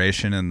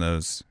separation in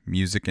those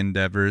music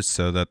endeavors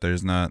so that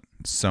there's not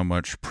so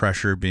much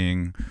pressure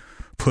being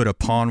put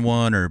upon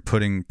one or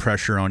putting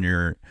pressure on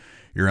your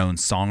own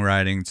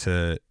songwriting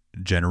to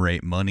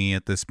generate money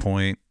at this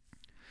point?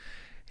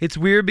 It's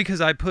weird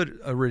because I put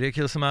a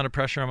ridiculous amount of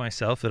pressure on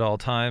myself at all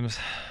times,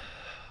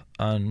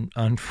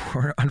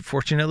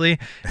 unfortunately,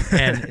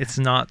 and it's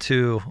not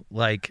to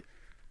like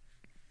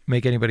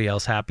make anybody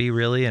else happy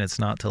really, and it's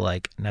not to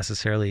like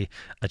necessarily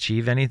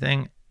achieve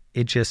anything.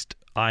 It just,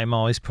 I'm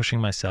always pushing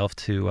myself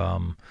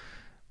to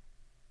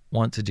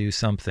want to do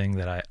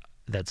something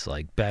that's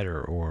like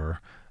better or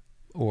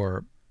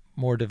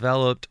more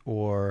developed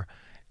or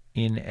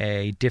in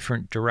a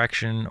different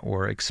direction,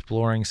 or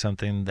exploring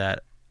something that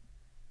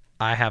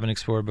I haven't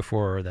explored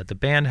before or that the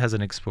band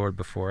hasn't explored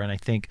before. And I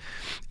think,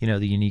 the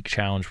unique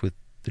challenge with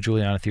the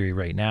Juliana Theory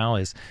right now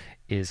is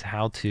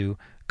how to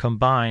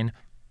combine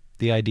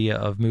the idea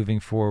of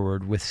moving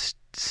forward with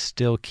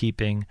still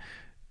keeping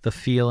the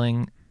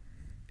feeling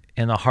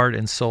and the heart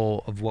and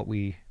soul of what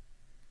we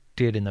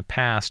did in the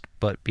past,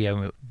 but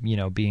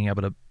being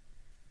able to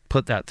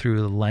put that through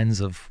the lens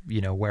of,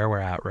 where we're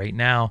at right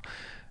now,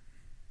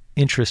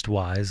 interest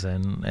wise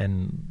and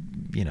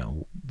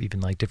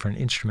even like different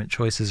instrument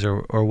choices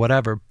or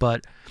whatever.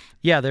 But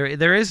yeah,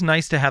 there is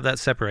nice to have that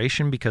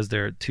separation because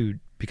they're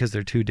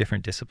two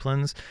different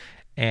disciplines.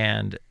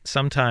 And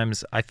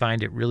sometimes I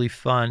find it really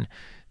fun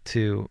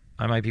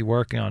I might be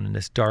working on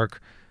this dark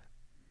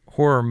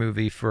horror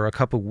movie for a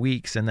couple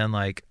weeks, and then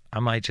like I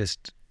might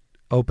just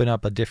open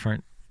up a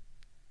different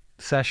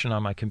session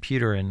on my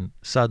computer and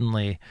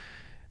suddenly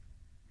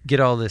get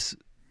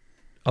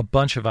a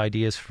bunch of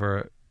ideas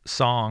for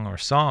song or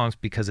songs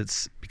because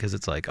it's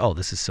like, oh,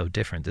 this is so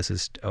different.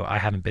 I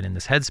haven't been in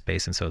this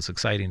headspace, and so it's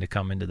exciting to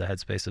come into the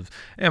headspace of,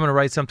 hey, I'm going to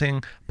write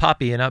something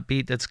poppy and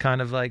upbeat that's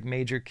kind of like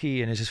major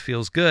key, and it just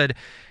feels good.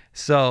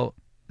 So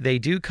they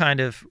do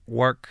kind of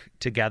work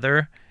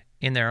together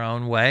in their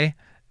own way,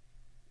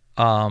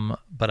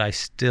 but I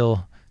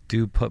still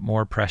do put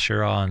more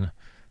pressure on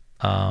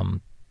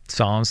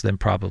songs than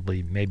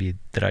probably maybe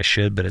that I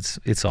should, but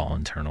it's all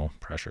internal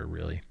pressure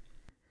really.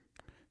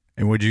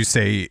 And would you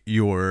say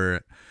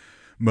your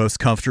most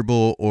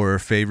comfortable or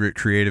favorite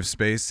creative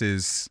space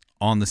is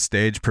on the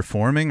stage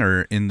performing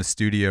or in the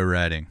studio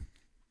writing?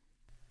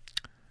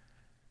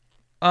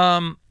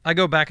 I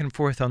go back and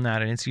forth on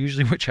that, and it's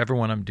usually whichever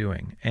one I'm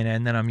doing,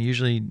 and then I'm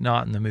usually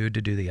not in the mood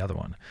to do the other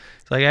one.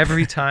 It's like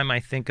every time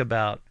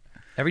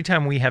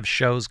we have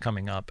shows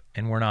coming up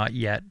and we're not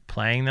yet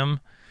playing them,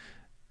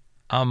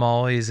 I'm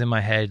always in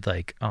my head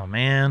like, oh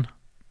man,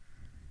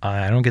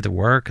 I don't get to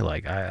work,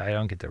 like I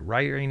don't get to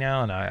write right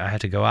now, and I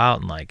have to go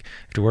out and like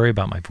have to worry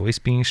about my voice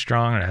being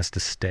strong, and it has to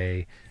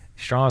stay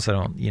strong so I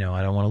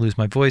don't want to lose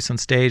my voice on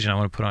stage, and I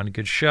want to put on a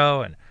good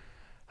show,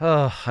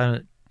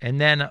 and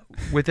then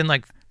within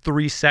like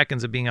 3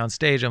 seconds of being on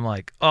stage, I'm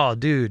like, oh,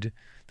 dude,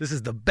 this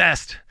is the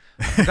best.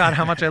 Oh, God,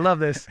 how much I love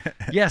this.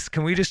 Yes,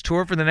 can we just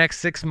tour for the next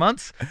 6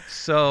 months?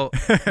 So,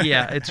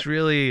 yeah, it's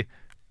really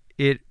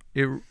it.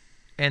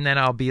 And then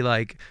I'll be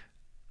like,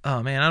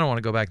 oh man, I don't want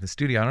to go back to the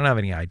studio. I don't have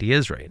any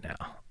ideas right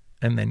now.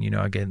 And then,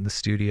 I get in the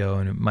studio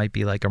and it might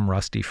be like I'm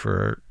rusty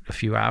for a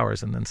few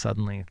hours, and then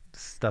suddenly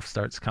stuff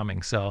starts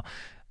coming. So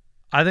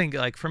I think,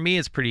 like, for me,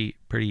 it's pretty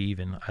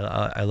even.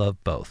 I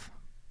love both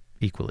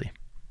equally.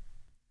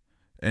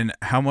 And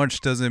how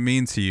much does it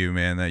mean to you,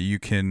 man, that you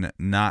can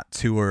not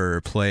tour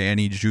or play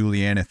any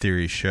Juliana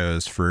Theory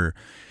shows for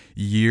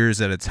years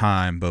at a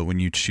time, but when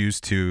you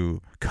choose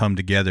to come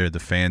together, the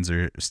fans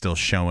are still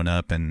showing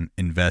up and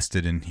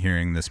invested in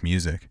hearing this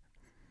music?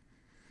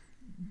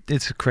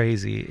 It's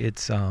crazy.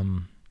 It's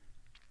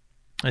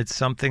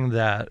something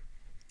that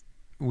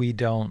we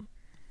don't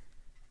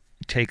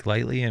take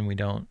lightly and we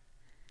don't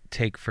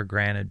take for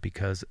granted,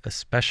 because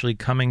especially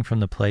coming from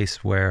the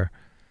place where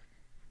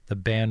the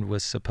band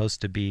was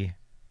supposed to be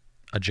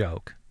a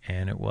joke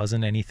and it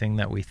wasn't anything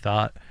that we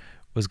thought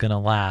was going to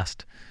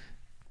last,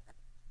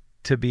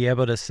 to be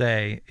able to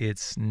say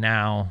it's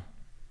now,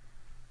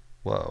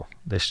 whoa,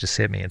 this just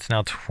hit me. It's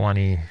now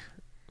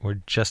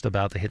we're just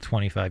about to hit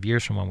 25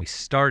 years from when we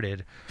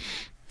started.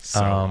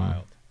 So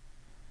wild.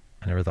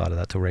 I never thought of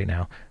that till right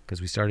now,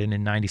 because we started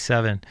in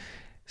 97.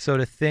 So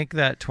to think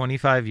that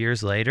 25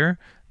 years later,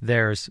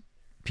 there's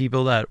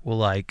people that will,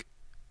 like,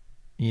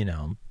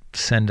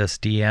 send us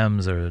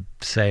DMs or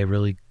say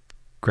really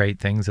great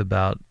things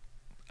about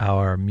how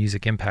our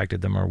music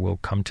impacted them, or will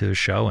come to the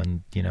show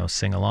and,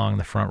 sing along in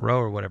the front row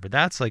or whatever.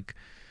 That's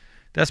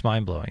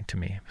mind blowing to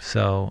me.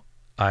 So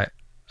I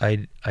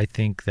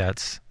think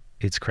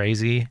it's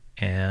crazy,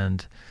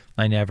 and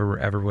I never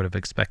ever would have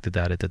expected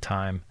that at the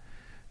time.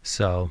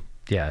 So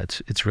yeah,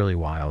 it's really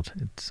wild.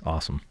 It's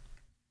awesome.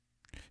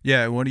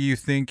 Yeah, what do you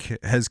think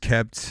has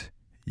kept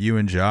you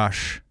and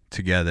Josh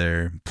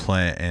together,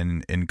 play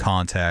and in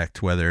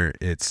contact, whether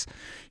it's,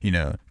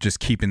 just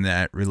keeping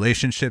that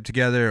relationship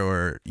together,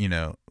 or,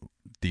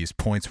 these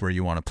points where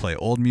you want to play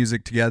old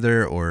music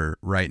together or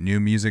write new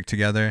music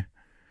together?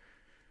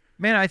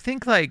 Man, I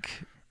think, like,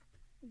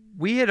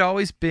 we had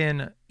always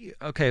been,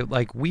 okay,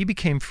 like, we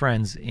became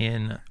friends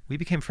in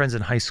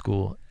high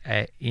school.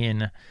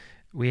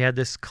 We had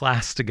this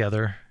class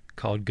together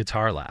called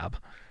Guitar Lab,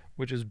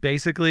 which was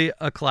basically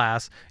a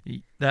class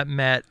that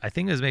met, I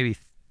think it was maybe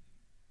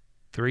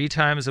 3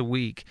 times a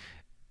week,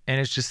 and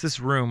it's just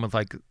this room with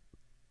like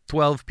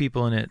 12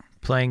 people in it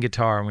playing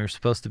guitar, and we were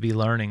supposed to be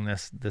learning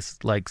this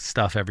like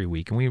stuff every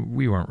week, and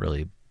we weren't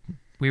really,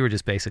 we were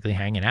just basically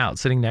hanging out,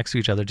 sitting next to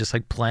each other, just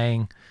like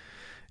playing,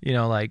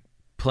 like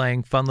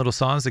playing fun little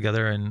songs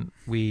together. And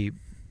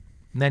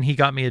then he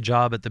got me a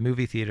job at the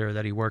movie theater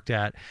that he worked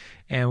at,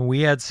 and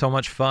we had so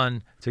much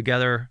fun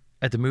together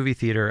at the movie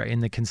theater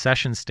in the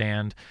concession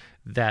stand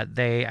that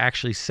they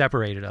actually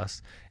separated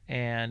us,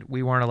 and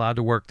we weren't allowed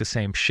to work the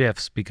same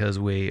shifts because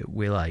we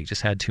like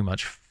just had too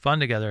much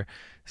fun together.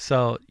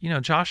 So,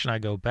 Josh and I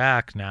go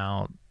back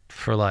now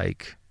for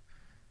like,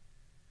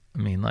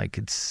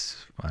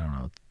 it's, I don't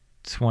know,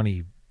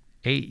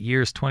 28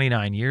 years,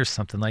 29 years,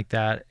 something like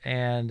that.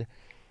 And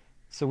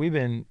so we've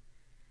been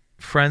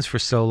friends for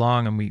so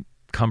long, and we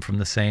come from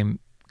the same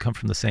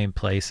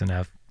place and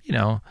have,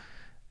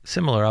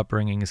 similar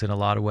upbringings in a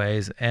lot of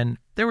ways. And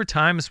there were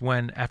times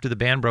when, after the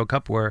band broke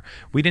up, where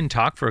we didn't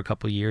talk for a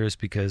couple of years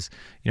because,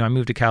 I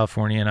moved to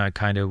California, and I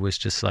kind of was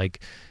just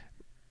like,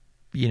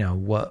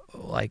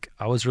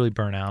 I was really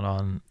burnt out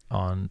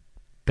on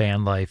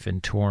band life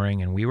and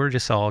touring, and we were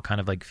just all kind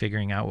of like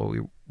figuring out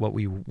what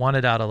we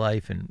wanted out of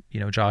life. And,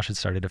 Josh had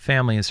started a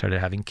family and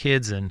started having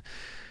kids, and,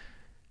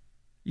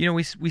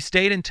 we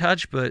stayed in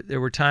touch, but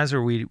there were times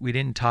where we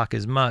didn't talk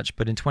as much.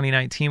 But in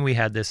 2019, we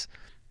had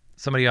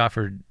somebody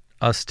offered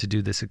us to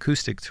do this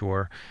acoustic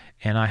tour,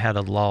 and I had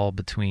a lull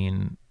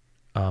between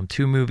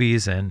 2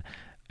 movies, and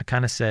I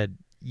kind of said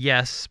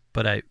yes,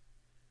 but I,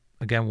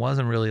 again,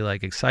 wasn't really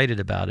like excited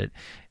about it.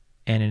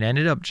 And it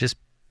ended up just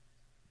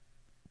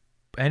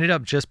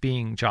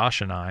being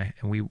Josh and I,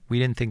 and we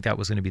didn't think that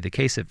was going to be the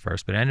case at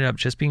first, but it ended up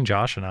just being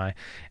Josh and I,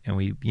 and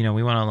we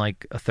went on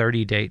like a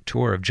 30-date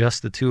tour of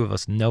just the 2 of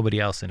us, nobody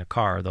else in a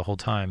car the whole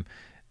time,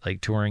 like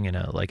touring in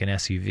an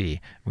SUV.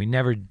 We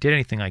never did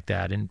anything like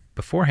that. And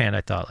beforehand,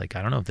 I thought, like,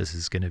 I don't know if is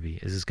this going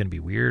to be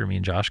weird? Are me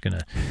and Josh going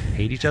to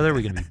hate each other? Are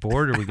we going to be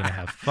bored? Are we going to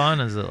have fun?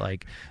 Is it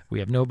like we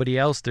have nobody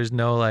else? There's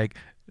no, like,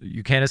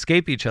 you can't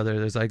escape each other.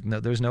 There's like,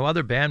 there's no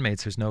other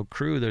bandmates. There's no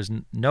crew. There's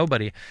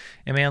nobody.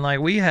 And man, like,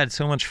 we had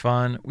so much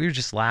fun. We were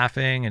just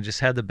laughing and just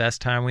had the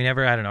best time. We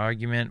never had an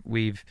argument.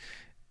 We've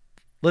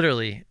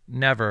literally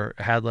never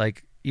had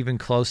like even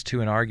close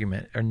to an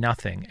argument or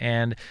nothing.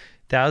 And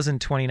that was in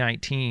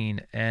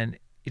 2019, and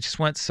it just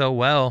went so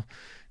well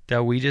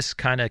that we just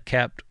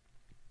kept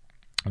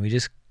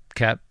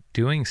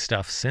doing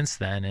stuff since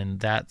then. And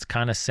that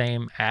kind of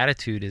same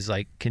attitude is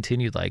like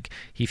continued. Like,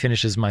 he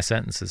finishes my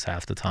sentences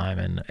half the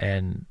time,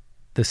 and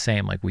the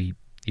same, like, we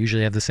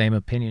usually have the same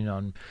opinion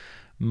on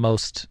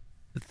most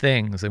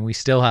things, and we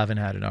still haven't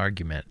had an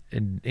argument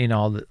in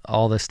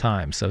all this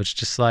time. So it's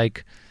just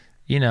like,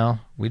 you know,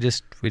 we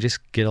just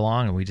get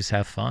along and we just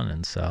have fun,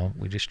 and so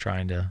we're just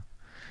trying to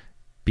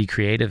be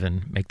creative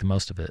and make the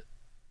most of it.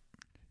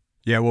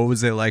 Yeah, what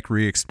was it like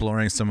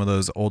re-exploring some of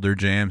those older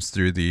jams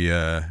through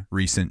the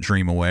recent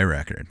Dream Away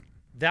record?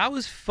 That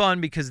was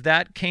fun because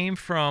that came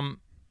from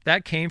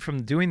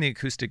doing the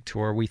acoustic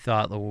tour. We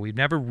thought, well, we'd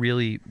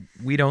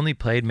only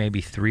played maybe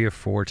 3 or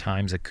 4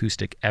 times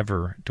acoustic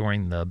ever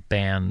during the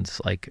band's,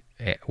 like,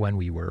 when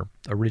we were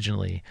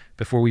originally,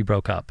 before we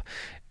broke up.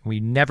 We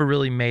never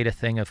really made a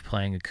thing of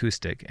playing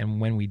acoustic,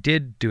 and when we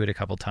did do it a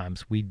couple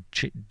times, we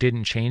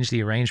didn't change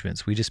the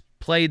arrangements. We just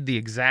played the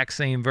exact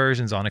same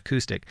versions on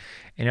acoustic,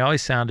 and it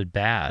always sounded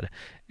bad.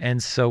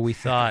 And so we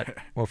thought,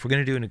 well, if we're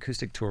going to do an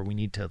acoustic tour, we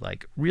need to,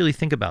 like, really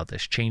think about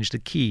this, change the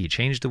key,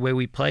 change the way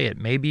we play it,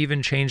 maybe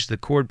even change the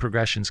chord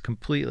progressions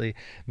completely.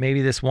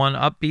 Maybe this one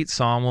upbeat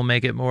song will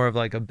make it more of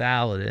like a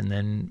ballad,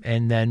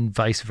 and then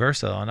vice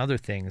versa on other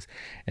things.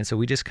 And so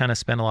we just kind of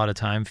spent a lot of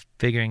time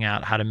figuring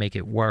out how to make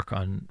it work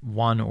on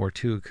 1 or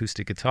 2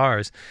 acoustic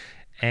guitars.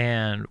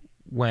 And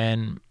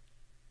when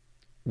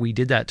we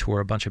did that tour,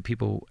 a bunch of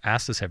people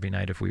asked us every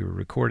night if we were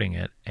recording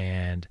it,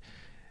 and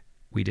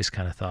we just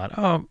kind of thought,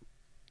 oh,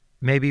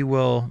 maybe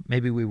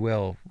we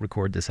will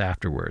record this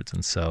afterwards.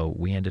 And so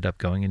we ended up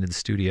going into the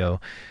studio,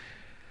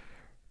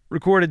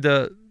 recorded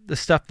the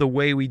stuff the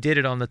way we did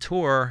it on the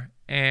tour,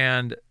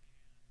 and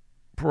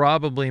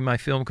probably my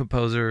film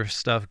composer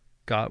stuff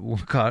got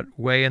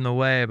way in the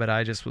way, but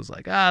I just was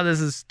like, this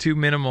is too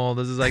minimal.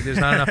 This is like, there's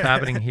not enough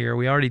happening here.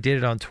 We already did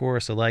it on tour,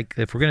 so like,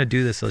 if we're going to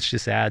do this, let's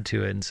just add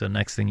to it. And so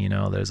next thing you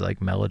know, there's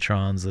like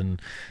mellotrons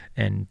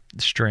and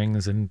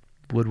strings and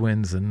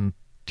woodwinds and,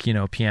 you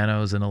know,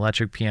 pianos and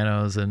electric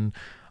pianos and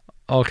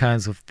all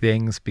kinds of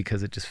things,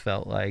 because it just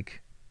felt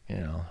like, you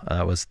know,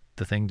 that was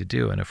the thing to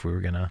do. And if we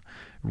were going to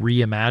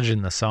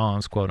reimagine the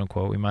songs, quote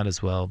unquote, we might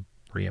as well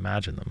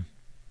reimagine them.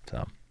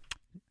 So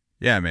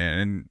yeah, man,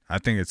 and I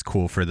think it's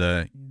cool for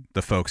the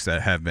folks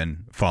that have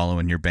been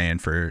following your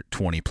band for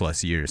 20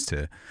 plus years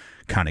to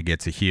kind of get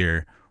to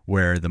hear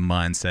where the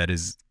mindset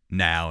is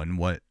now and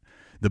what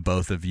the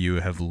both of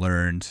you have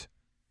learned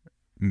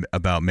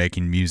about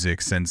making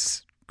music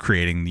since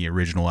creating the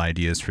original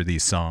ideas for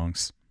these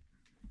songs.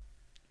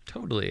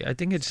 Totally. I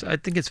think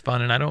it's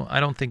fun, and I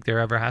don't think there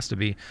ever has to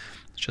be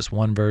just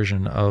one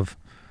version of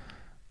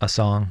a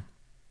song.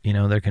 You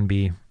know, there can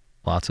be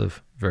lots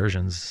of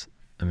versions.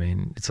 I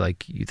mean, it's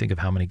like, you think of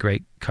how many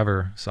great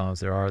cover songs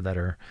there are that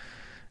are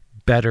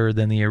better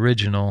than the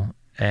original,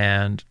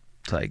 and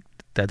it's like,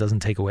 that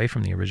doesn't take away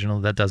from the original.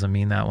 That doesn't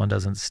mean that one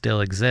doesn't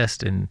still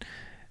exist, and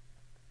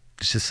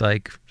it's just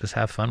like, just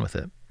have fun with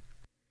it.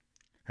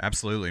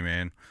 Absolutely,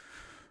 man.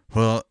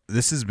 Well,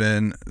 this has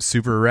been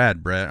super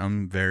rad, Brett.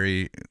 I'm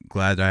very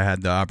glad I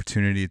had the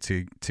opportunity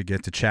to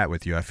get to chat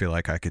with you. I feel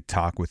like I could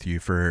talk with you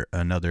for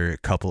another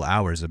couple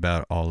hours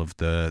about all of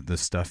the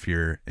stuff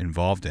you're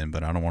involved in,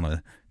 but I don't want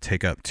to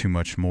take up too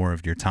much more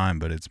of your time.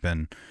 But it's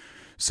been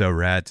so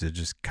rad to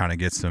just kind of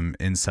get some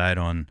insight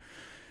on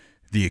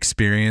the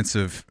experience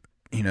of,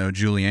 you know,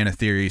 Juliana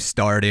Theory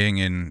starting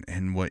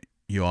and what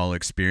you all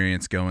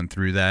experience going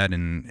through that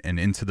and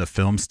into the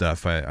film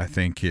stuff. I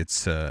think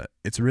it's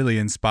really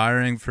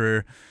inspiring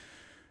for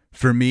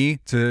me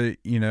to,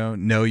 you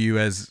know you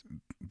as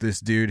this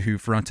dude who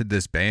fronted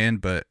this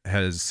band, but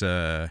has,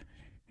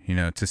 you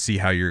know, to see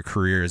how your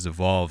career has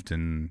evolved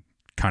and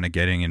kind of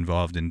getting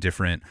involved in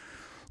different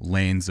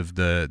lanes of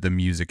the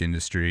music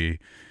industry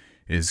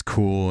is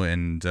cool.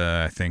 And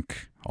I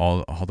think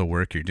all the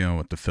work you're doing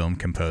with the film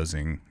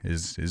composing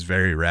is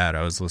very rad.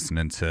 I was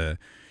listening to,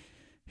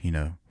 you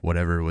know,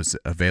 whatever was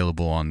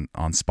available on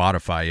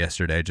Spotify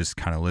yesterday, just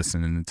kind of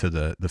listening to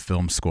the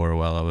film score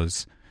while I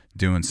was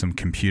doing some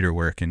computer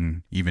work,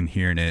 and even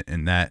hearing it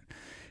in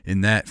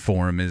that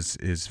form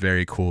is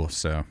very cool.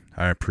 So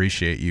I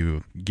appreciate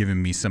you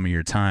giving me some of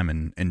your time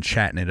and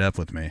chatting it up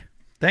with me.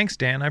 Thanks,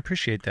 Dan. I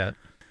appreciate that.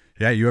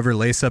 Yeah. You ever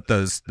lace up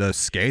those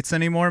skates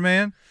anymore,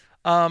 man?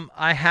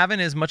 I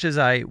haven't as much as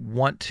I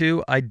want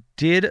to. I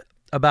did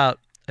about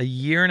a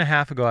year and a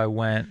half ago. It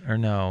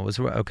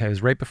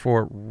was right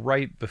before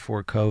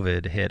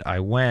COVID hit. I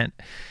went,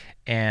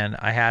 and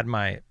I had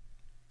my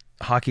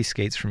hockey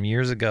skates from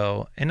years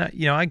ago, and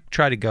I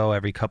try to go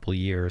every couple of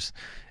years,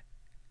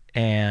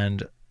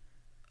 and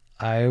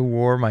I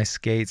wore my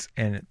skates,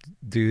 and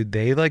dude,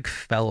 they like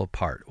fell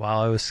apart while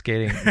I was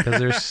skating because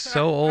they're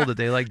so old that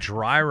they like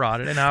dry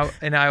rotted. And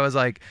I was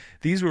like,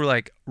 these were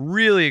like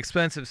really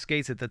expensive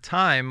skates at the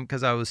time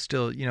because I was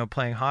still, you know,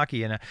 playing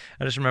hockey. And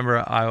I just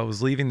remember I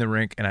was leaving the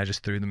rink and I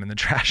just threw them in the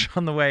trash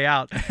on the way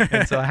out.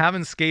 And so I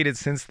haven't skated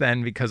since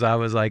then because I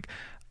was like,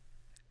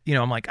 you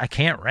know, I'm like, I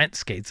can't rent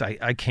skates.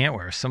 I can't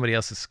wear somebody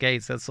else's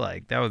skates.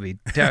 That would be,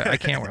 I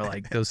can't wear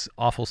like those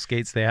awful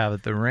skates they have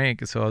at the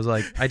rink. So I was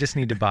like, I just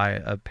need to buy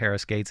a pair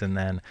of skates, and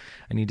then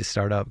I need to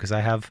start up, because I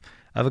have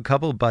a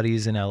couple of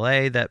buddies in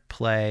LA that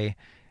play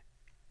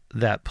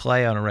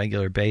on a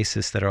regular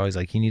basis that are always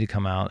like, you need to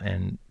come out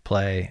and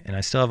play, and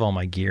I still have all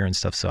my gear and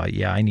stuff. So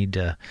I need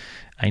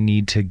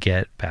to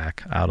get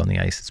back out on the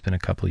ice. It's been a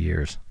couple of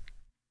years.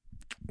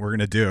 We're going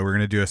to do it. We're going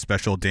to do a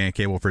special Dan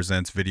Cable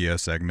Presents video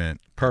segment.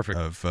 Perfect.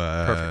 Of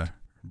Perfect.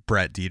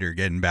 Brett Dieter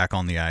getting back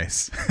on the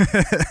ice.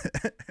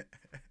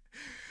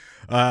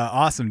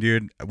 Awesome,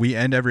 dude. We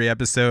end every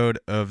episode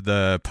of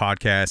the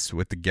podcast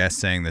with the guest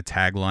saying the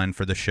tagline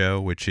for the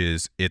show, which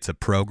is "It's a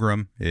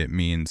program." It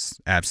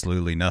means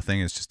absolutely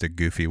nothing. It's just a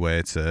goofy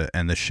way to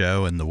end the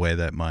show. And the way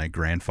that my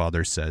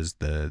grandfather says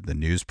the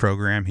news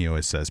program, he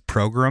always says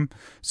program.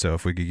 So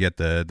if we could get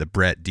the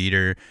Brett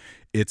Dieter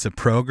 "It's a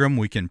program,"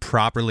 we can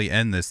properly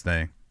end this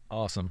thing.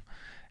 Awesome.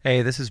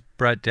 Hey, this is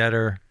Brett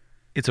Detter.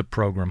 It's a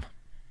program.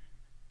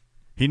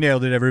 He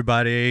nailed it,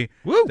 everybody.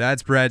 Woo!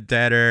 That's Brett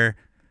Detter.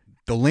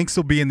 The links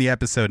will be in the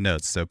episode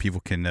notes so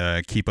people can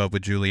keep up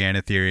with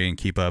Juliana Theory and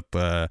keep up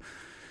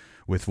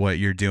with what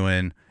you're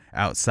doing.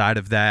 Outside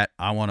of that,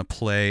 I want to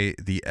play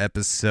the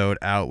episode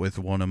out with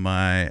one of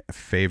my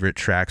favorite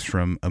tracks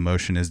from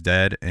Emotion is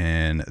Dead,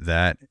 and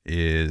that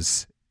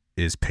is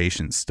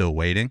Patience Still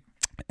Waiting.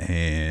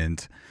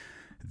 And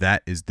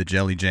that is the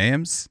Jelly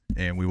Jams,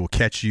 and we will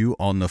catch you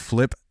on the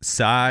flip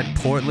side.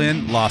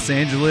 Portland, Los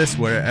Angeles,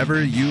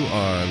 wherever you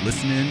are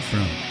listening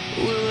from.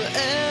 Will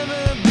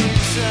ever be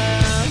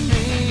time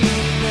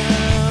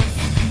enough?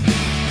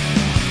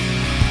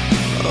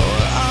 Or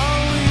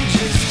are we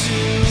just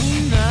too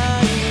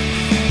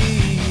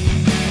naive?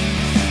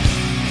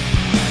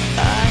 I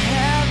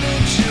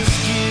haven't just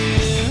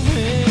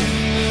given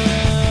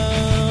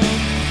up.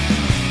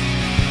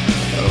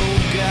 Oh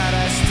God,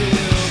 I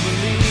still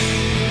believe.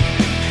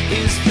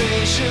 Is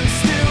patience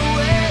still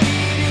waiting?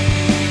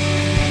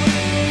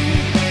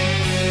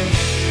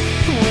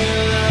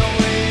 Will I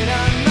wait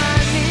on my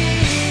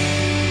knees?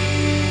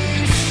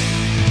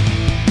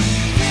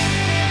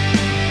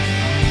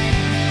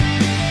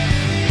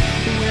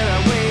 Will I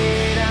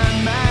wait on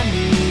my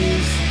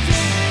knees?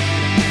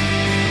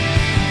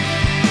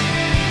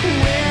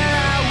 Will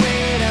I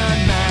wait on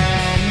my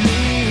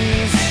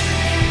knees?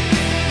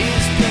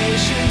 Is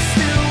patience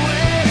still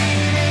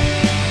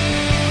waiting?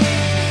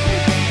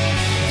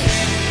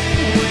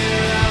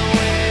 Will I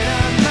wait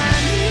on my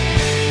knees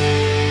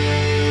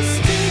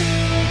still?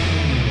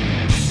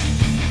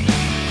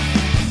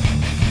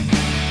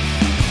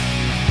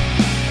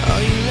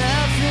 Are you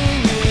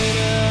laughing at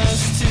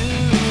us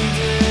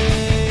today?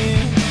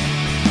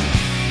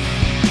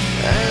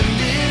 And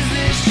is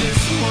this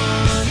just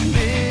one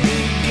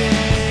big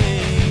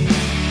game?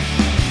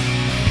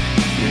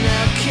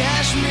 Now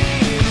cash me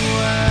in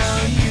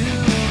while you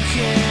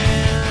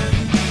can.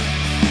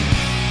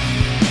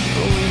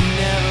 We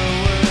never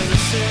were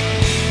the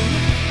same.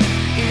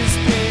 Is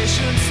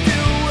patience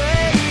still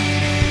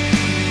waiting?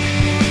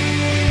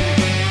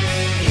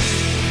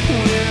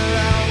 Will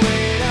I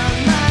wait on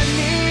my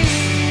knees?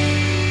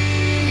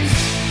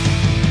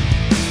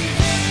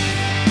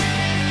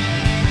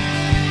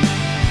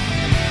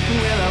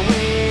 Will I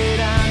wait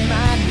on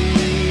my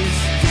knees?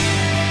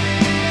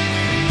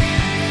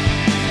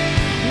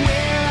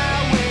 Will I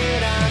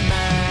wait on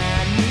my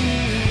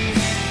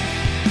knees?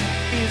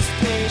 Is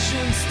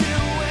patience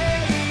still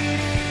waiting?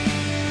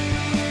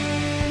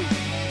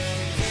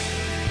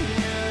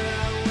 Will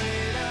I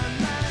wait on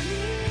my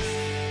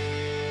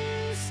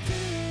knees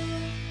still?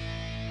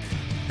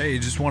 Hey,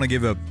 just want to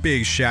give a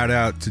big shout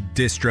out to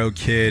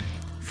DistroKid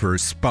for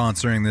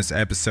sponsoring this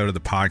episode of the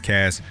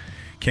podcast.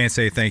 Can't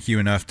say thank you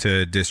enough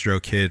to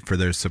DistroKid for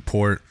their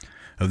support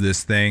of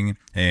this thing.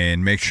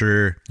 And make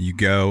sure you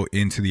go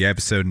into the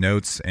episode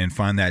notes and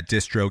find that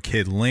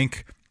DistroKid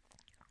link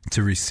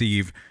to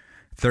receive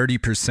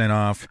 30%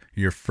 off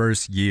your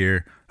first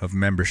year of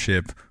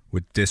membership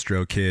with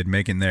DistroKid,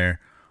 making their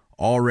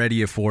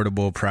already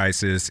affordable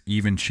prices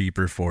even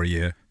cheaper for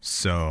you.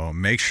 So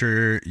make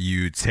sure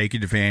you take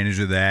advantage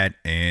of that.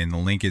 And the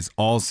link is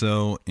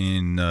also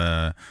in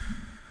the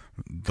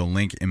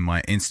link in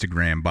my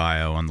Instagram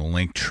bio on the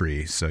link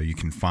tree, so you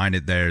can find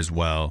it there as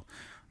well.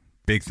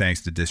 Big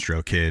thanks to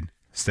DistroKid.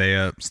 Stay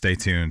up, stay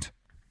tuned.